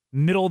either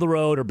middle of the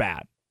road or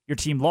bad. Your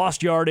team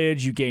lost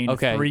yardage, you gained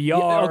 3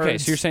 yards. Okay,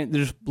 so you're saying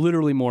there's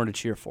literally more to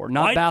cheer for.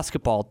 Not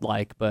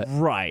basketball-like, but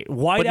right.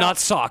 But not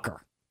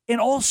soccer. And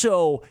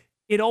also,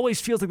 it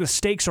always feels like the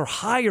stakes are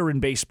higher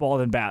in baseball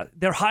than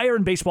they're higher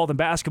in baseball than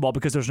basketball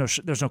because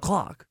there's no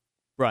clock.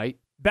 Right.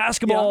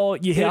 Basketball,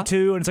 you hit a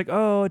 2, and it's like,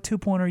 oh, a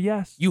 2-pointer,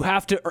 yes. You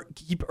have to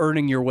keep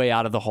earning your way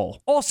out of the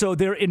hole. Also,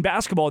 in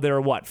basketball, there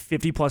are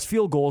 50-plus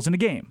field goals in a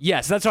game.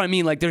 Yes, that's what I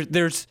mean. Like,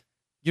 there's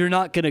you're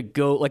not going to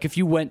go, like, if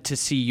you went to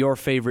see your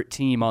favorite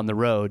team on the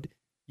road,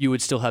 you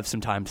would still have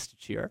some times to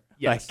cheer.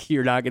 Yes. Like,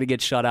 you're not going to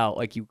get shut out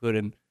like you could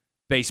in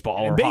baseball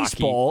or hockey. In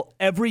baseball,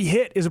 every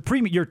hit is a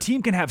premium. Your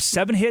team can have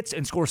 7 hits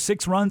and score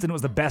 6 runs, and it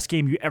was the best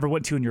game you ever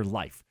went to in your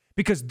life.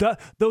 Because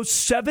those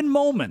 7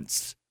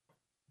 moments,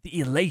 the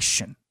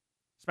elation,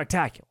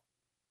 spectacular.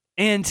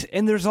 And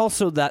there's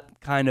also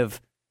that kind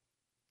of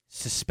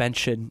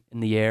suspension in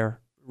the air,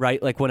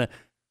 right? Like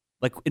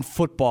like in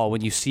football,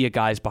 when you see a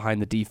guy's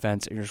behind the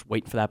defense and you're just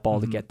waiting for that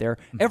ball to get there.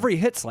 Every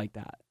hit's like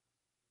that.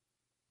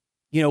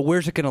 You know,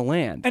 where's it going to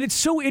land? And it's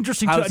so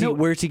interesting.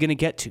 Where's he going to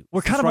get to?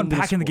 We're kind of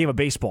unpacking the game of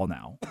baseball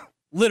now.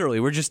 Literally,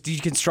 we're just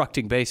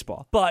deconstructing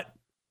baseball. But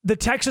the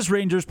Texas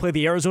Rangers play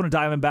the Arizona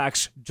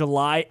Diamondbacks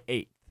July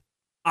 8th.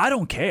 I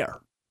don't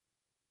care.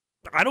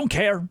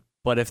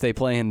 But if they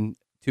play in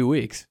 2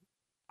 weeks.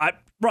 At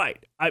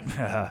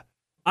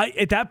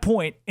that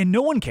point, and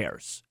no one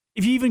cares.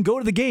 If you even go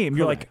to the game,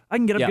 you're like, I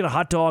can get up, get a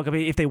hot dog. I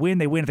mean, if they win,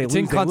 they win. If they lose,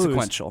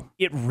 inconsequential.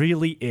 They lose. It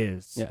really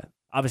is. Yeah.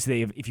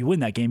 Obviously, if you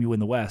win that game, you win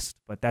the West.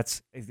 But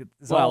it's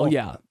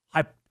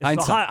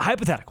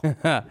hypothetical.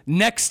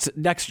 Next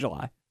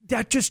July.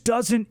 That just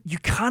doesn't. You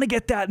kind of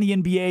get that in the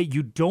NBA.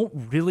 You don't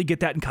really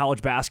get that in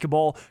college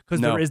basketball because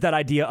there is that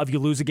idea of you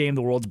lose a game,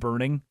 the world's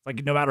burning.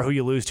 Like no matter who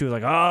you lose to, it's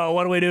like, oh,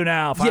 what do we do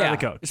now? Fire the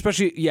coach.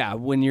 Especially,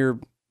 when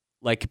you're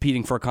like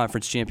competing for a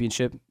conference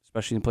championship,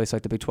 especially in a place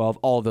like the Big 12,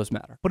 all of those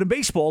matter. But in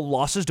baseball,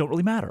 losses don't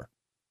really matter.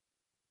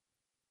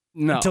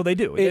 No. Until they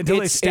do.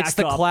 It's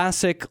the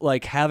classic,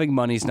 like, having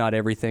money's not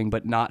everything,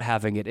 but not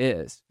having it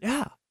is.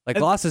 Yeah. Like,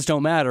 losses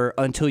don't matter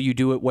until you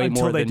do it way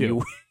more than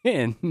you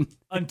win.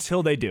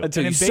 Until they do.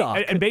 Until you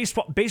suck. And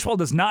baseball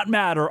does not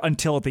matter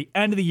until at the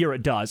end of the year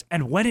it does.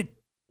 And when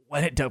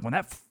it does, when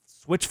that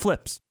switch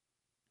flips,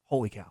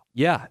 holy cow.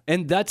 Yeah.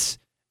 And that's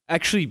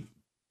actually,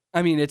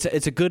 I mean, it's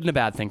a good and a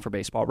bad thing for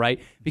baseball,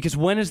 right? Because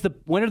when are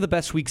the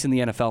best weeks in the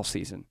NFL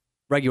season?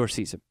 Regular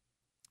season.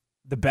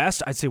 The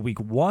best, I'd say week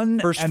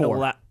 1. First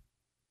 4.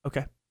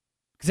 Okay.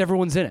 Because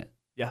everyone's in it.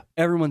 Yeah.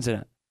 Everyone's in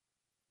it.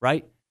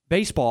 Right?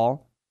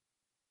 Baseball,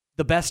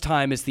 the best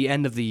time is the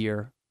end of the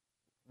year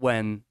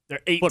when there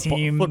are 8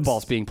 teams.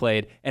 Football's being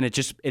played, and it's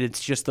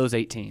just those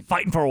 8 teams.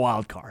 Fighting for a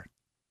wild card.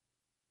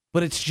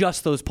 But it's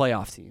just those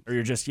playoff teams. Or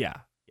you're just,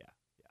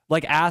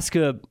 Like, ask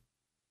a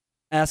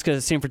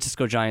San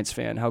Francisco Giants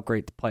fan how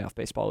great the playoff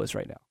baseball is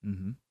right now.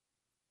 Mm-hmm.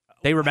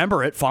 They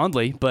remember it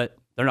fondly, but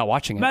they're not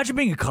watching it. Imagine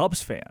being a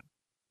Cubs fan.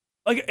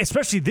 Like,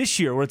 especially this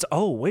year where it's,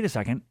 oh, wait a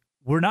second.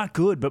 We're not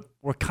good, but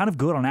we're kind of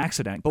good on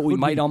accident. But we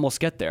might almost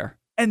get there.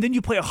 And then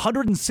you play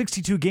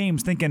 162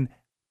 games thinking,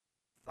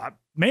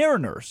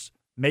 Mariners,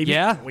 maybe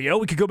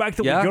we could go back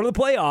to go to the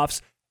playoffs,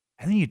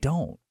 and then you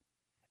don't.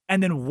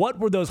 And then what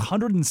were those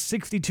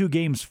 162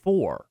 games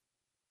for?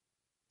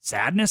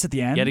 Sadness at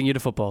the end? Getting you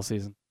to football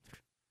season.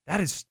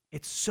 It's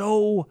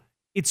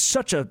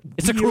such a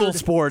cruel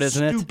sport,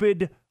 isn't it?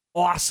 Stupid,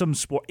 awesome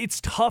sport. It's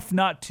tough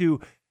not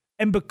to,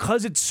 and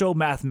because it's so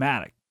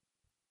mathematical.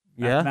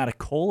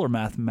 Mathematical or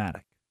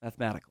mathematic?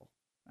 Mathematical.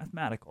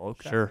 Mathematical,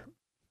 okay. Sure.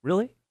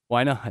 Really?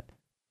 Why not?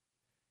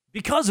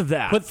 Because of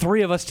that. Put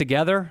 3 of us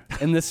together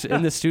in this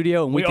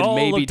studio, and we can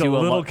maybe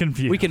do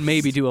confused. We can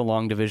maybe do a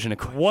long division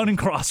equation. One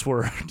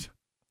crossword.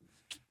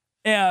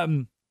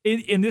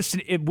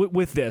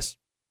 With this,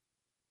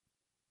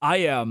 I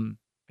can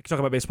talk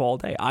about baseball all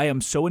day. I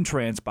am so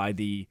entranced by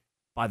the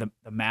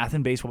math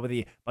in baseball,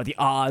 by the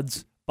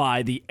odds,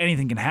 by the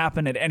anything can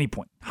happen at any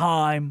point in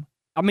time.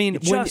 I mean,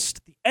 the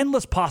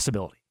endless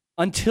possibility.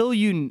 Until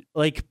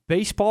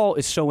baseball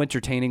is so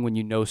entertaining when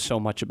you know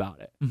so much about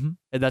it. Mm-hmm.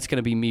 And that's going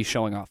to be me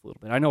showing off a little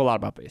bit. I know a lot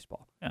about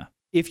baseball. Yeah.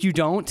 If you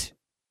don't,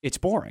 it's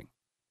boring.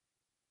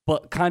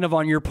 But kind of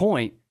on your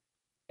point,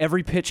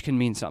 every pitch can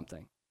mean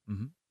something.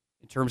 Mm-hmm.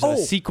 In terms of a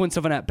sequence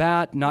of an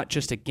at-bat, not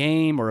just a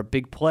game or a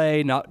big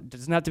play.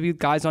 Doesn't have to be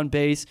guys on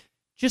base.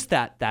 Just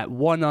that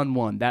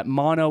one-on-one, that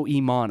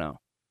mano-y-mano.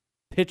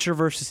 Pitcher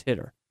versus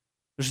hitter.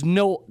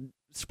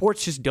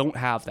 sports just don't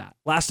have that.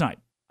 Last night,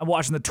 I'm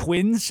watching the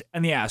Twins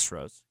and the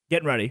Astros.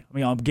 Getting ready.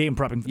 I'm game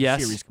prepping for the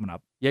series coming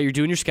up. Yeah, you're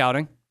doing your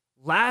scouting.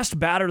 Last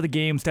batter of the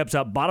game steps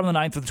up, bottom of the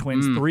ninth for the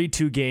Twins,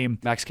 3-2 game.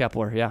 Max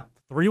Kepler, yeah.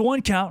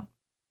 3-1 count.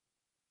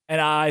 And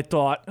I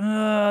thought,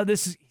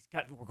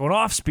 we're going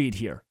off speed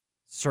here.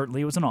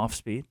 Certainly it was an off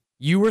speed.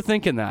 You were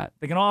thinking that.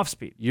 Thinking off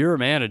speed. You're a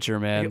manager,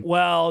 man.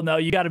 Well, no,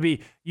 you got to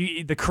be.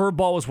 The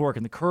curveball was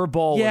working. The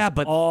curveball was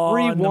but on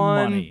 3-1. The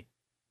money.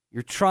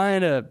 You're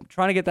trying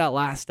to get that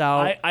last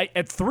out. I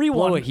at 3-1,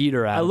 blow a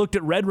heater out. I looked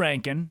at Red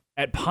Rankin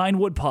at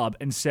Pinewood Pub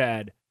and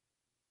said,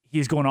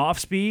 he's going off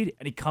speed,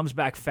 and he comes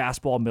back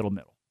fastball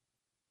middle.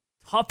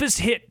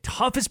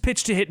 Toughest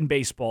pitch to hit in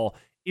baseball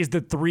is the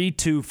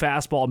 3-2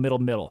 fastball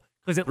middle.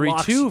 Because it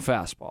 3-2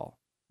 fastball.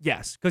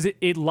 Yes, because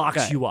it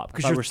locks you up.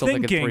 Because we're still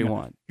thinking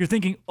 3-1. You're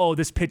thinking, oh,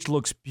 this pitch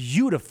looks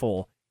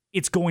beautiful.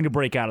 It's going to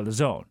break out of the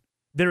zone.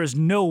 There is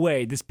no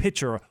way this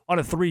pitcher on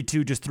a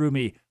 3-2 just threw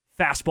me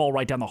fastball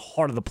right down the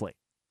heart of the plate.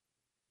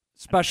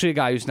 Especially a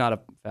guy who's not a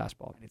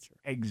fastball pitcher.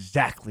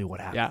 Exactly what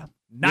happened. Yeah.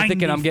 You're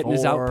thinking I'm getting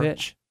his out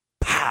pitch?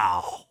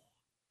 Pow.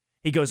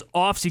 He goes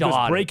off, he goes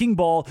breaking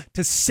ball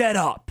to set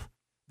up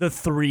the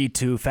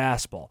 3-2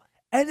 fastball.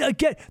 And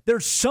again,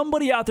 there's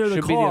somebody out there in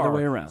the car. Should be the other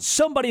way around.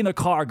 Somebody in the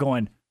car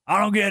going, I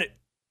don't get it.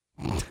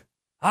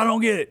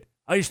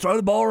 I just throw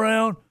the ball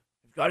around.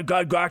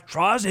 Guy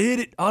tries to hit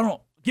it.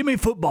 Give me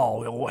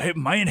football.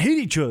 Man, hit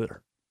each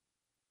other.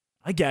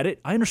 I get it.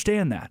 I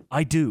understand that.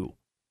 I do.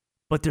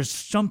 But there's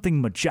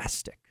something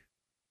majestic.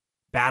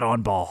 Bat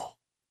on ball.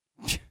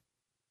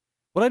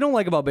 What I don't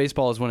like about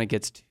baseball is when it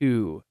gets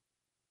too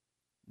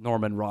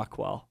Norman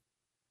Rockwell.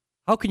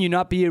 How can you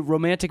not be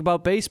romantic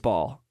about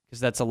baseball? Because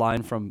that's a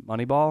line from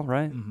Moneyball,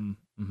 right? Mm-hmm.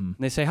 And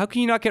they say, how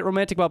can you not get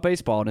romantic about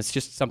baseball? And it's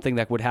just something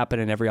that would happen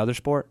in every other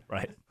sport.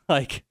 Right.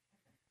 Like,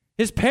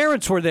 his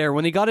parents were there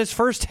when he got his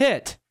first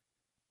hit.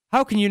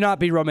 How can you not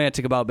be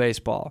romantic about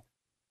baseball?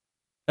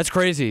 That's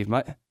crazy.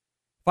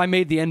 If I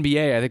made the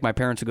NBA, I think my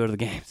parents would go to the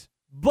games.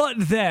 But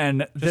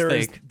then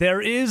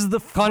there is the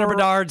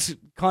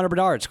Connor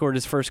Bedard scored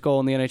his first goal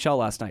in the NHL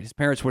last night. His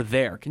parents were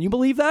there. Can you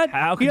believe that?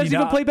 How can he doesn't you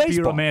even not play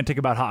baseball? Be romantic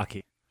about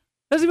hockey?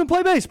 Doesn't even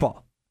play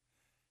baseball.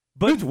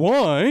 But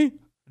why?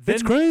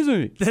 It's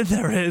crazy. Then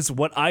there is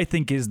what I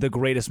think is the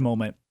greatest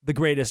moment, the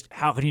greatest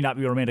how can you not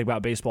be romantic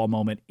about baseball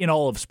moment in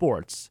all of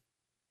sports.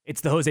 It's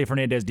the Jose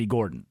Fernandez D.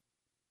 Gordon.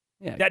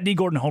 Yeah. That D.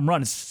 Gordon home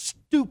run is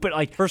stupid.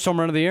 Like first home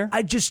run of the year?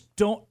 I just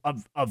don't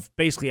of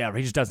basically ever.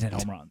 He just doesn't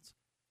hit home runs.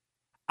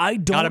 I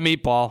don't got a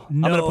meatball.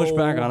 I'm gonna push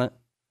back on it.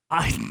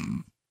 I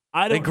don't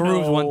they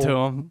grooved know one to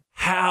him.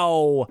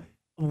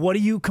 What do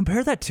you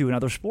compare that to in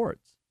other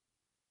sports?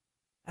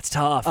 That's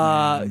tough.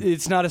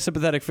 It's not a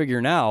sympathetic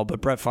figure now,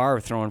 but Brett Favre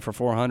throwing for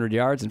 400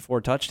 yards and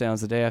 4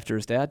 touchdowns the day after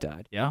his dad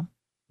died. Yeah.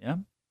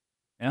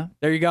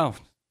 There you go.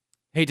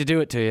 Hate to do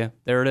it to you.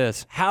 There it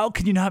is. How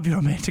can you not be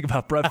romantic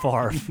about Brett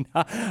Favre?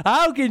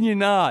 How can you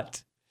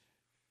not?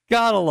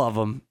 Gotta love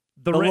him.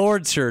 The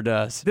Lord sure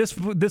does.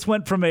 This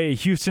went from a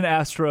Houston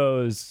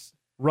Astros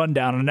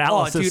rundown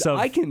analysis of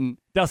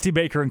Dusty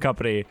Baker and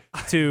company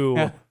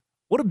to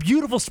what a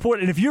beautiful sport.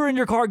 And if you're in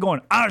your car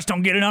going, I just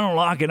don't get it, I don't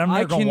like it, I'm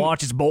never going to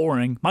watch, it's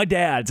boring. My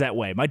dad's that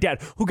way. My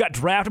dad, who got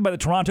drafted by the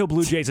Toronto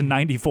Blue Jays in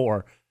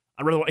 94,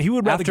 he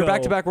would rather after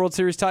back-to-back World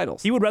Series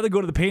titles. He would rather go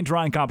to the paint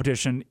drying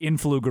competition in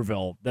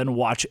Pflugerville than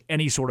watch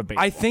any sort of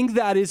baseball. I think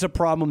that is a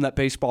problem that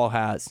baseball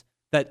has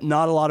that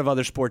not a lot of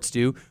other sports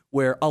do,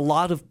 where a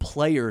lot of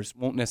players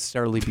won't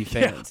necessarily be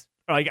fans.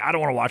 Yeah. Like, I don't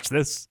want to watch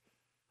this.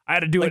 I had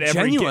to do it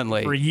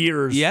genuinely for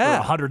years for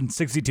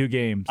 162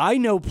 games. I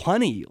know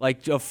plenty,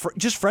 like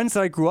just friends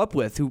that I grew up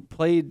with who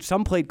played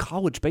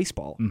college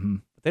baseball. Mm-hmm.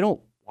 But they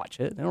don't watch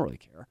it. They don't really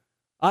care.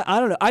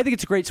 I don't know. I think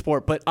it's a great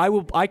sport, but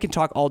I can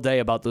talk all day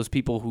about those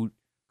people who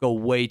go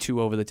way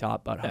too over the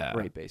top about how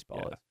great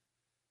baseball is.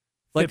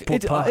 Like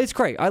it's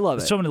great. I love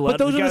it. But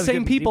those are the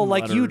same people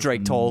like you,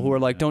 Drake Toll, who are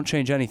like, don't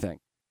change anything.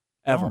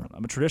 Ever.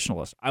 I'm a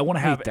traditionalist. I want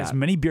to have as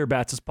many beer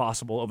bats as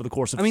possible over the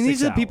course of 6 hours.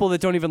 These are the people that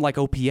don't even like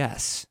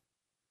OPS.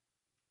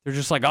 They're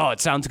just like, oh,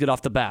 it sounds good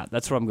off the bat.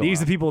 That's what I'm going.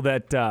 These are the people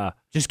that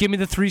just give me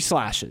the 3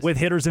 slashes with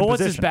hitters in position.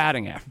 What's his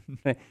batting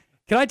average?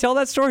 Can I tell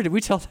that story? Did we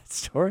tell that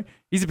story?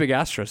 He's a big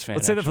Astros fan.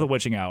 Let's say that for the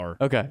witching hour.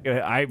 Okay.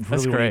 I really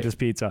want to eat this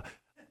pizza.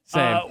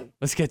 Same.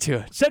 Let's get to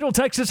it. Central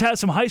Texas has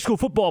some high school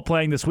football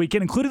playing this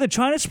weekend, including the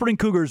China Spring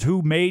Cougars,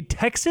 who made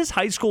Texas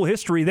high school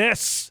history.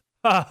 This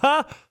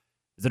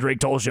is the Drake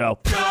Toll Show.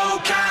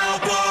 Go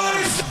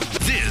Cowboys!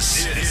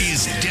 This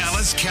is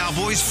Dallas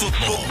Cowboys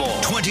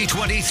football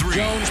 2023.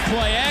 Jones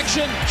play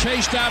action,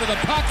 chased out of the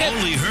pocket.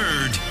 Only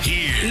heard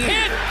here.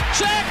 Hit,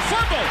 sack,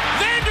 fumble.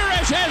 Vander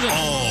Esch has it.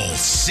 All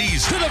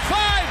season. To the 5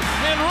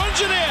 and runs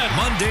it in.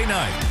 Monday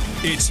night,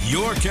 it's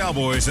your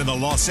Cowboys and the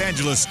Los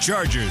Angeles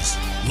Chargers.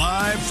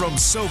 Live from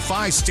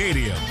SoFi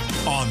Stadium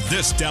on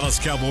this Dallas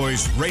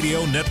Cowboys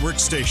radio network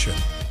station.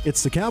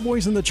 It's the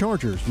Cowboys and the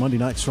Chargers, Monday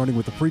night starting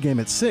with the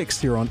pregame at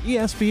 6 here on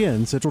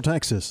ESPN Central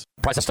Texas.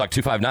 Price of stock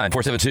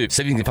 $259,472.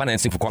 Savings and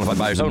financing for qualified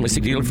buyers only.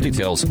 See dealer for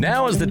details.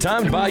 Now is the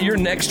time to buy your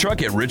next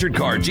truck at Richard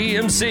Car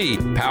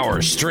GMC.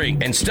 Power,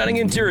 strength, and stunning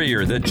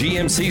interior. The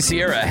GMC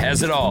Sierra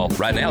has it all.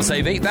 Right now,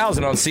 save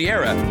 $8,000 on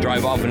Sierra.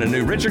 Drive off in a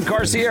new Richard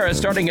Car Sierra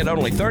starting at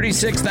only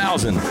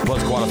 $36,000.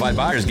 Plus, qualified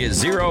buyers get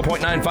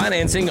 0.9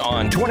 financing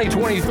on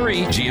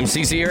 2023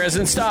 GMC Sierras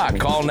in stock.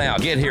 Call now,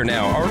 get here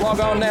now, or log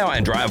on now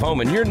and drive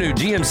home in your new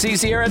GMC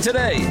Sierra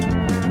today.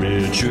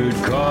 Richard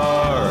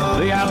Carr,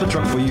 they have the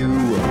truck for you.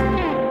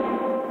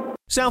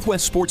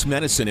 Southwest Sports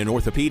Medicine and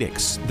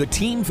Orthopedics, the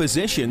team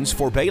physicians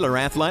for Baylor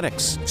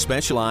Athletics,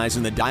 specialize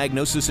in the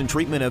diagnosis and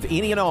treatment of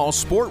any and all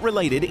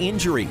sport-related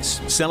injuries.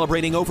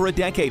 Celebrating over a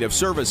decade of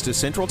service to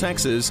Central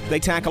Texas, they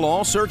tackle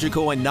all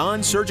surgical and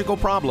non-surgical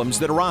problems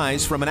that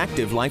arise from an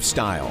active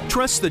lifestyle.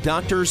 Trust the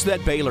doctors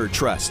that Baylor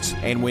trusts,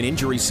 and when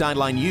injuries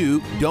sideline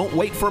you, don't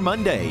wait for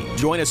Monday.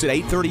 Join us at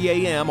 8:30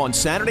 a.m. on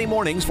Saturday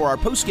mornings for our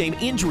post-game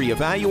injury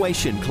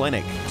evaluation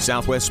clinic.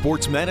 Southwest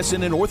Sports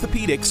Medicine and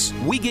Orthopedics,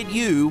 we get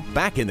you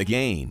back in the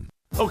game.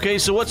 Okay,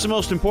 so what's the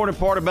most important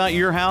part about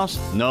your house?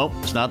 Nope,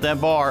 it's not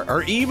that bar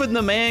or even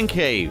the man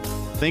cave.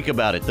 Think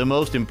about it. The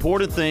most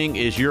important thing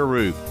is your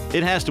roof.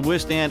 It has to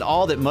withstand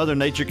all that Mother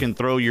Nature can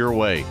throw your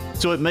way.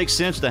 So it makes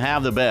sense to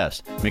have the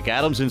best.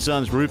 McAdams &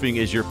 Sons Roofing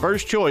is your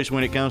first choice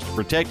when it comes to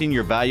protecting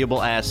your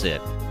valuable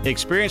asset.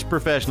 Experienced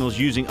professionals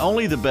using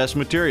only the best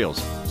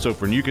materials. So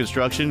for new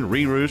construction,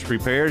 re-roofs,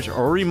 repairs,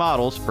 or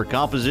remodels for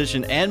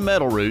composition and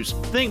metal roofs,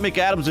 think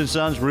McAdams &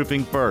 Sons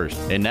Roofing first.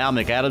 And now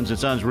McAdams &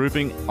 Sons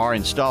Roofing are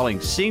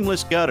installing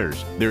seamless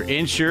gutters. They're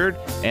insured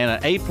and an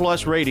A+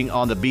 rating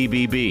on the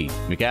BBB.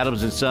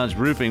 McAdams & Sons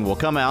Roofing will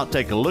come out,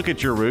 take a look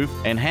at your roof,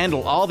 and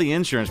handle all the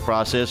insurance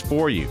process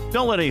for you.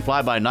 Don't let any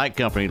fly-by-night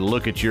company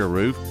look at your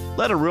roof.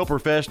 Let a real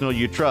professional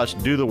you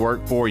trust do the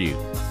work for you.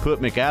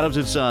 Put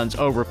McAdams & Sons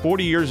over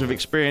 40 years of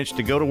experience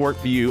to go to work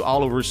for you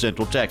all over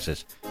Central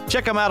Texas.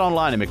 Check them out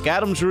online at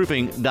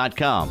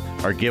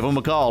McAdamsRoofing.com or give them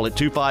a call at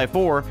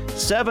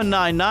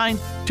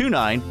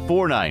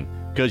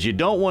 254-799-2949 because you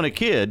don't want a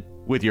kid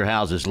with your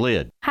house's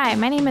lid. Hi,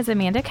 my name is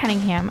Amanda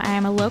Cunningham. I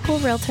am a local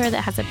realtor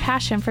that has a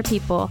passion for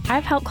people.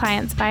 I've helped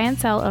clients buy and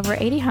sell over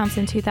 80 homes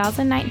in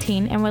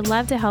 2019 and would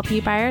love to help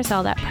you buy or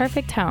sell that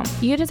perfect home.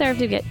 You deserve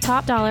to get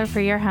top dollar for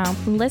your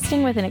home.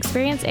 Listing with an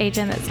experienced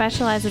agent that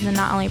specializes in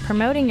not only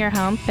promoting your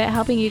home, but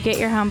helping you get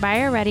your home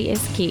buyer ready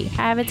is key.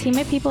 I have a team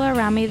of people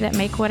around me that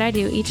make what I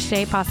do each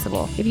day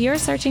possible. If you're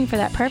searching for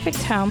that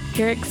perfect home,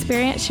 your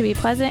experience should be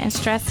pleasant and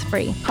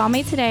stress-free. Call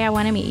me today. I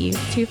want to meet you.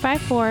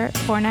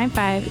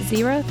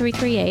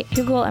 254-495-0338.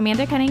 Google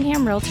Amanda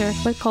Cunningham Realtor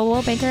with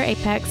Coldwell Banker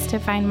Apex to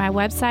find my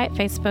website,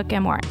 Facebook,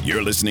 and more.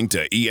 You're listening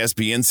to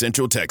ESPN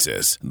Central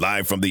Texas,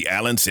 live from the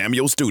Allen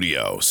Samuel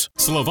Studios.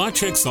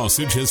 Slovacek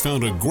Sausage has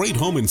found a great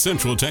home in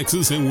Central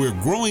Texas, and we're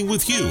growing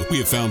with you. We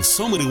have found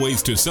so many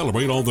ways to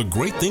celebrate all the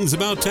great things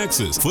about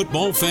Texas.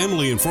 Football,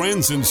 family, and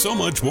friends, and so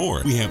much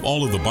more. We have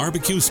all of the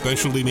barbecue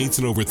specialty meats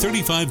and over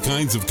 35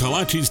 kinds of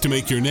kolaches to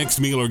make your next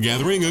meal or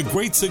gathering a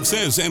great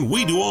success, and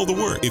we do all the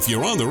work. If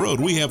you're on the road,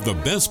 we have the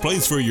best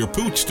place for your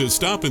pooch to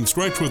stop and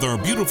stretch with our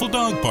beautiful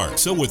dog park.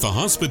 So with the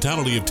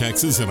hospitality of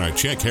Texas and our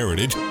Czech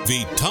heritage,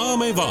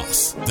 Vítame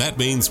vás. That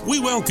means we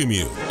welcome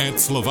you. At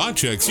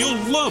Slovacek's, you'll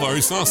love our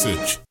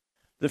sausage.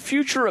 The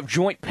future of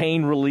joint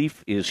pain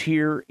relief is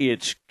here.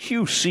 It's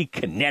QC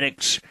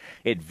Kinetics,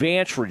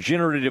 advanced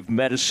regenerative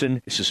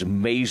medicine. This is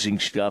amazing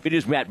stuff. It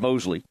is Matt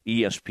Mosley,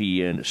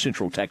 ESPN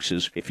Central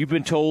Texas. If you've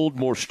been told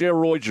more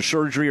steroids or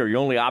surgery are your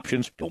only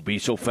options, don't be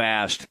so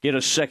fast. Get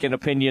a second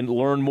opinion.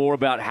 Learn more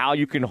about how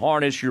you can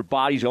harness your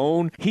body's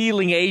own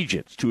healing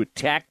agents to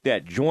attack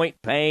that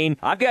joint pain.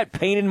 I've got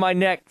pain in my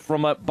neck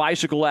from a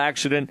bicycle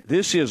accident.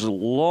 This is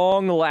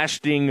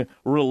long-lasting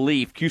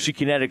relief. QC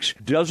Kinetics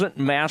doesn't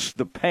mask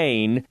the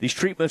pain. These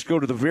treatments go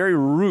to the very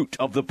root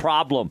of the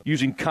problem,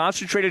 using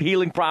concentrated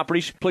healing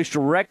properties placed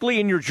directly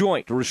in your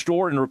joint to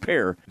restore and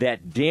repair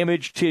that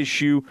damaged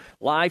tissue.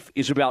 Life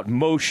is about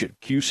motion.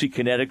 QC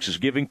Kinetics is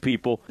giving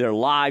people their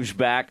lives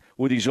back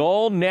with these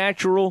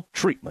all-natural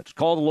treatments.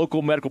 Call the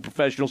local medical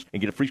professionals and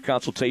get a free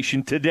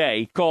consultation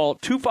today. Call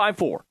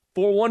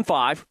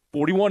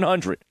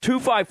 254-415-4100.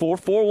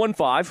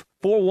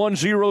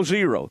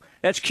 254-415-4100.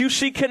 That's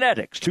QC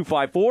Kinetics,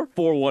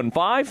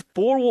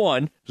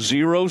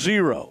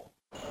 254-415-4100.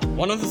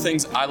 One of the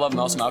things I love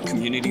most about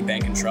Community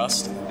Bank and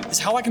Trust is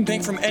how I can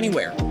bank from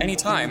anywhere,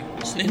 anytime,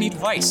 on any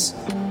device.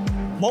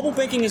 Mobile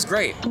banking is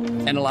great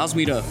and allows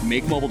me to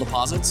make mobile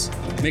deposits,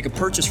 make a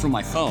purchase from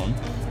my phone,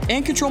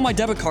 and control my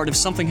debit card if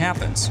something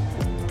happens.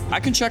 I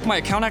can check my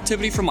account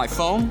activity from my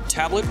phone,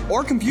 tablet,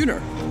 or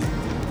computer.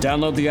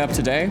 Download the app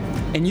today,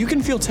 and you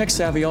can feel tech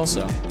savvy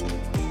also.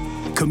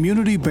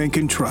 Community Bank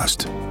and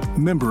Trust.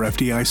 Member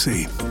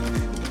FDIC.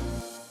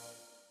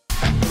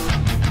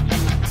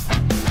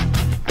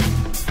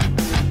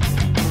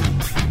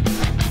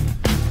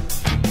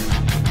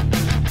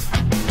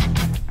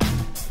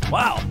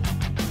 Wow.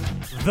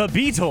 The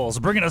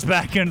Beatles bringing us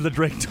back into the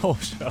Drake Toll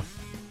Show.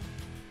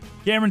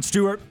 Cameron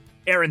Stewart,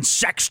 Aaron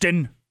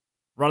Sexton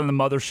running the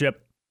mothership.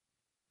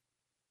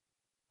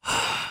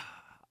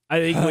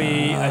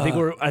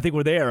 I think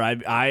we're there.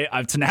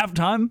 It's an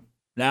halftime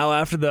now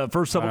after the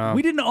first couple.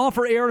 We didn't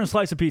offer Aaron a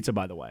slice of pizza,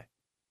 by the way.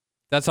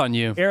 That's on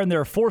you. Aaron, there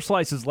are 4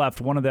 slices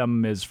left. One of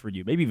them is for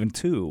you. Maybe even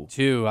 2.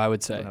 2, I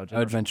would say. I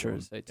would venture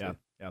to say 2.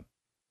 Yeah.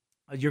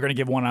 You're going to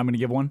give one, I'm going to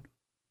give one?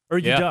 Or are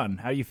you done?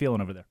 How are you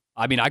feeling over there?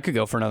 I mean, I could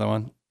go for another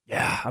one.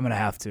 Yeah, I'm going to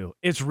have to.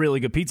 It's really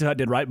good. Pizza Hut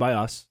did right by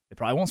us. They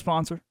probably won't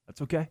sponsor.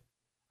 That's okay.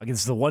 I guess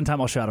this is the one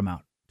time I'll shout them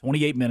out.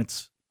 28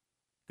 minutes.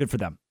 Good for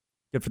them.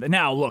 Good for them.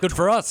 Now, look. Good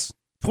for us.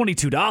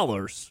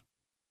 $22.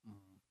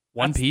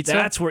 One pizza?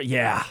 That's where,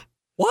 yeah.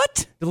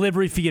 What?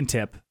 Delivery fee and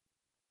tip.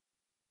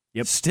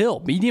 Yep.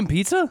 Still, medium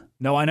pizza?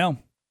 No, I know.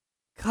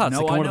 God,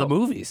 it's like one of the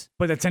movies.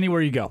 But that's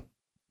anywhere you go.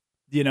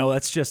 You know,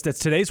 that's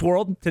today's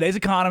world, today's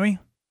economy,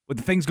 with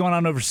the things going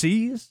on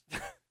overseas.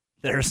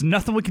 There's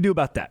nothing we can do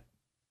about that.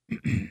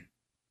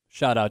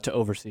 Shout out to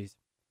overseas.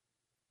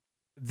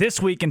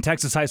 This week in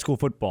Texas high school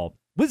football.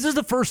 This is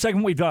the first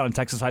segment we've done on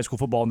Texas high school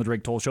football on the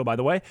Drake Toll Show, by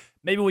the way.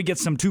 Maybe we get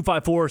some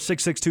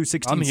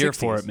 254-662-1660. I'm here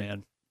for it,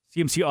 man.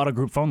 CMC Auto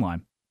Group phone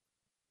line.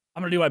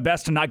 I'm going to do my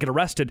best to not get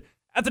arrested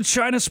at the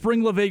China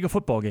Spring La Vega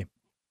football game.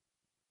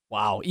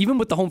 Wow. Even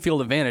with the home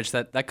field advantage,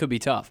 that could be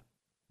tough.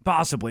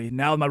 Possibly.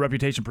 Now my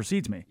reputation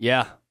precedes me.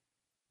 Yeah.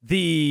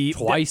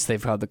 Twice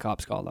they've had the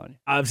cops called on you.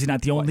 Obviously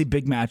not the only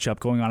big matchup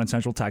going on in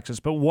Central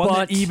Texas, but one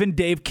that even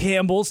Dave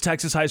Campbell's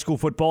Texas high school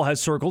football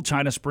has circled,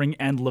 China Spring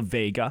and La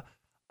Vega.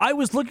 I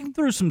was looking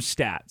through some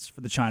stats for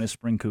the China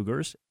Spring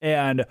Cougars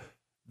and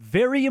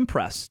very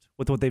impressed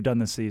with what they've done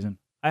this season.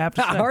 I have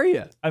to say. How are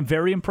you? I'm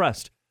very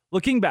impressed.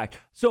 Looking back.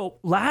 So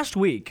last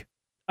week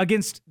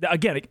against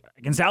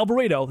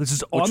Alvarado, this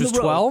is on the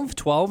road.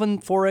 12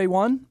 and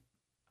 4A1?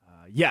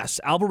 Yes,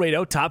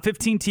 Alvarado, top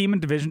 15 team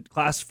in Division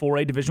Class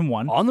 4A Division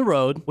 1. On the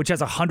road. Which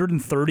has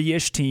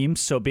 130-ish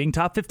teams, so being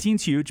top 15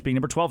 is huge. Being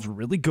number 12 is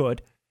really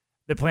good.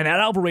 They're playing at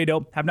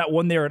Alvarado, have not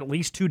won there in at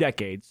least 2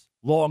 decades.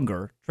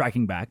 Longer,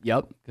 tracking back.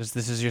 Yep, because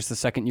this is just the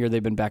second year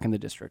they've been back in the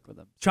district with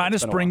them. So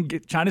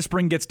China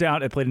Spring gets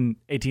down. I played in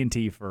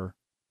AT&T for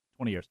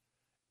 20 years.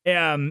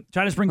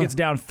 China Spring gets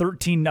down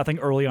 13-0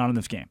 early on in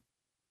this game.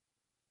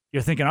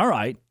 You're thinking, all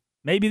right,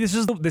 maybe this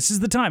is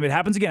the time. It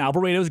happens again.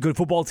 Alvarado's a good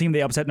football team.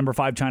 They upset number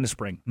 5 China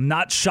Spring.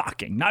 Not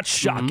shocking.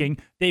 Mm-hmm.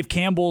 Dave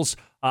Campbell's,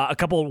 a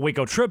couple of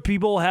Waco Trip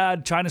people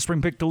had China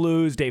Spring picked to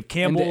lose. Dave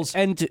Campbell's.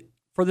 And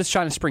for this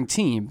China Spring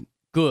team,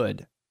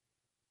 good,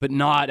 but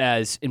not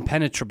as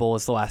impenetrable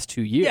as the last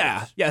 2 years.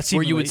 Yeah.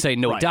 Where you would say,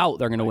 no doubt,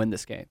 they're going to win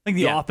this game. I think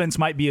the offense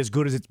might be as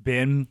good as it's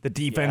been. The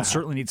defense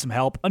certainly needs some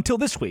help until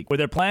this week, where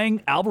they're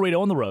playing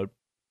Alvarado on the road.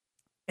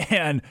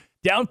 And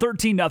down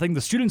 13-0,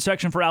 the student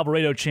section for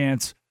Alvarado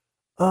chants,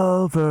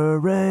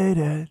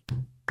 overrated.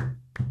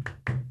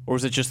 Or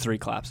was it just 3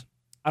 claps?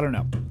 I don't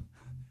know.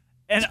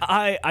 And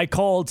I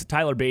called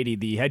Tyler Beatty,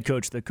 the head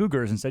coach of the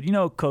Cougars, and said,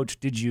 Coach,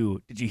 did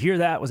you hear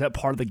that? Was that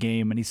part of the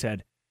game? And he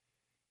said,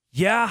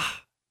 yeah.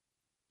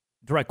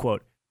 Direct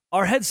quote,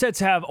 our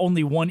headsets have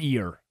only one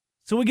ear,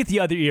 so we get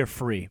the other ear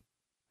free.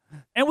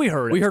 And we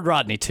heard it. We heard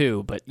Rodney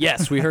too, but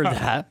yes, we heard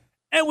that.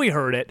 And we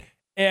heard it.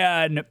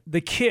 And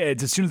the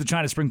kids, as soon as the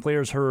China Spring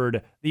players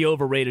heard the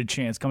overrated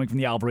chants coming from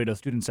the Alvarado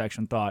student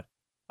section, thought,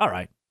 all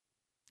right,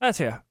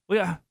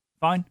 yeah,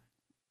 fine.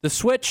 The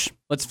switch,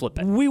 let's flip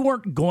it. We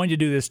weren't going to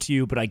do this to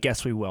you, but I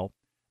guess we will.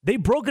 They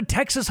broke a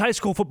Texas high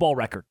school football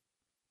record,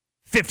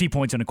 50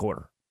 points in a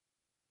quarter.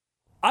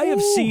 I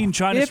have seen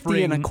China Spring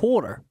 50 and a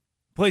quarter.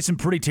 Play some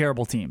pretty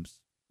terrible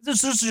teams.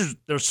 There's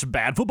some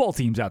bad football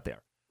teams out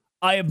there.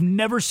 I have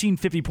never seen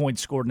 50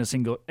 points scored in a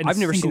single. I've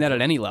never seen that at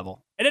any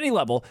level. At any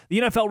level, the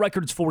NFL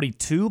record is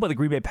 42 by the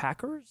Green Bay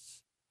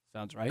Packers.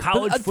 Sounds right.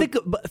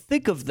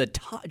 Think of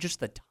just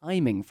the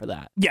timing for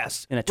that.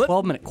 Yes, in a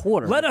 12-minute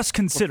quarter. Let us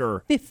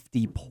consider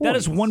 50 points. That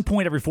is 1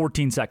 point every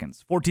 14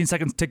 seconds. 14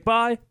 seconds tick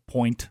by,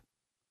 point.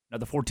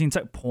 Another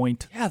 14-second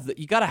point. Yeah,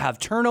 you got to have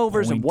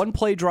turnovers and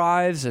one-play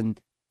drives and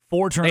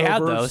 4 turnovers. They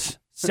had those.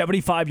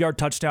 75-yard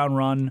touchdown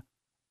run.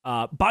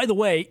 By the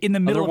way, in the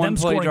middle of them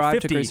scoring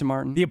 50,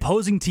 the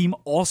opposing team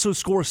also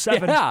scores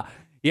 7.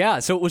 Yeah.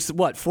 So it was,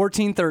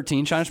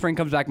 14-13. China Spring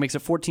comes back, makes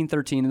it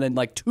 14-13, and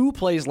then 2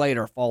 plays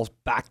later falls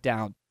back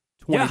down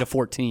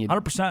 20-14.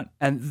 100%.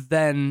 And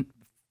then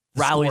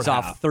rallies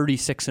off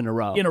 36 in a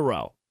row. In a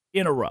row.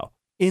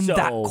 In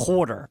that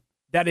quarter.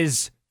 That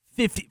is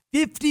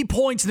 50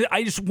 points.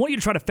 I just want you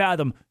to try to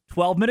fathom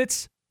 12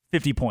 minutes,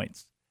 50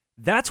 points.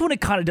 That's when it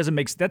kind of doesn't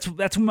make sense.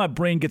 That's when my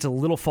brain gets a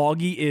little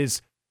foggy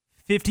is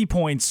 50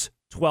 points,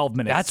 12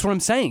 minutes. That's what I'm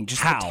saying.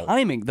 Just the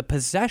timing, the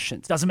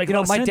possessions. Doesn't make a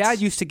lot of sense. My dad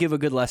used to give a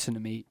good lesson to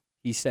me.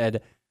 He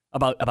said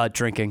about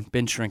drinking,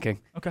 binge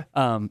drinking. Okay.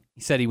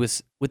 He said he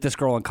was with this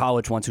girl in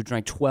college once who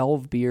drank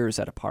 12 beers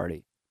at a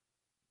party.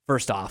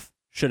 First off,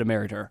 should have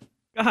married her.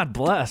 God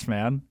bless,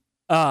 man.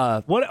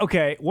 What's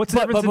the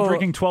difference in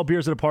drinking 12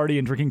 beers at a party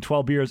and drinking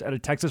 12 beers at a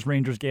Texas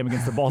Rangers game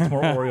against the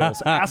Baltimore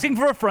Orioles? Asking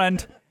for a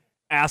friend.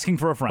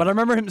 But I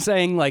remember him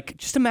saying,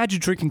 just imagine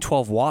drinking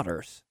 12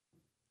 waters.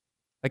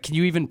 Can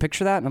you even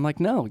picture that? And I'm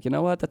like, no, you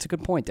know what? That's a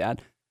good point,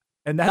 Dad.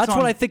 And that's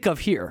what I think of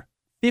here.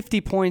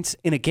 50 points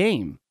in a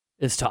game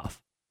is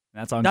tough.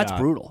 That's on That's God.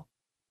 brutal.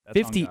 That's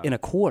 50 in a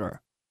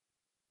quarter.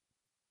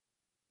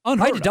 I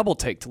had to double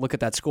take to look at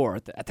that score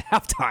at the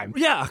halftime.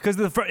 Yeah, because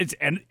it's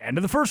end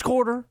of the first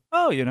quarter.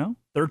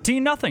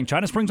 13-0.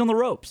 China Springs on the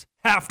ropes.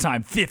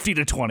 Halftime,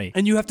 50-20.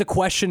 And you have to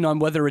question on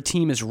whether a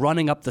team is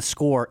running up the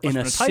score in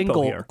a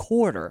single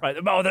quarter.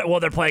 Right. Well,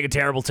 they're playing a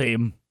terrible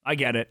team. I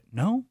get it.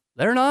 No,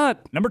 they're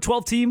not. Number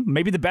 12 team,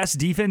 maybe the best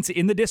defense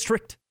in the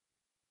district.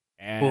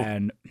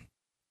 And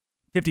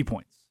 50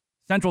 points.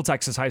 Central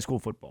Texas high school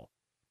football.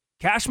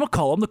 Cash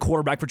McCullum, the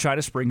quarterback for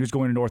China Spring, who's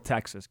going to North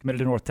Texas, committed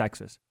to North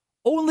Texas,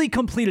 only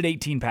completed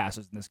 18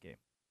 passes in this game.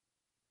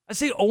 I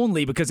say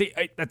only because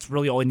that's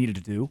really all he needed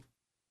to do,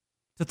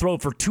 to throw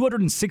for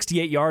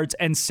 268 yards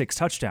and 6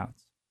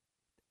 touchdowns.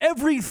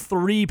 Every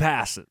 3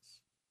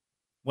 passes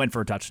went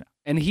for a touchdown.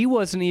 And he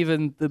wasn't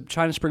even the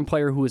China Spring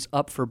player who was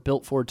up for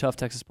Built Ford Tough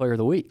Texas Player of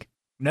the Week.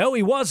 No,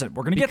 he wasn't.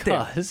 We're going to get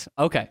there.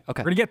 Okay. We're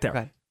going to get there.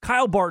 Okay.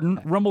 Kyle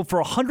Barton rumbled for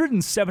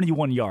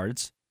 171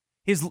 yards.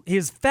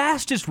 His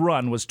fastest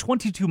run was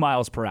 22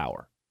 miles per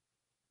hour,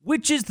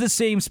 which is the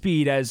same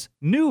speed as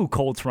new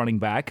Colts running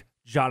back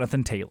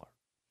Jonathan Taylor,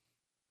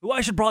 who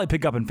I should probably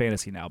pick up in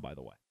fantasy now, by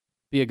the way.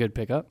 Be a good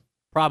pickup.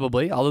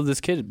 Probably, although this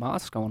kid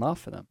Moss going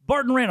off for them.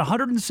 Barton ran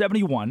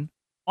 171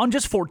 on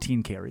just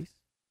 14 carries,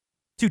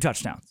 2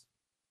 touchdowns.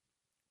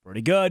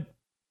 Pretty good.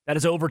 That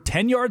is over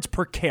 10 yards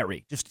per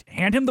carry. Just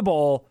hand him the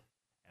ball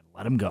and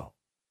let him go.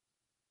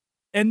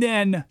 And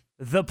then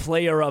the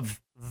player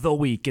of the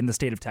week in the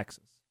state of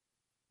Texas.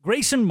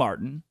 Grayson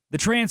Martin, the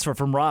transfer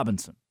from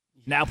Robinson,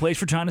 now plays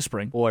for China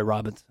Spring. Boy,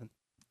 Robinson.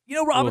 You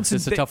know, Robinson.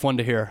 It's a tough one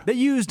to hear. They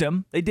used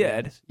him. They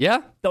did.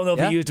 Yeah? Don't know if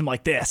they used him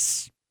like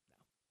this.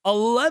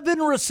 11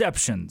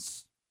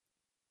 receptions,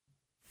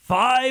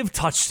 5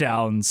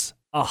 touchdowns,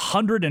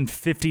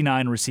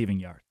 159 receiving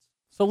yards.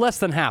 So less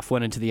than half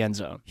went into the end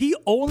zone. He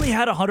only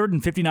had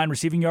 159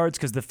 receiving yards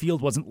because the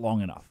field wasn't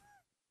long enough.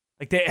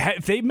 Like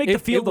if they make the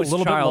field a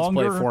little bit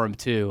longer. Play for him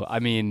too. I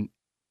mean,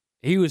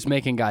 he was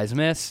making guys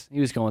miss.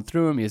 He was going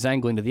through him. He was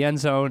angling to the end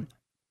zone.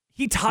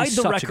 He tied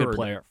the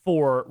record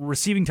for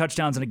receiving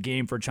touchdowns in a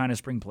game for a China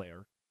Spring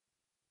player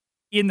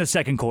in the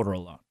second quarter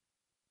alone.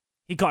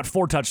 He caught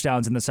 4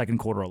 touchdowns in the second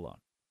quarter alone.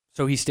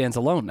 So he stands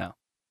alone now.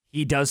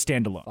 He does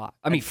stand alone. 5.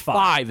 I mean,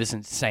 5 is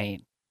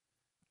insane.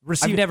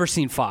 I've never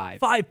seen 5.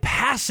 5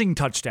 passing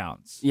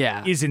touchdowns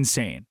is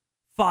insane.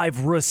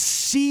 5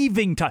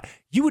 receiving touchdowns.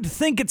 You would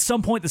think at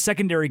some point the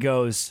secondary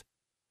goes,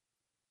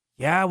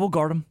 yeah, we'll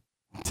guard him.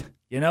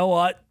 You know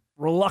what?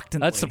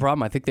 Reluctantly. That's the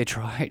problem. I think they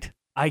tried.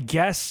 I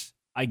guess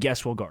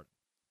we'll guard.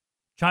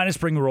 China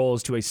Spring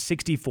rolls to a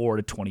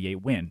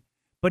 64-28 win.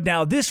 But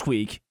now this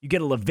week, you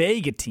get a La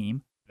Vega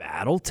team,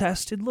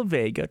 battle-tested La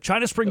Vega.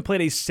 China Spring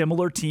played a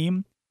similar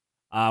team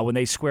when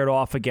they squared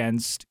off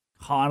against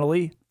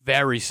Connolly.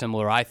 Very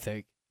similar, I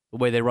think, the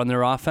way they run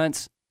their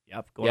offense.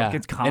 Yep, going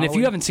against Connolly. And if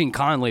you haven't seen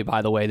Connolly,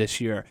 by the way, this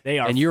year,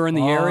 and you're in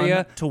the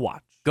area to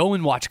watch, go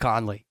and watch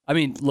Connolly. I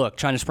mean, look,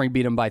 China Spring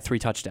beat them by 3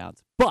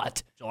 touchdowns,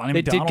 but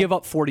they did give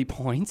up 40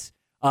 points.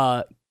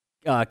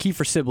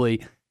 Kiefer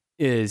Sibley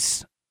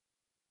is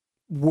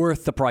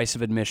worth the price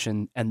of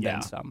admission and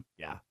then some.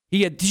 Yeah.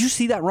 Did you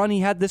see that run he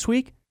had this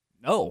week?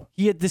 No.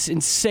 He had this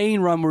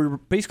insane run where he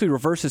basically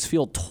reverses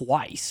field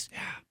twice.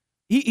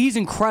 Yeah. He's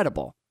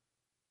incredible.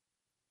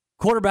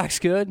 Quarterback's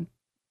good,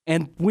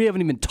 and we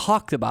haven't even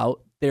talked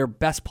about their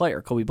best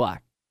player, Kobe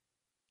Black.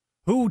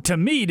 Who, to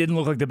me, didn't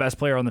look like the best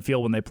player on the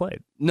field when they played.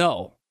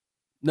 No,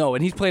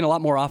 and he's playing a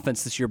lot more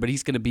offense this year, but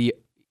he's going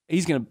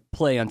to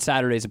play on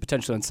Saturdays and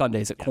potentially on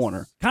Sundays at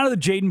corner. Kind of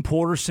the Jaden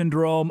Porter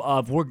syndrome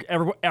of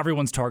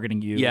everyone's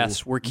targeting you.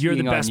 Yes, you're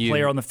the best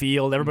player on the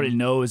field. Everybody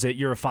knows that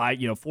you're a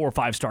 4 or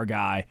 5 star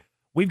guy.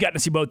 We've gotten to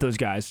see both those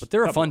guys. But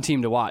they're a fun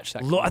team to watch.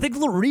 I think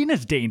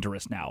Lorena's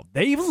dangerous now.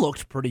 They've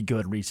looked pretty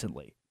good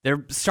recently.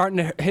 They're starting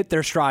to hit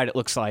their stride, it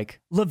looks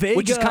like. La Vega,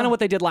 which is kind of what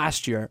they did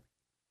last year.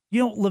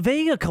 You know, La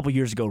Vega a couple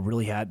years ago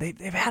really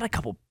they've had a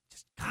couple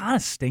just kind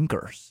of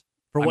stinkers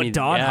for what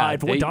Don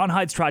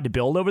Hyde's tried to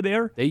build over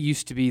there. They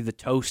used to be the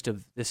toast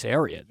of this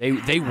area.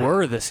 They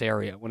were this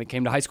area when it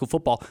came to high school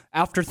football.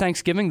 After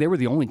Thanksgiving, they were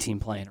the only team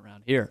playing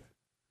around here.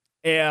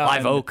 And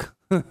Live Oak.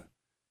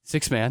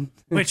 6-man.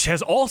 Which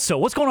has also,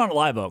 what's going on at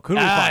Live Oak? Who do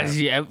we fire?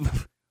 Yeah.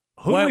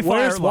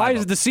 Why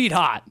is the seat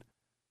hot?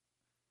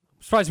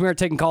 I'm surprised we aren't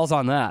taking calls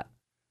on that.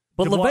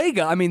 But La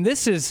Vega, I mean,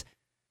 these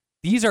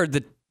are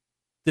the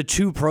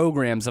 2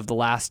 programs of the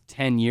last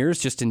 10 years,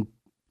 just in,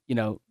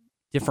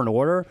 different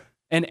order.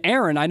 And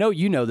Aaron, I know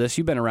you know this.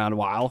 You've been around a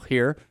while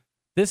here.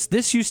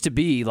 This used to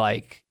be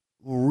like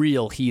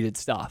real heated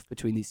stuff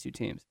between these 2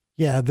 teams.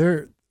 Yeah,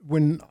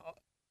 when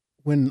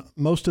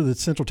most of the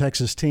Central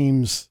Texas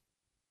teams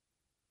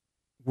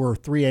were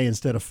 3A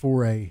instead of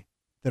 4A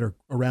that are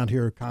around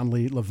here,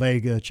 Connolly, La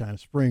Vega, China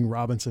Spring,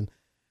 Robinson,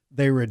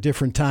 they were at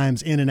different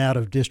times in and out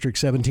of District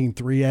 17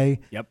 3A.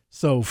 Yep.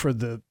 So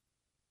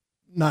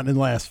not in the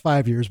last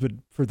 5 years, but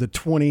for the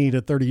 20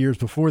 to 30 years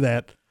before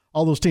that,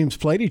 all those teams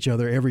played each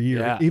other every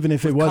year, even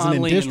if it wasn't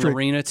Connolly in district. And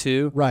Lorena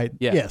too. Right.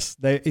 Yeah. Yes.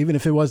 Even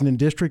if it wasn't in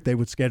district, they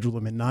would schedule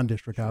them in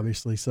non-district,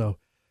 obviously. So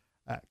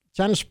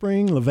China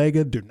Spring, La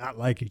Vega do not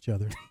like each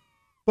other.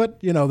 But,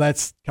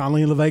 that's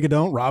Conley and La Vega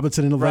don't.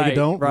 Robinson and La Vega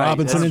don't. Right.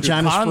 Robinson and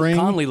China Spring.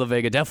 Conley, La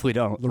Vega definitely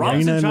don't.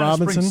 Lorena and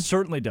Robinson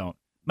certainly don't.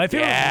 My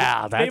favorite,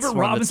 that's favorite one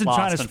Robinson that's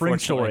China lost, Spring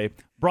unfortunately.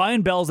 story.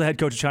 Brian Bell's the head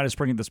coach of China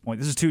Spring at this point.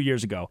 This is 2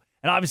 years ago.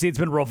 And obviously it's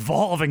been a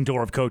revolving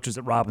door of coaches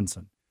at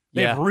Robinson.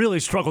 They've really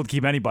struggled to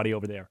keep anybody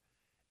over there.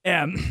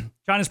 And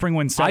China Spring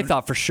wins 7. I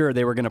thought for sure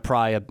they were going to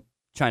pry a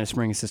China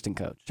Spring assistant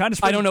coach. China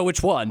Spring, I don't know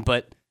which one,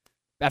 but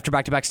after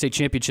back-to-back state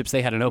championships,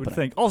 they had an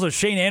opening. Also,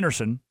 Shane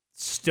Anderson,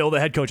 still the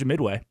head coach at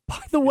Midway.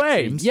 By the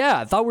way,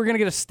 I thought we were going to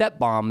get a step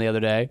bomb the other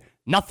day.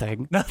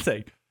 Nothing.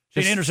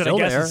 Shane Anderson, I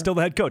guess, is still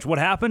the head coach. What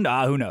happened?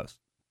 Who knows?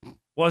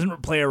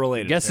 Wasn't player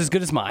related. Guess as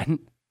good as mine.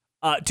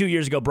 2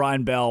 years ago,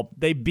 Brian Bell,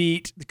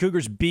 the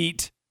Cougars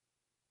beat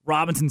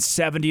Robinson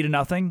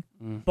 70-0,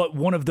 but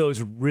one of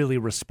those really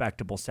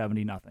respectable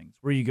 70-0s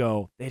where you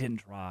go, they didn't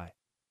try.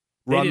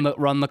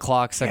 Run the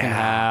clock second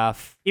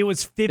half. It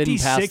was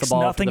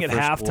 56-0 at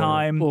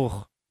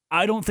halftime.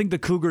 I don't think the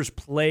Cougars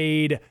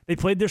played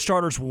their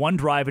starters one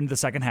drive into the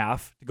second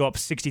half to go up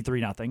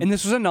 63-0. And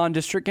this was a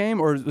non-district game,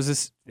 or was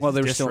this? Well,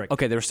 they were still district.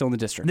 they were still in the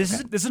district.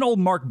 This is an old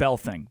Mark Bell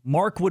thing.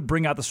 Mark would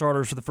bring out the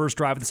starters for the first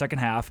drive of the second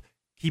half,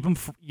 keep them,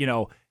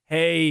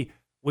 hey,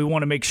 we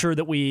want to make sure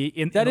that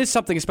that is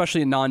something,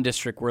 especially in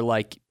non-district,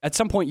 where at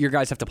some point your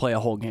guys have to play a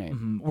whole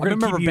game. I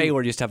remember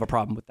Baylor used to have a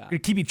problem with that. Going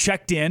to keep you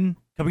checked in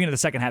coming into the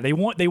second half. They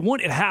want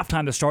at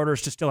halftime the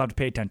starters to still have to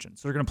pay attention.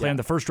 So they're going to play on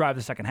the first drive of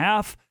the second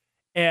half.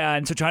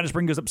 And so China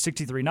Spring goes up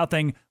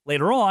 63-0.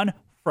 Later on,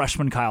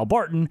 freshman Kyle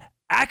Barton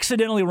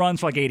accidentally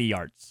runs for 80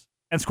 yards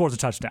and scores a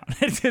touchdown.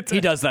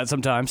 He does that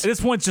sometimes. At this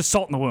point, it's just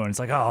salt in the wound. It's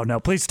like, oh, no,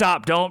 please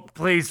stop. Don't.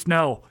 Please,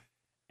 no.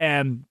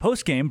 And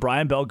post-game,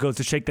 Brian Bell goes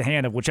to shake the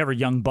hand of whichever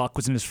young buck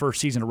was in his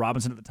first season at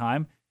Robinson at the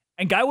time,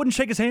 and guy wouldn't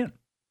shake his hand.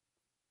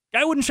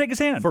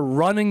 For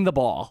running the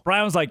ball.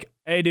 Brian was like,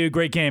 hey, dude,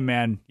 great game,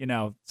 man.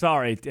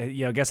 Sorry.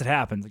 Guess it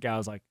happens. The guy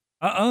was like,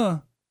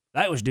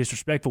 that was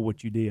disrespectful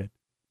what you did.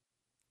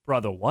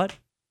 Brother, what?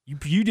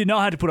 You did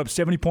not have to put up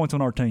 70 points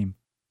on our team.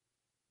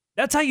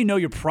 That's how you know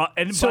you're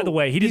And by the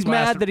way, he's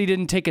mad that he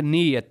didn't take a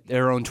knee at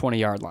their own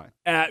 20-yard line.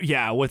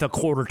 With a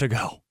quarter to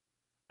go.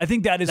 I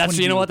think that's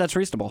that's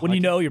reasonable. When you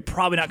know you're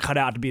probably not cut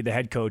out to be the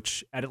head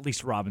coach at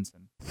least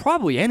Robinson.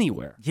 Probably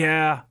anywhere.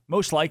 Yeah,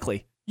 most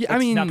likely. Yeah,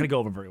 it's not going to go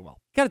over very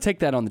well. Got to take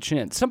that on the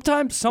chin.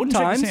 Sometimes in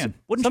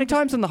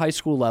the high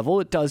school level,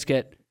 it does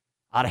get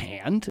out of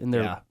hand, and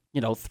they're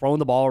throwing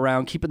the ball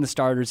around, keeping the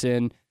starters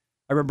in.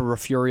 I remember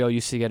Refurio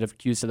used to get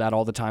accused of that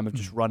all the time, of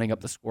just running up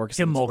the score because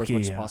it's as much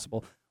as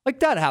possible.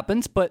 That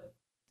happens, but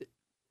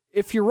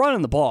if you're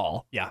running the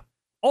ball,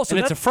 also,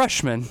 and it's a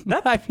freshman,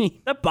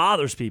 that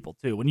bothers people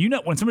too. When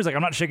somebody's like,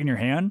 "I'm not shaking your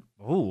hand,"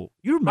 you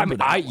remember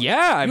that?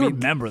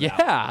 Remember that?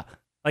 Yeah,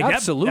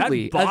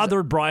 absolutely. That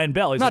bothered Brian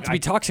Bell. He's not to be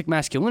toxic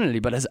masculinity,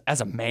 but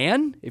as a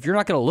man, if you're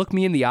not going to look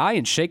me in the eye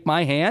and shake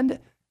my hand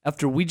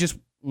after we just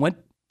went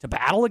to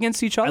battle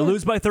against each other, I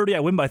lose by 30, I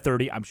win by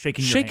 30. I'm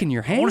shaking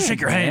your hand. I want to shake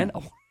your hand.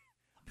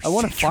 I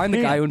want to find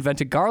the guy who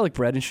invented garlic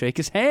bread and shake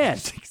his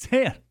hand.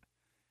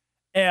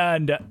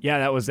 And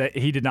that was it.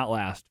 He did not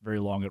last very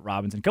long at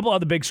Robinson. A couple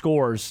other big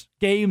scores,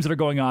 games that are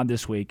going on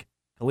this week.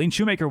 Colleen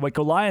Shoemaker,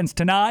 Waco Lions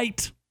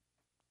tonight.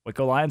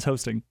 Waco Lions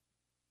hosting.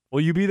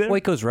 Will you be there?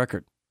 Waco's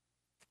record.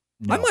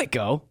 No. I might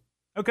go.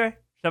 Okay.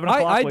 7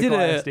 o'clock, Waco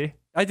ISD.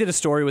 I did a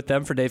story with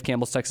them for Dave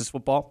Campbell's Texas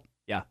Football.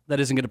 Yeah. That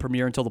isn't going to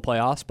premiere until the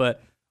playoffs,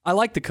 but I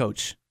like the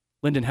coach,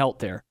 Lyndon Helt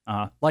there.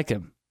 Like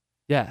him.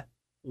 Yeah.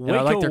 Waco,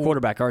 I like their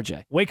quarterback,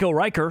 RJ. Waco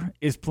Riker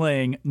is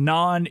playing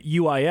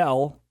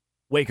non-UIL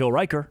Waco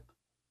Riker.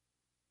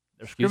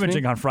 They're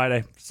scrimmaging on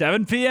Friday,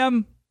 7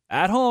 p.m.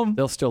 at home.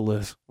 They'll still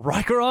lose.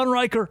 Riker on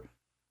Riker.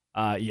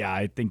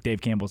 I think Dave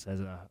Campbell's has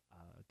a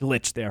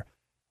glitch there.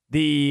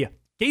 The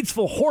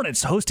Gatesville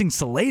Hornets hosting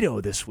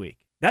Salado this week.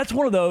 That's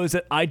one of those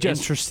that I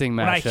just... Interesting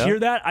matchup. When I hear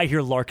that, I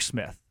hear Lark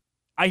Smith.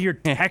 I hear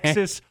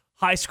Texas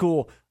high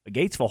school. The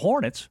Gatesville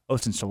Hornets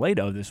hosting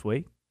Salado this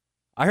week.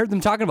 I heard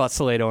them talking about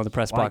Salado in the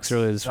press box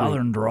earlier this week.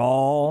 Southern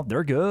drawl.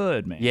 They're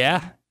good, man.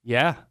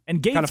 Yeah.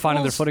 And kind of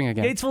finding their footing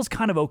again. Gatesville's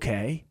kind of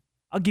okay.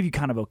 I'll give you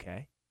kind of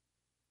okay.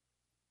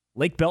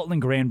 Lake Belton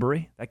and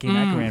Granbury. That game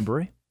at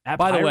Granbury. At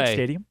By Pirate the way,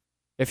 Stadium.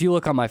 If you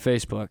look on my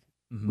Facebook,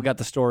 we got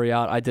the story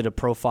out. I did a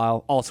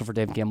profile, also for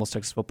Dave Campbell's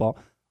Texas Football,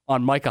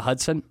 on Micah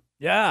Hudson.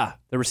 Yeah.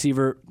 The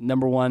receiver,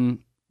 number one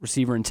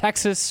receiver in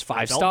Texas,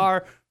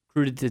 5-star,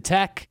 recruited to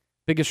Tech,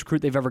 biggest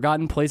recruit they've ever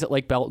gotten, plays at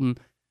Lake Belton.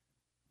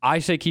 I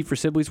say Kiefer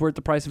Sibley's worth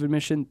the price of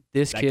admission.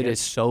 This kid is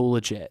so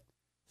legit.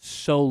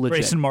 So legit.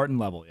 Grayson Martin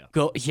level,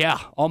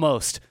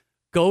 almost.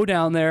 Go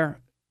down there,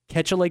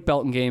 catch a Lake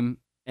Belton game,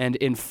 and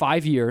in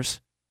 5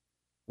 years,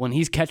 when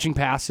he's catching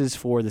passes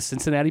for the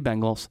Cincinnati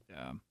Bengals,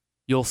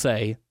 you'll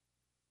say,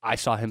 I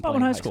saw him play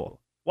in high school.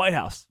 White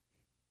House.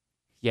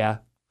 Yeah.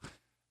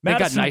 They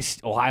got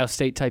nice Ohio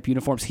State-type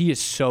uniforms. He is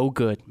so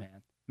good,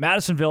 man.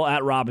 Madisonville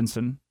at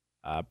Robinson.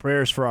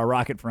 Prayers for our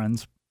Rocket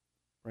friends.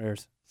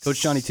 Prayers.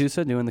 Coach Johnny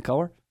Tusa doing the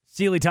color.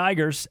 Sealy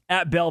Tigers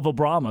at Belleville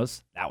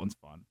Brahmas. That one's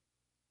fun.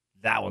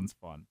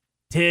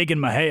 Tig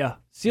and Mahia.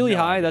 Sealy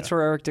High, that's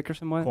where Eric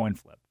Dickerson went? Coin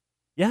flip.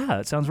 Yeah,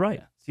 that sounds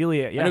right.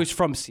 Celia, yeah. I know he's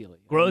from Celia.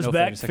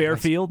 Groesbeck,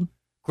 Fairfield.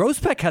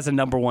 Groesbeck has a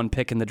number 1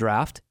 pick in the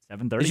draft.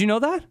 7:30. Did you know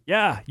that?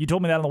 Yeah, you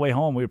told me that on the way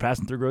home. We were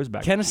passing through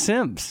Groesbeck. Kenneth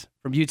Sims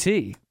from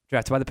UT,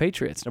 drafted by the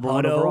Patriots, number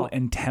 1 overall.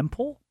 And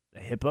Temple, the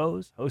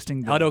Hippos,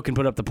 hosting. Hutto can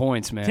put up the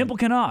points, man. Temple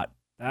cannot.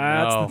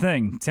 That's the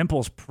thing.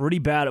 Temple's pretty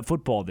bad at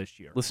football this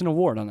year. Listen to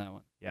Ward on that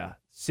one. Yeah.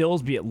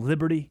 Silsby at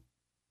Liberty.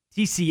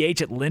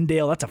 TCH at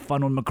Lindale. That's a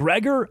fun one.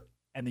 McGregor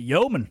and the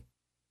Yeoman.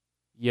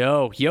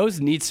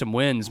 Yo's needs some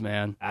wins,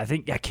 man. I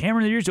think,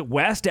 Cameron Years at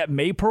West at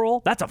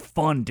Maypearl. That's a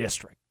fun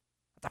district.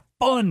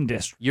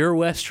 Your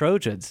West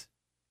Trojans.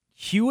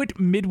 Hewitt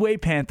Midway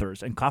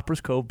Panthers and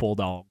Coppers Cove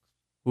Bulldogs.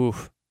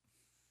 Oof.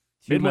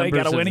 Midway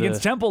got a win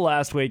against Temple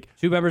last week.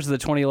 2 members of the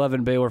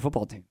 2011 Baylor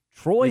football team.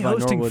 Troy Levi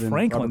hosting Norwood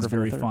Franklin's and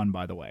very Robert fun,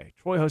 by the way.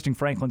 Troy hosting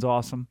Franklin's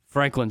awesome.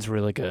 Franklin's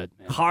really good,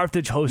 man.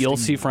 Carthage hosting You'll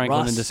see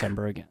Franklin in Rusk.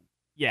 December again.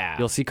 Yeah.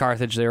 You'll see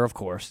Carthage there, of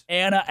course.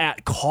 Anna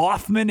at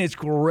Kaufman is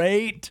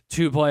great.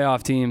 2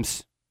 playoff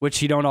teams,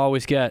 which you don't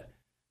always get.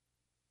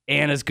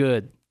 Anna's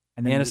good.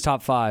 And then Anna's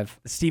top 5.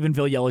 The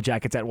Stephenville Yellow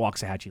Jackets at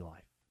Waxahachie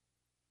Live.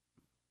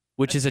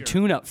 Which is a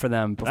tune-up for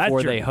them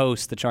before they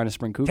host the China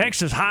Spring Cougars.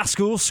 Texas High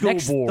School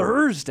Next Board.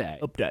 Thursday.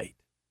 Update.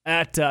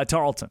 At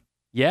Tarleton.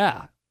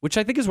 Yeah, which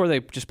I think is where they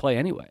just play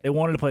anyway. They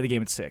wanted to play the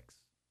game at 6.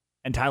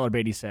 And Tyler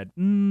Beatty said,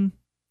 no.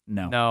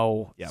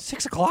 No. Yep.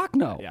 6 o'clock?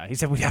 No. Yeah, he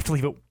said we have to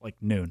leave at like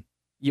noon.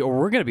 Yeah, or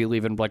we're going to be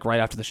leaving like right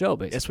after the show,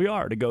 basically. Yes, we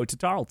are, to go to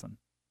Tarleton.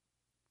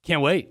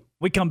 Can't wait.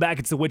 We come back,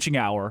 it's the witching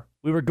hour.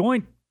 We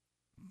can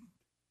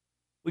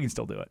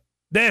still do it.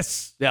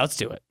 This let's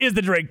do it. Is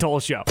the Drake Toll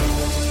Show.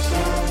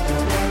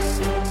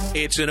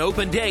 It's an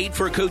open date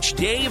for Coach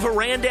Dave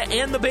Aranda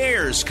and the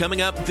Bears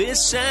coming up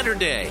this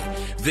Saturday.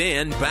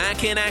 Then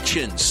back in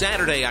action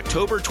Saturday,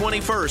 October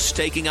 21st,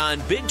 taking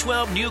on Big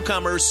 12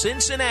 newcomer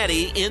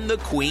Cincinnati in the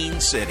Queen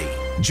City.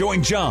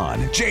 Join John,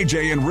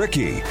 JJ, and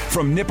Ricky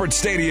from Nippert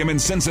Stadium in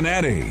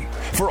Cincinnati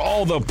for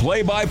all the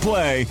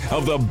play-by-play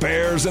of the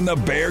Bears and the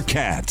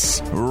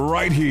Bearcats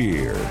right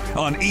here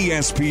on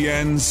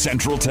ESPN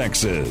Central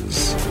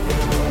Texas.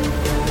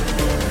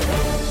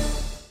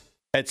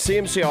 At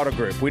CMC Auto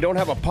Group, we don't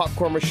have a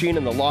popcorn machine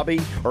in the lobby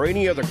or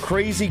any other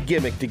crazy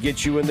gimmick to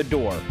get you in the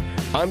door.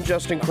 I'm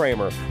Justin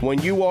Kramer. When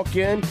you walk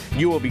in,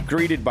 you will be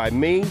greeted by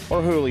me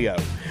or Julio.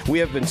 We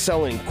have been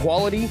selling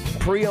quality,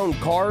 pre-owned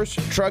cars,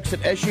 trucks,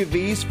 and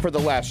SUVs for the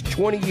last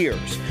 20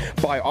 years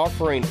by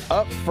offering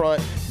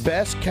upfront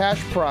best cash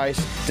price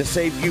to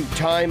save you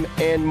time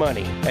and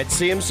money. At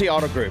CMC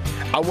Auto Group,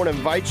 I want to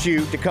invite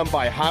you to come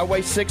by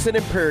Highway 6 in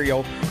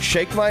Imperial,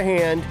 shake my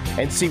hand,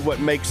 and see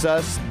what makes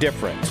us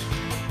different.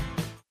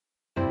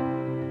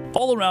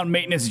 All Around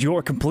Maintenance is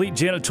your complete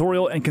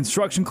janitorial and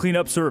construction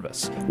cleanup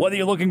service. Whether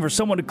you're looking for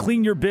someone to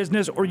clean your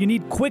business or you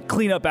need quick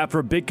cleanup after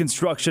a big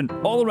construction,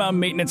 All Around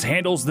Maintenance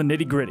handles the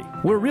nitty-gritty.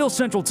 We're real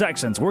Central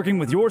Texans working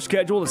with your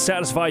schedule to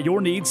satisfy your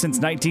needs since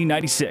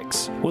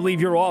 1996. We'll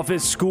leave your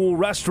office, school,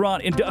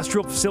 restaurant,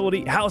 industrial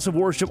facility, house of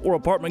worship, or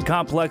apartment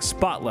complex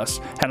spotless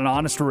at an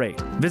honest rate.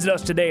 Visit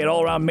us today at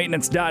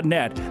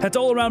allaroundmaintenance.net. That's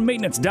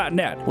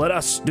allaroundmaintenance.net. Let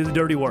us do the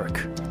dirty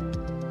work.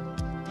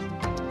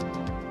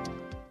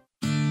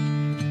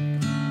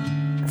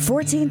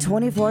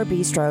 1424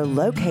 Bistro,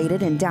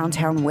 located in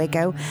downtown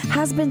Waco,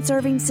 has been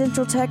serving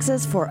Central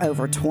Texas for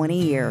over 20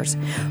 years.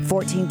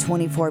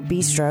 1424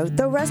 Bistro,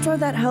 the restaurant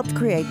that helped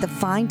create the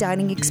fine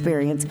dining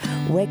experience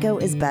Waco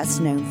is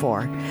best known for.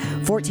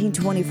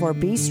 1424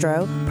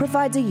 Bistro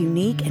provides a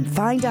unique and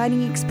fine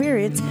dining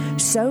experience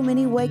so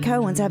many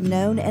Wacoans have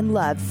known and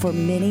loved for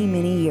many,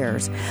 many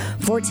years.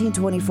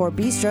 1424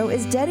 Bistro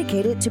is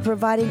dedicated to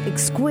providing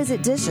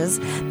exquisite dishes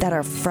that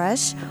are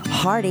fresh,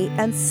 hearty,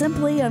 and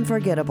simply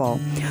unforgettable.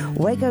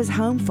 Waco's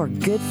home for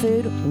good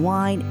food,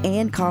 wine,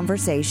 and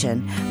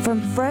conversation.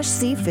 From fresh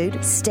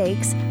seafood,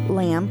 steaks,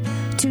 lamb,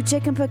 to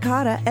chicken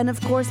piccata, and of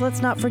course,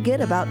 let's not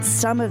forget about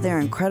some of their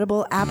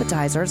incredible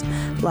appetizers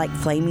like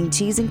flaming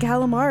cheese and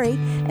calamari,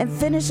 and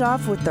finish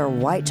off with their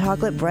white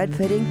chocolate bread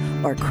pudding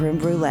or creme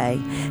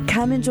brulee.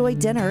 Come enjoy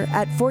dinner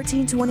at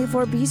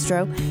 1424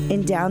 Bistro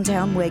in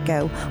downtown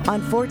Waco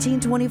on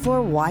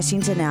 1424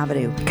 Washington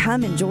Avenue.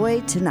 Come enjoy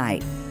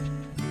tonight.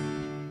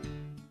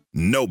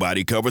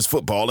 Nobody covers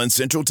football in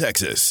Central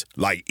Texas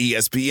like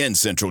ESPN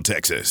Central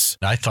Texas.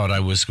 I thought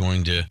I was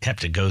going to have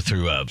to go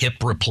through a hip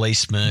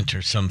replacement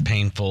or some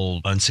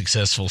painful,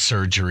 unsuccessful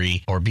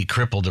surgery or be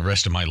crippled the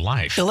rest of my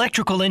life.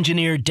 Electrical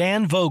engineer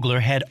Dan Vogler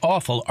had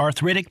awful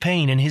arthritic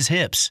pain in his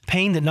hips.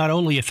 Pain that not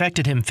only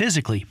affected him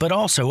physically, but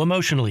also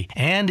emotionally.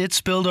 And it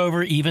spilled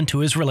over even to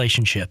his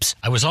relationships.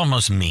 I was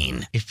almost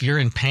mean. If you're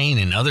in pain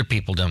and other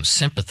people don't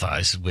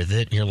sympathize with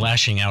it, you're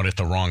lashing out at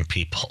the wrong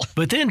people.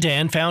 But then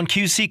Dan found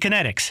QC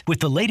Kinetics. with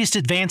the latest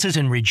advances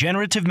in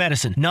regenerative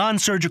medicine,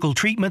 non-surgical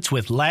treatments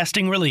with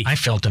lasting relief. I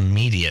felt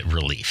immediate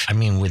relief. I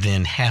mean,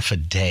 within half a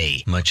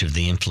day, much of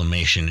the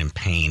inflammation and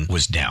pain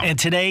was down. And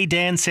today,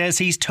 Dan says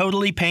he's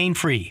totally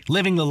pain-free,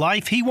 living the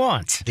life he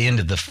wants. At the end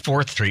of the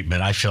 4th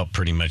treatment, I felt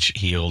pretty much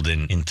healed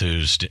and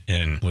enthused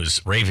and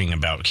was raving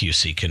about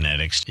QC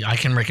Kinetics. I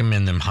can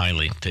recommend them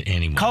highly to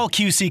anyone. Call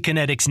QC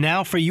Kinetics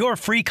now for your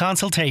free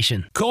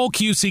consultation. Call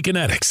QC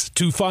Kinetics,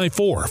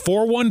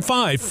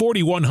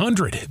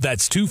 254-415-4100.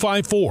 That's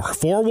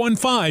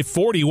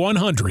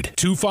 254-415-4100.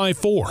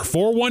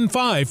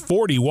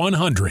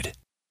 254-415-4100.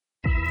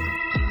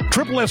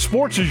 Triple S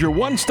Sports is your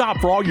one-stop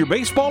for all your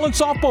baseball and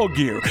softball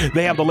gear.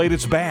 They have the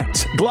latest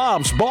bats,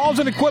 gloves, balls,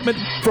 and equipment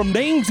from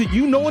names that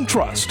you know and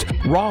trust.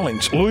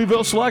 Rawlings,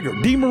 Louisville Slugger,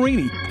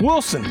 DeMarini,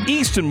 Wilson,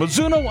 Easton,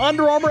 Mizuno,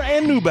 Under Armour,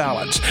 and New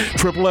Balance.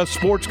 Triple S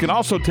Sports can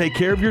also take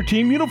care of your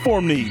team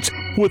uniform needs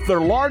with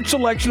their large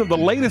selection of the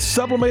latest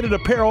sublimated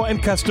apparel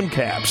and custom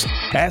caps.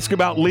 Ask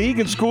about league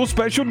and school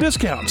special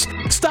discounts.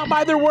 Stop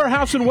by their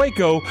warehouse in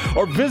Waco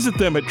or visit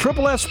them at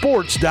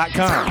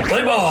triplessports.com.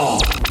 Play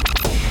ball!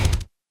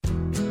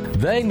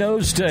 They know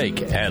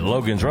steak at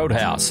Logan's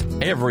Roadhouse.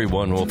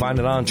 Everyone will find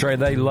an entree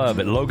they love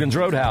at Logan's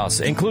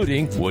Roadhouse,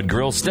 including wood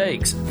grill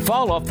steaks,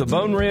 fall off the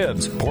bone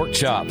ribs, pork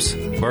chops,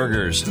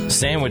 burgers,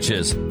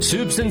 sandwiches,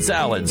 soups and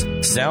salads,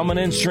 salmon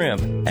and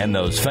shrimp, and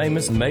those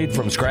famous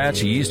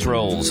made-from-scratch yeast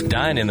rolls.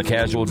 Dine in the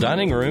casual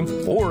dining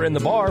room or in the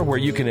bar where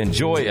you can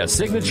enjoy a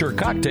signature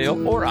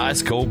cocktail or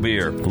ice-cold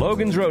beer.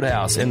 Logan's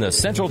Roadhouse in the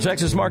Central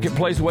Texas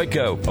Marketplace,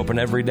 Waco. Open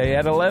every day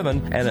at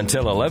 11 and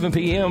until 11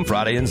 p.m.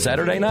 Friday and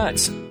Saturday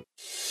nights.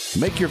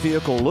 Make your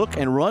vehicle look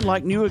and run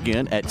like new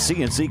again at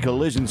CNC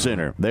Collision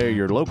Center. They're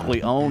your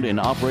locally owned and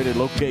operated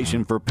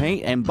location for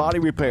paint and body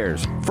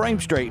repairs, frame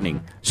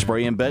straightening,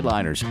 spray and bed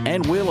liners,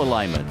 and wheel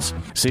alignments.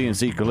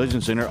 CNC Collision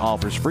Center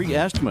offers free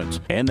estimates,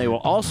 and they will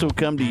also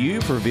come to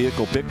you for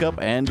vehicle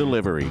pickup and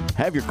delivery.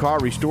 Have your car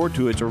restored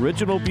to its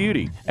original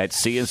beauty at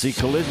CNC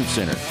Collision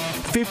Center,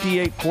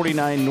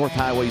 5849 North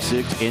Highway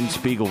 6 in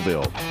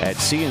Spiegelville, at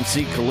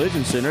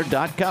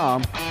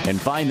cnccollisioncenter.com,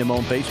 and find them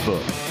on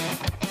Facebook.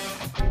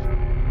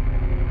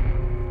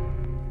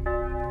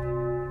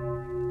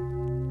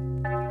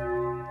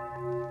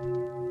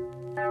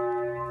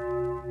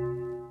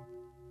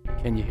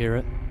 Can you hear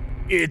it?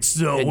 It's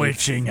the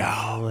witching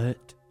hour.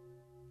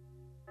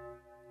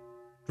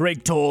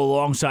 Drake Toll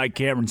alongside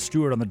Cameron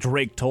Stewart on the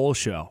Drake Toll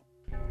Show.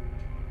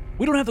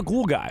 We don't have the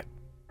cool guy.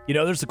 You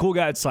know, there's the cool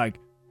guy that's like,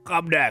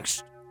 come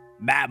next,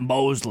 Matt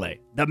Mosley,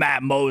 the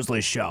Matt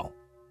Mosley Show.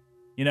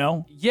 You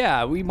know?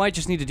 Yeah, we might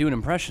just need to do an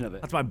impression of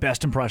it. That's my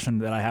best impression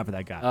that I have of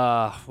that guy.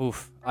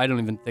 I don't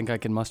even think I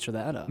can muster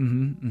that up.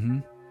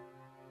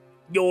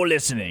 You're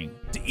listening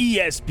to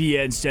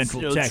ESPN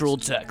Central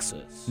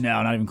Texas.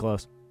 No, not even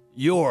close.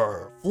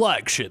 Your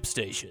flagship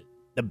station.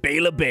 The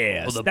Baylor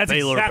Bears. That's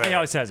exactly how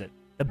he says it.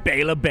 The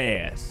Baylor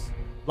Bears.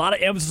 A lot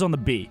of emphasis on the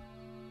B.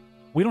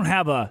 We don't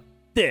have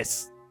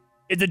this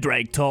is the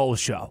Drake Toll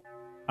Show.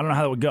 I don't know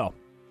how that would go.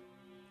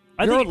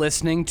 You're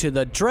listening to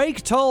the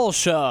Drake Toll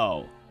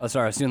Show. Oh,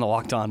 sorry, I was doing the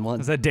Locked On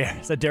one. Is that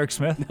Derek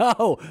Smith?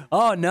 No.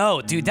 Oh,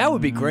 no. Dude, that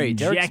would be great.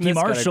 Jackie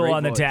Marshall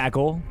on the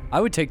tackle.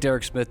 I would take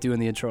Derek Smith doing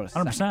the intro.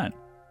 100%.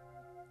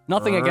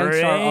 Nothing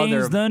against our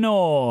other the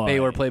noise.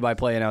 Baylor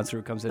play-by-play announcer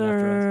who comes in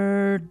after us.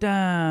 Third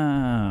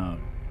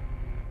down.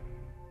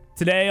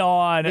 Today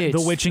on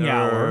the Witching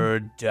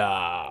Hour,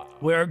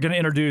 we're going to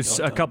introduce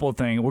a couple of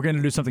things. We're going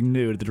to do something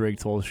new to the Drake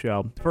Toll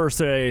Show. First,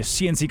 a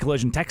CNC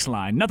Collision text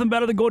line. Nothing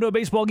better than go to a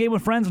baseball game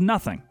with friends.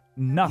 Nothing.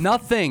 Not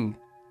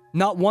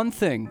one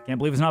thing. Can't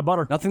believe it's not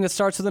butter. Nothing that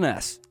starts with an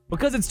S.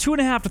 Because it's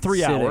 2.5 to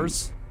 3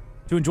 hours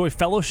to enjoy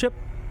fellowship,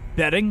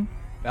 betting,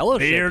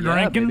 beer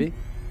drinking, baby.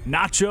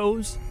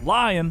 Nachos,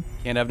 lying.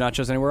 Can't have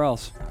nachos anywhere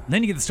else.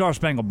 Then you get the Star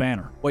Spangled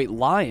Banner. Wait,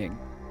 lying?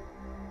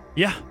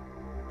 Yeah.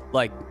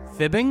 Like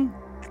fibbing?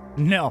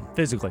 No,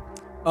 physically.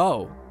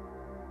 Oh.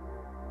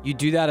 You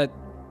do that at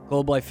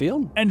Globe Life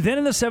Field? And then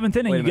in the 7th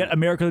inning, you get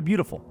America the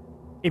Beautiful.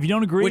 If you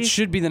don't agree... Which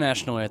should be the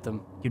national anthem.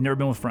 You've never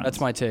been with friends.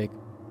 That's my take.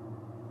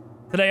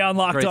 Today on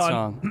Locked Great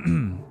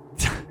On...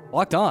 song.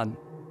 Locked On.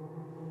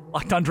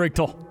 Locked On Drake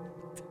Toll.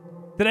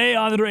 Today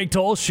on the Drake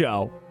Toll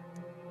Show...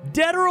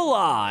 Dead or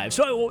alive.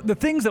 So one of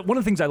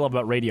the things I love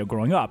about radio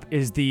growing up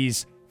is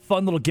these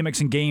fun little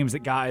gimmicks and games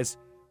that guys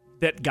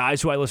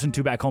who I listened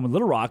to back home in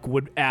Little Rock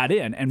would add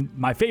in. And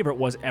my favorite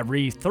was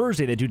every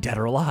Thursday they do Dead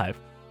or Alive.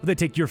 They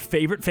take your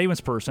favorite famous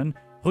person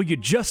who you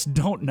just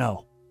don't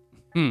know.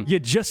 You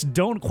just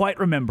don't quite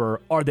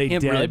remember. Are they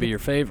dead? Can't really be your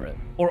favorite.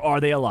 Or are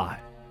they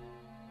alive?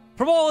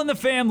 From All in the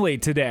Family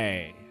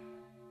today,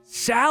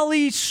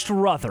 Sally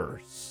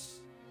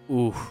Struthers.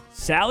 Ooh.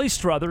 Sally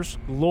Struthers,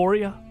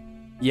 Gloria.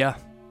 Yeah.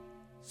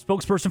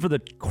 Spokesperson for the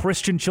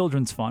Christian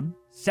Children's Fund.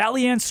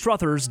 Sally Ann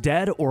Struthers,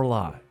 dead or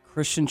alive?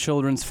 Christian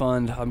Children's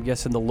Fund. I'm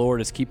guessing the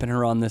Lord is keeping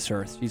her on this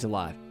earth. She's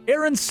alive.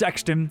 Aaron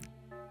Sexton,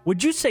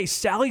 would you say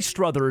Sally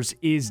Struthers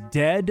is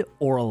dead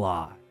or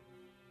alive?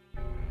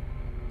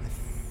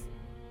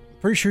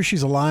 Pretty sure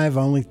she's alive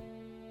only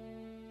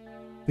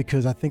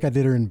because I think I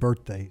did her in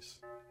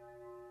birthdays.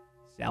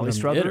 Sally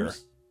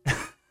Struthers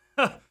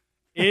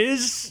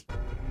is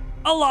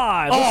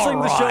alive. Let's sing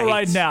the show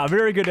right now.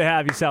 Very good to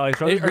have you, Sally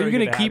Struthers. Are you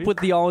going to keep with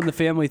the All in the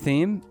Family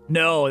theme?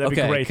 No, that'd be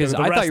great. Because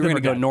I thought you were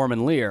going to go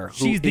Norman Lear,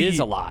 who is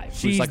alive.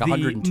 She's like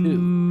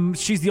 102.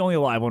 She's the only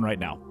alive one right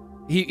now.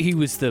 He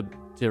was the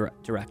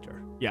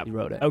director. Yeah, he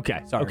wrote it.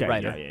 Okay, sorry, okay,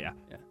 writer.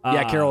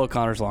 Yeah. Carol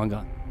O'Connor's long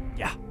gone.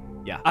 Yeah.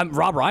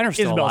 Rob Reiner's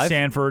still Isabel alive.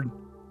 Sanford.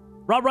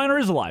 Rob Reiner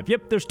is alive.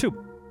 Yep, there's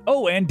 2.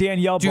 Oh, and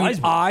Danielle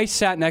Breisman. I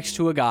sat next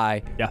to a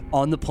guy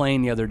on the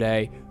plane the other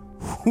day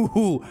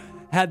who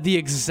had the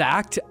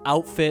exact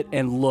outfit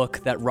and look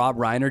that Rob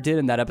Reiner did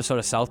in that episode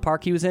of South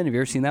Park he was in. Have you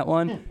ever seen that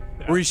one?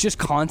 Where he's just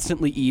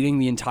constantly eating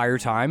the entire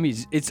time.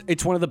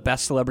 It's one of the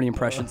best celebrity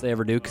impressions they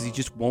ever do because he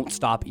just won't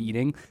stop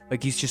eating.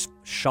 Like he's just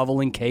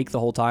shoveling cake the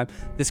whole time.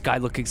 This guy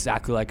looked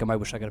exactly like him. I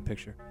wish I got a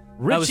picture.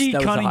 Richie that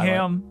was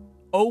Cunningham,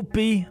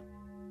 Opie,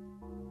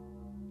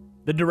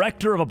 the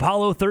director of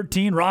Apollo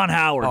 13, Ron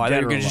Howard. Oh, I thought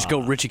you were going to just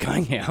go Richie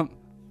Cunningham.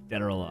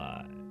 Dead or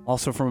alive.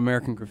 Also from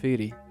American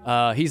Graffiti.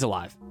 He's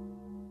alive.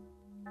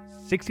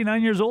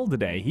 69 years old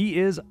today. He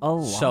is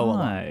alive. So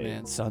alive,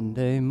 man.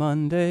 Sunday,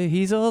 Monday,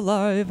 he's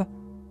alive.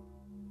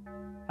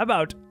 How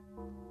about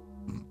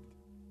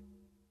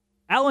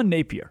Alan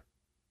Napier?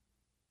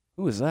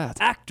 Who is that?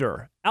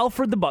 Actor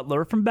Alfred the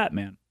Butler from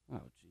Batman.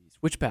 Oh, jeez.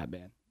 Which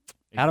Batman?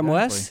 Adam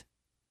West?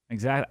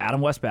 Exactly.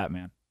 Adam West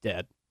Batman.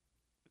 Dead.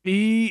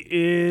 He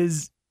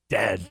is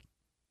dead.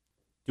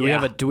 Do we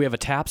have a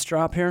taps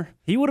drop here?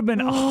 He would have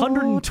been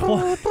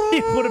 120.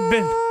 He would have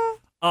been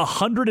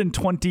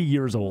 120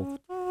 years old.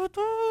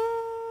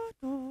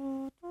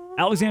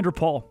 Alexandra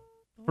Paul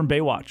from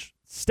Baywatch.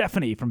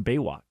 Stephanie from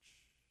Baywatch.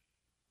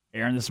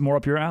 Aaron, this is more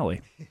up your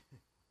alley.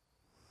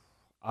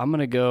 I'm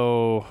gonna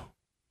go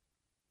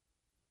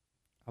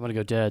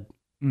dead.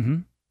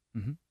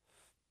 Mm-hmm.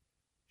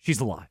 She's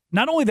alive.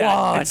 Not only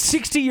that, at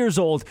 60 years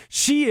old,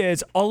 she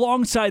is,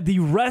 alongside the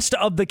rest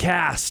of the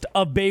cast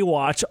of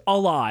Baywatch,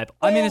 alive.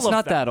 I mean, it's All of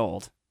not them. that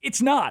old.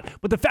 It's not.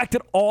 But the fact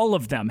that all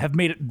of them have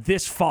made it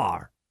this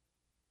far.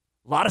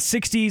 A lot of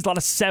 60s, a lot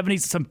of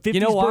 70s, some 50s. You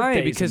know why?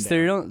 birthdays Because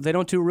in they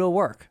don't do real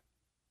work.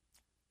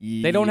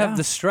 They don't have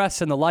the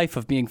stress and the life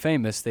of being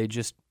famous. They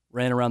just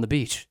ran around the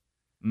beach.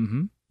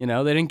 Mm-hmm. You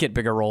know, they didn't get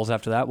bigger roles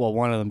after that. Well,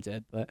 one of them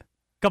did, but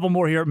couple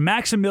more here.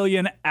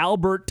 Maximilian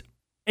Adelbert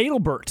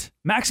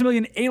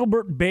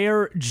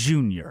Bear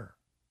Jr.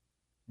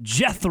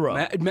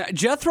 Jethro.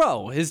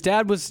 Jethro. His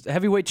dad was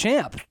heavyweight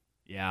champ.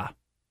 Yeah.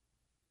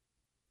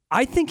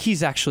 I think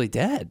he's actually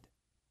dead.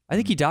 I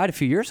think he died a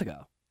few years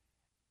ago.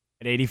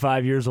 At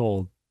 85 years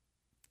old,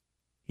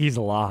 he's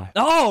alive.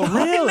 Oh,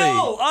 really?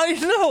 I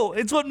know.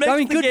 It's what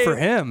makes good for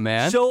him,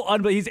 man. So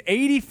unbelievable. He's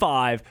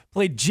 85,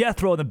 played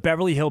Jethro in the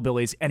Beverly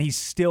Hillbillies, and he's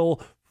still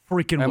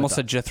freaking with I almost us.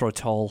 said Jethro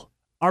Tull.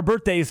 Our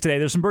birthdays today.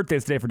 There's some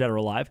birthdays today for Dead or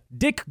Alive.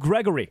 Dick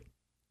Gregory,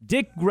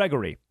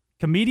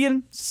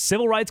 comedian,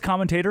 civil rights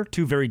commentator,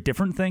 2 very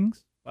different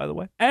things, by the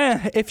way.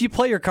 If you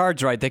play your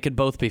cards right, they could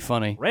both be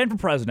funny. Ran for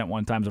president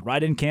one time as a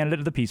write-in candidate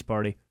at the Peace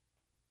Party.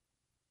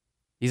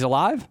 He's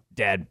alive?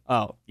 Dead.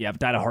 Oh. Yeah,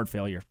 died of heart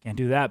failure. Can't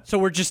do that. So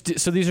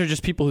these are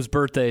just people whose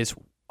birthdays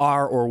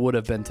are or would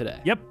have been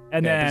today. Yep.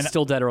 And Okay, then but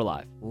still dead or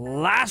alive.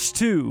 Last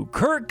 2,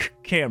 Kirk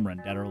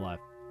Cameron, dead or alive.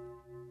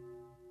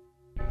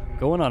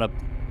 Going on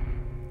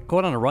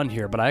a run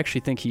here, but I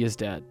actually think he is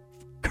dead.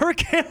 Kirk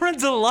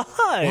Cameron's alive.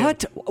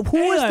 What?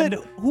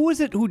 Who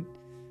is it?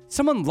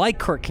 Someone like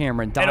Kirk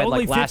Cameron died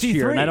only like last 53.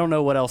 year, and I don't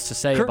know what else to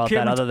say Kirk about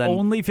Cameron's that other than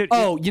only 50.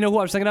 Oh, you know who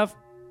I was thinking of?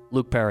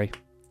 Luke Perry.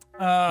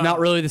 Not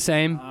really the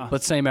same,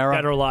 but same era.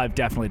 Dead or alive,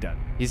 definitely dead.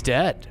 He's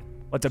dead.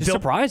 What's Just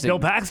surprising. Bill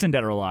Paxton,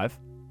 dead or alive?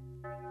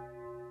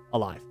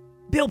 Alive.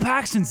 Bill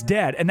Paxton's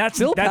dead, and that's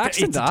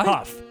Paxton it's died?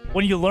 tough.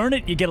 When you learn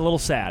it, you get a little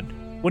sad.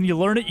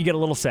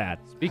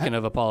 Speaking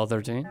of Apollo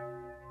 13.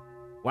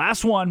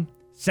 Last one,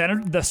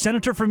 the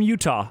senator from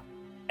Utah,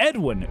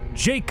 Edwin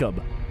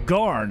Jacob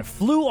Garn,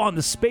 flew on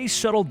the Space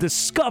Shuttle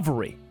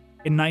Discovery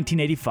in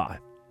 1985.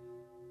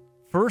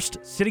 First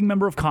sitting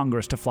member of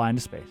Congress to fly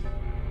into space.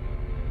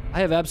 I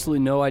have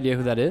absolutely no idea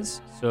who that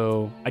is,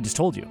 so I just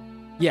told you.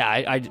 Yeah,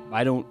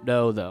 I don't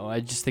know, though.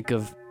 I just think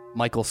of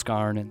Michael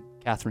Scarn and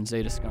Catherine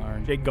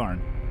Zeta-Scarn. Jake Garn.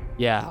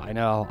 Yeah, I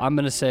know. I'm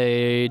going to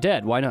say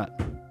dead. Why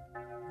not?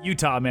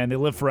 Utah, man, they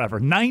live forever.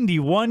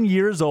 91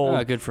 years old.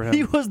 Oh, good for him.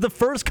 He was the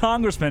first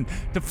congressman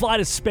to fly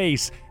to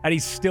space, and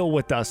he's still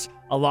with us,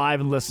 alive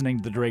and listening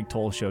to the Drake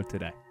Toll Show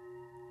today.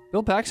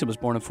 Bill Paxton was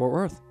born in Fort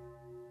Worth.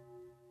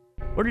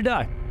 Where'd he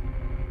die?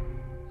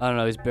 I don't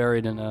know. He's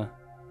buried in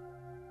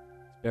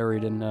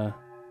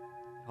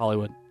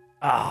Hollywood.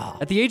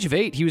 At the age of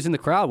 8, he was in the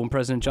crowd when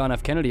President John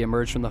F. Kennedy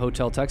emerged from the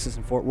Hotel Texas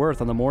in Fort Worth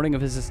on the morning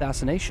of his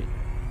assassination.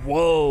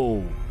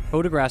 Whoa.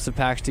 Photographs of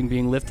Paxton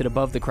being lifted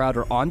above the crowd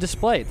are on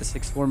display at the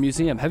 6th Floor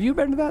Museum. Have you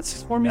been to that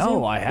 6th Floor Museum?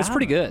 No, I haven't. It's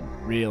pretty good.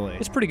 Really?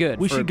 It's pretty good.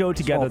 We for should go a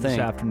together small this thing.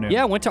 afternoon.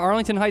 Yeah, I went to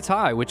Arlington Heights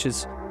High, which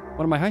is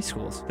one of my high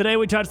schools. Today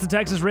we touched the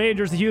Texas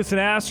Rangers, the Houston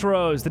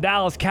Astros, the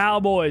Dallas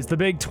Cowboys, the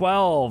Big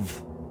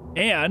 12,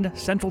 and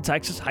Central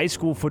Texas high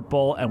school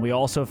football, and we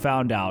also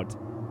found out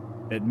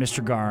that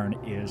Mr. Garn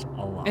is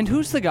alive. And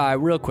who's the guy,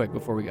 real quick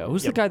before we go,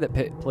 who's the guy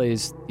that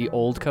plays the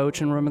old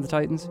coach in Remember the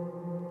Titans?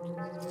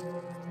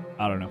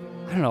 I don't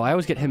know. I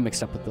always get him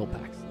mixed up with Bill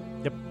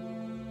Paxton. Yep.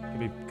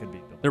 Could be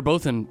Bill. They're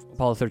both in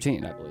Apollo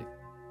 13, I believe.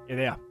 Yeah,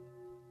 they are.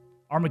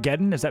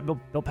 Armageddon, is that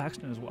Bill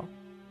Paxton as well?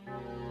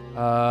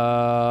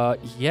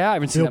 Yeah, I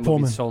haven't seen Bill that movie in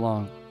Pullman. so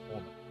long.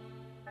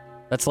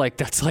 That's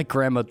like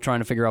Grandma trying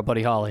to figure out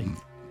Buddy Holly.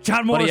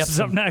 John Morris is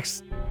up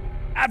next.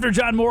 After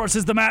John Morris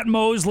is the Matt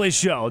Mosley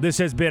Show. This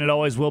has been, it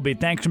always will be.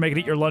 Thanks for making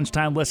it your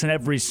lunchtime listen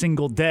every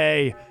single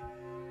day.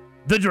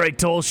 The Drake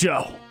Toll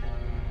Show.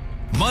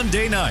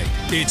 Monday night,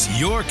 it's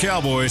your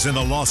Cowboys and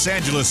the Los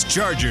Angeles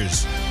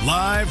Chargers,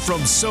 live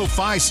from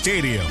SoFi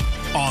Stadium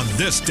on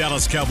this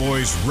Dallas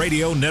Cowboys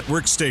radio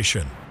network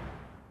station.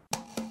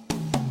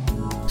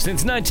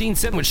 Since 19,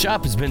 Sandwich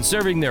Shop has been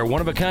serving their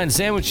one-of-a-kind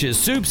sandwiches,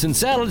 soups, and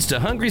salads to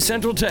hungry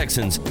Central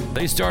Texans.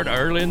 They start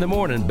early in the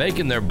morning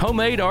baking their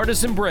homemade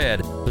artisan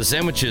bread. The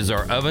sandwiches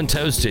are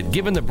oven-toasted,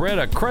 giving the bread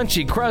a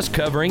crunchy crust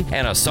covering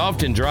and a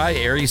soft and dry,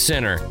 airy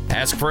center.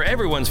 Ask for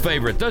everyone's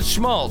favorite, the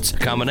Schmaltz, a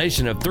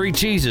combination of 3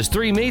 cheeses,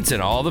 3 meats,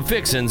 and all the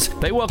fixins.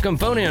 They welcome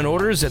phone-in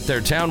orders at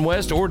their Town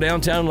West or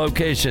downtown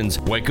locations.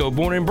 Waco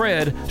born and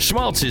bred,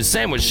 Schmaltz's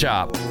Sandwich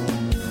Shop.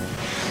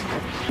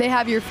 They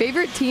have your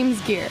favorite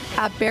team's gear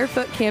at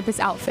Barefoot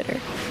Campus Outfitter.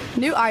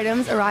 New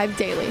items arrive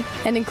daily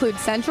and include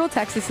Central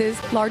Texas's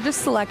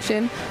largest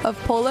selection of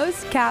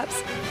polos,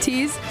 caps,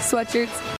 tees, sweatshirts,